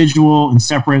individual and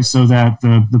separate so that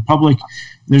the public.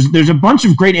 There's a bunch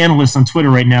of great analysts on Twitter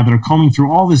right now that are combing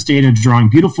through all this data, drawing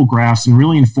beautiful graphs and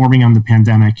really informing on the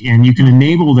pandemic. And you can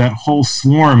enable that whole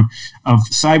swarm of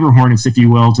cyber hornets, if you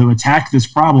will, to attack this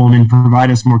problem and provide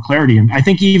us more clarity. And I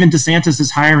think even DeSantis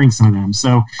is hiring some of them.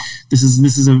 So this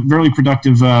is a very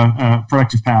productive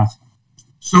path.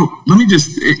 So let me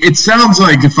it sounds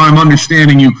like, if I'm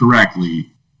understanding you correctly,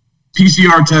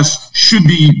 PCR tests should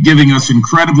be giving us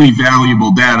incredibly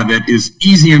valuable data that is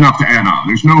easy enough to add on.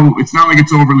 It's not like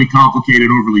it's overly complicated,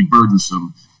 overly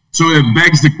burdensome. So it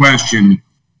begs the question,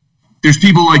 there's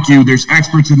people like you, there's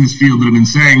experts in this field that have been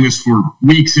saying this for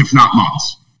weeks, if not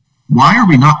months. Why are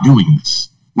we not doing this?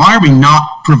 Why are we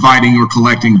not providing or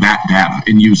collecting that data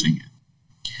and using it?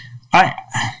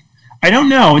 I don't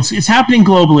know. It's happening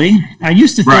globally. I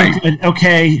used to think,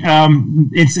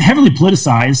 it's heavily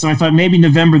politicized, so I thought maybe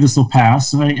November this will pass.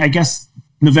 So I guess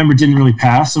November didn't really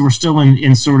pass, so we're still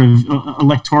in sort of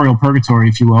electoral purgatory,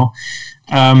 if you will.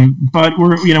 But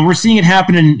we're seeing it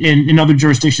happen in other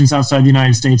jurisdictions outside the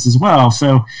United States as well.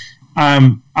 So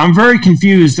I'm very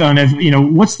confused on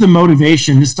what's the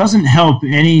motivation. This doesn't help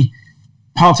any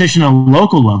politician on a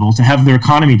local level to have their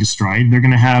economy destroyed. They're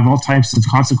going to have all types of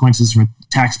consequences from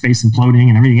tax base imploding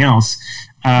and everything else.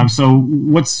 So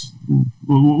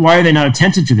why are they not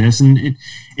attentive to this? And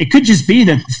it could just be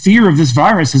that fear of this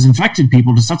virus has infected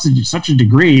people to such a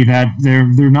degree that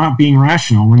they're not being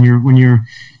rational. When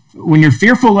you're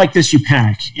fearful like this, you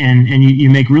panic and you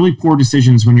make really poor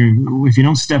decisions if you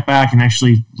don't step back and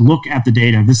actually look at the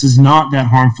data. This is not that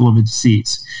harmful of a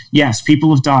disease. Yes,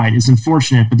 people have died. It's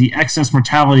unfortunate, but the excess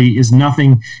mortality is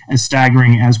nothing as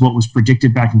staggering as what was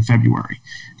predicted back in February.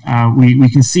 We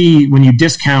can see when you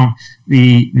discount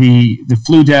the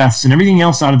flu deaths and everything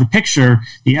else out of the picture,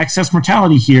 the excess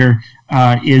mortality here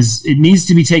it needs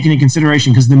to be taken into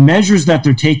consideration because the measures that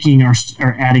they're taking are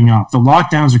adding up. The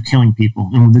lockdowns are killing people,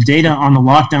 and the data on the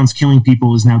lockdowns killing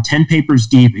people is now 10 papers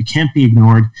deep. It can't be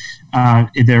ignored.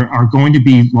 There are going to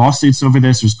be lawsuits over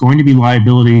this. There's going to be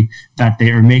liability that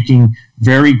they are making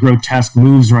very grotesque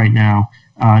moves right now.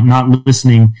 Not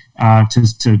listening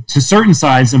to certain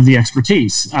sides of the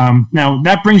expertise. Now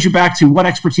that brings you back to what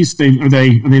expertise are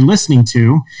they listening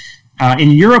to?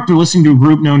 In Europe, they're listening to a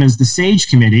group known as the SAGE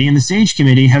Committee, and the SAGE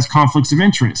Committee has conflicts of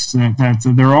interest. That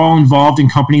they're all involved in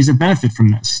companies that benefit from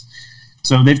this.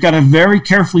 So they've got to very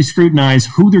carefully scrutinize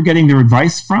who they're getting their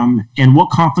advice from and what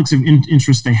conflicts of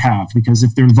interest they have. Because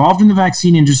if they're involved in the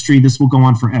vaccine industry, this will go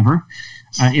on forever.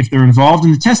 If they're involved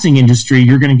in the testing industry,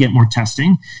 you're going to get more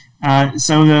testing.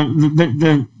 So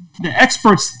the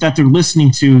experts that they're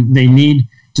listening to, they need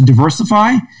to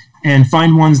diversify and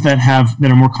find ones that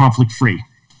are more conflict free.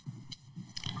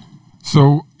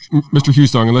 So, Mr.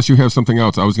 Hussong, unless you have something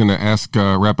else, I was going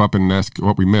to wrap up and ask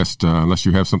what we missed. Unless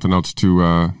you have something else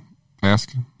to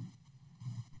ask.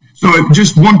 So,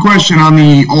 just one question on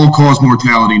the all-cause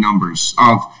mortality numbers.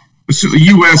 So the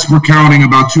U.S. we're counting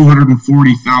about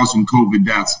 240,000 COVID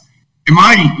deaths.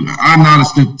 I'm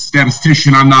not a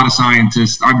statistician. I'm not a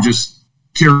scientist. I'm just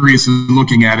curious in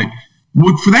looking at it.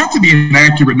 For that to be an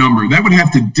accurate number, that would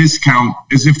have to discount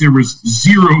as if there was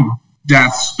 0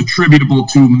 deaths attributable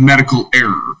to medical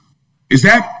error. Is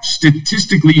that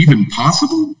statistically even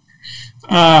possible?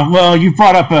 Well, you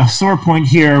brought up a sore point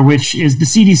here, which is the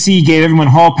CDC gave everyone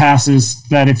hall passes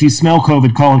that if you smell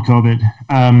COVID, call it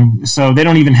COVID. So they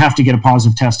don't even have to get a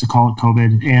positive test to call it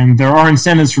COVID. And there are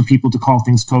incentives for people to call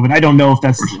things COVID. I don't know if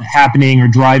that's happening or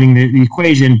driving the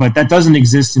equation, but that doesn't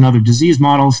exist in other disease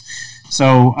models.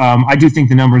 So I do think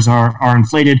the numbers are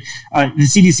inflated. The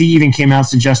CDC even came out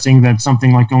suggesting that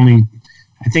something like only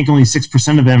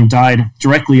 6% of them died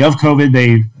directly of COVID.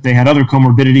 They had other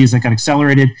comorbidities that got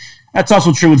accelerated. That's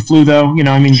also true with flu, though.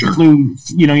 Sure. Flu,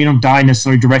 you don't die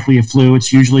necessarily directly of flu.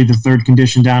 It's usually the third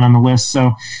condition down on the list.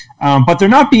 So, but they're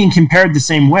not being compared the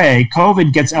same way.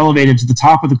 COVID gets elevated to the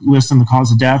top of the list on the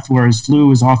cause of death, whereas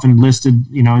flu is often listed,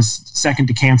 as second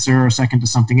to cancer or second to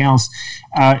something else.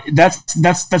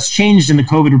 That's changed in the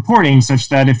COVID reporting, such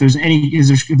that if there's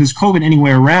COVID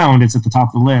anywhere around, it's at the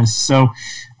top of the list. So,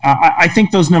 I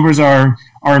think those numbers are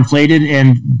inflated,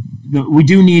 and we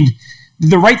do need.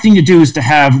 The right thing to do is to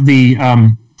have the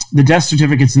death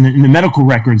certificates and the medical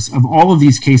records of all of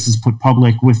these cases put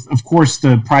public, with, of course,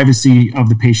 the privacy of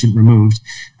the patient removed,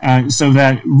 so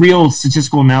that real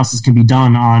statistical analysis can be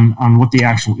done on what the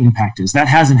actual impact is. That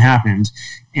hasn't happened.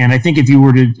 And I think if you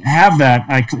were to have that,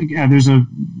 there's a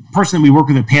person that we work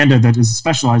with at Panda that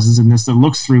specializes in this, that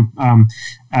looks through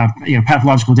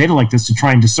pathological data like this to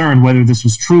try and discern whether this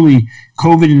was truly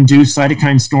COVID-induced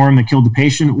cytokine storm that killed the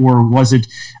patient, or was it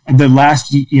the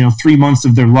last 3 months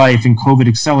of their life and COVID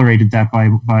accelerated that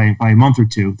by a month or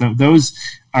two. Those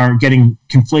are getting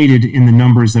conflated in the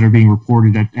numbers that are being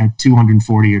reported at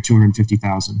 240 or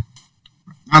 250,000.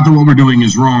 Not that what we're doing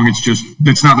is wrong. It's just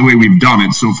that's not the way we've done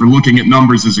it. So if we're looking at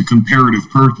numbers as a comparative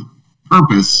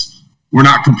purpose, we're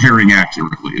not comparing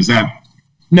accurately. Is that?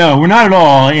 No, we're not at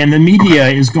all. And the media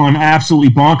is going absolutely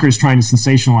bonkers trying to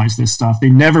sensationalize this stuff. They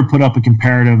never put up a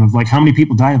comparative of like how many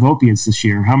people die of opiates this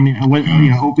year. How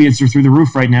many opiates are through the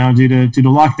roof right now due to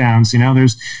lockdowns.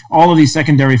 There's all of these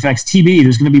secondary effects. TB,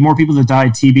 there's going to be more people that die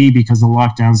of TB because of the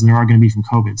lockdowns than there are going to be from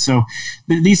COVID. So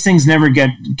these things never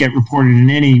get reported in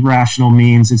any rational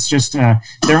means. It's just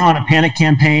they're on a panic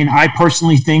campaign. I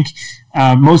personally think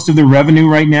most of the revenue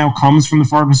right now comes from the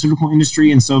pharmaceutical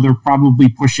industry, and so they're probably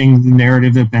pushing the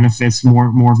narrative that benefits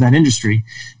more of that industry.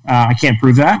 I can't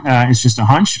prove that. It's just a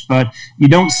hunch, but you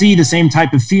don't see the same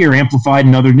type of fear amplified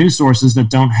in other news sources that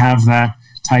don't have that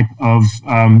type of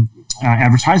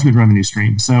advertisement revenue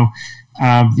stream. So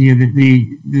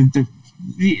the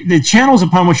channels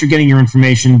upon which you're getting your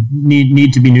information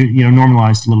need to be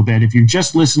normalized a little bit. If you're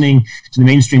just listening to the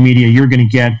mainstream media, you're going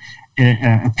to get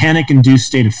a panic-induced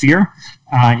state of fear.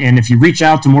 And if you reach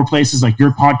out to more places like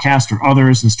your podcast or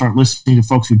others and start listening to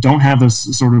folks who don't have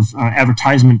those sort of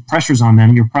advertisement pressures on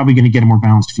them, you're probably going to get a more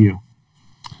balanced view.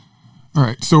 All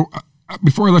right. So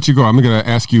before I let you go, I'm going to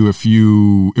ask you if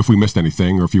we missed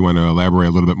anything or if you want to elaborate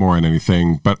a little bit more on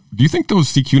anything. But do you think those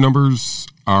CQ numbers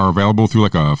are available through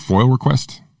like a FOIL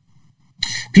request?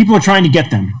 People are trying to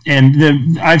get them.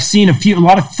 And I've seen a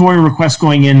lot of FOIL requests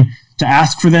going in to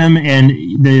ask for them, and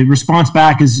the response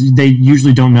back is they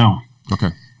usually don't know. Okay.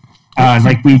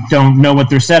 Like we don't know what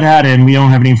they're set at, and we don't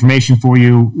have any information for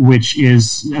you, which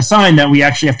is a sign that we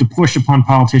actually have to push upon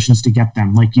politicians to get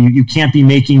them. Like you can't be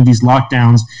making these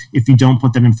lockdowns if you don't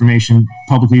put that information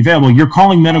publicly available. You're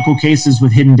calling medical cases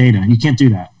with hidden data. You can't do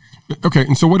that. Okay,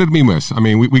 and so what did we miss? I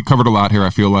mean, we covered a lot here,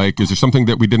 I feel like. Is there something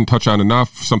that we didn't touch on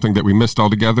enough, something that we missed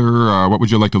altogether? What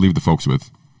would you like to leave the folks with?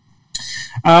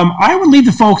 I would leave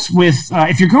the folks with,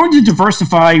 if you're going to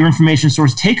diversify your information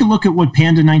source, take a look at what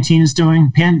Panda 19 is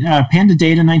doing. Panda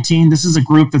Data 19, this is a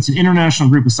group that's an international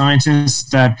group of scientists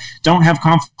that don't have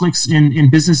conflicts in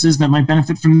businesses that might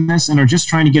benefit from this and are just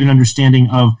trying to get an understanding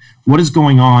of what is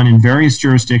going on in various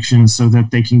jurisdictions so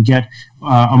that they can get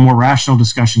a more rational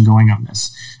discussion going on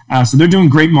this. So they're doing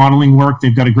great modeling work.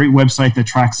 They've got a great website that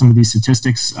tracks some of these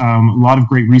statistics. A lot of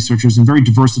great researchers and very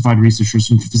diversified researchers,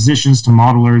 from physicians to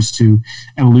modelers to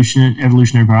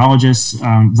evolutionary biologists,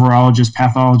 virologists,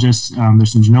 pathologists.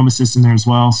 There's some genomicists in there as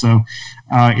well. So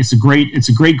it's a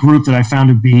great group that I found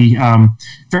to be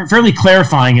fairly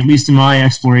clarifying, at least in my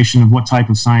exploration of what type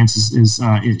of science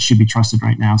it should be trusted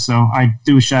right now. So I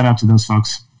do a shout out to those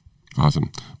folks.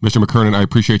 Awesome. Mr. McKernan, I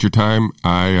appreciate your time.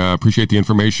 I appreciate the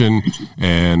information,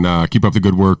 and keep up the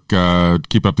good work.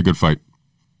 Keep up the good fight.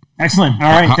 Excellent.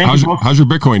 All right. Thank you. How's your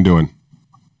Bitcoin doing?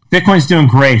 Bitcoin's doing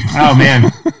great. Oh, man.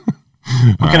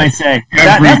 What can I say?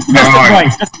 That's the best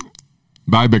advice.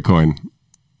 Buy Bitcoin.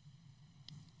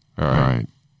 All right.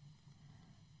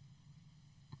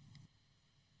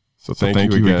 So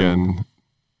thank you again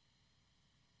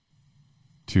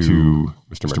to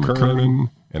Mr.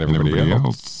 McKernan and everybody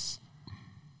else.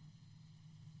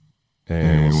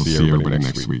 And we'll see everybody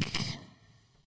next week.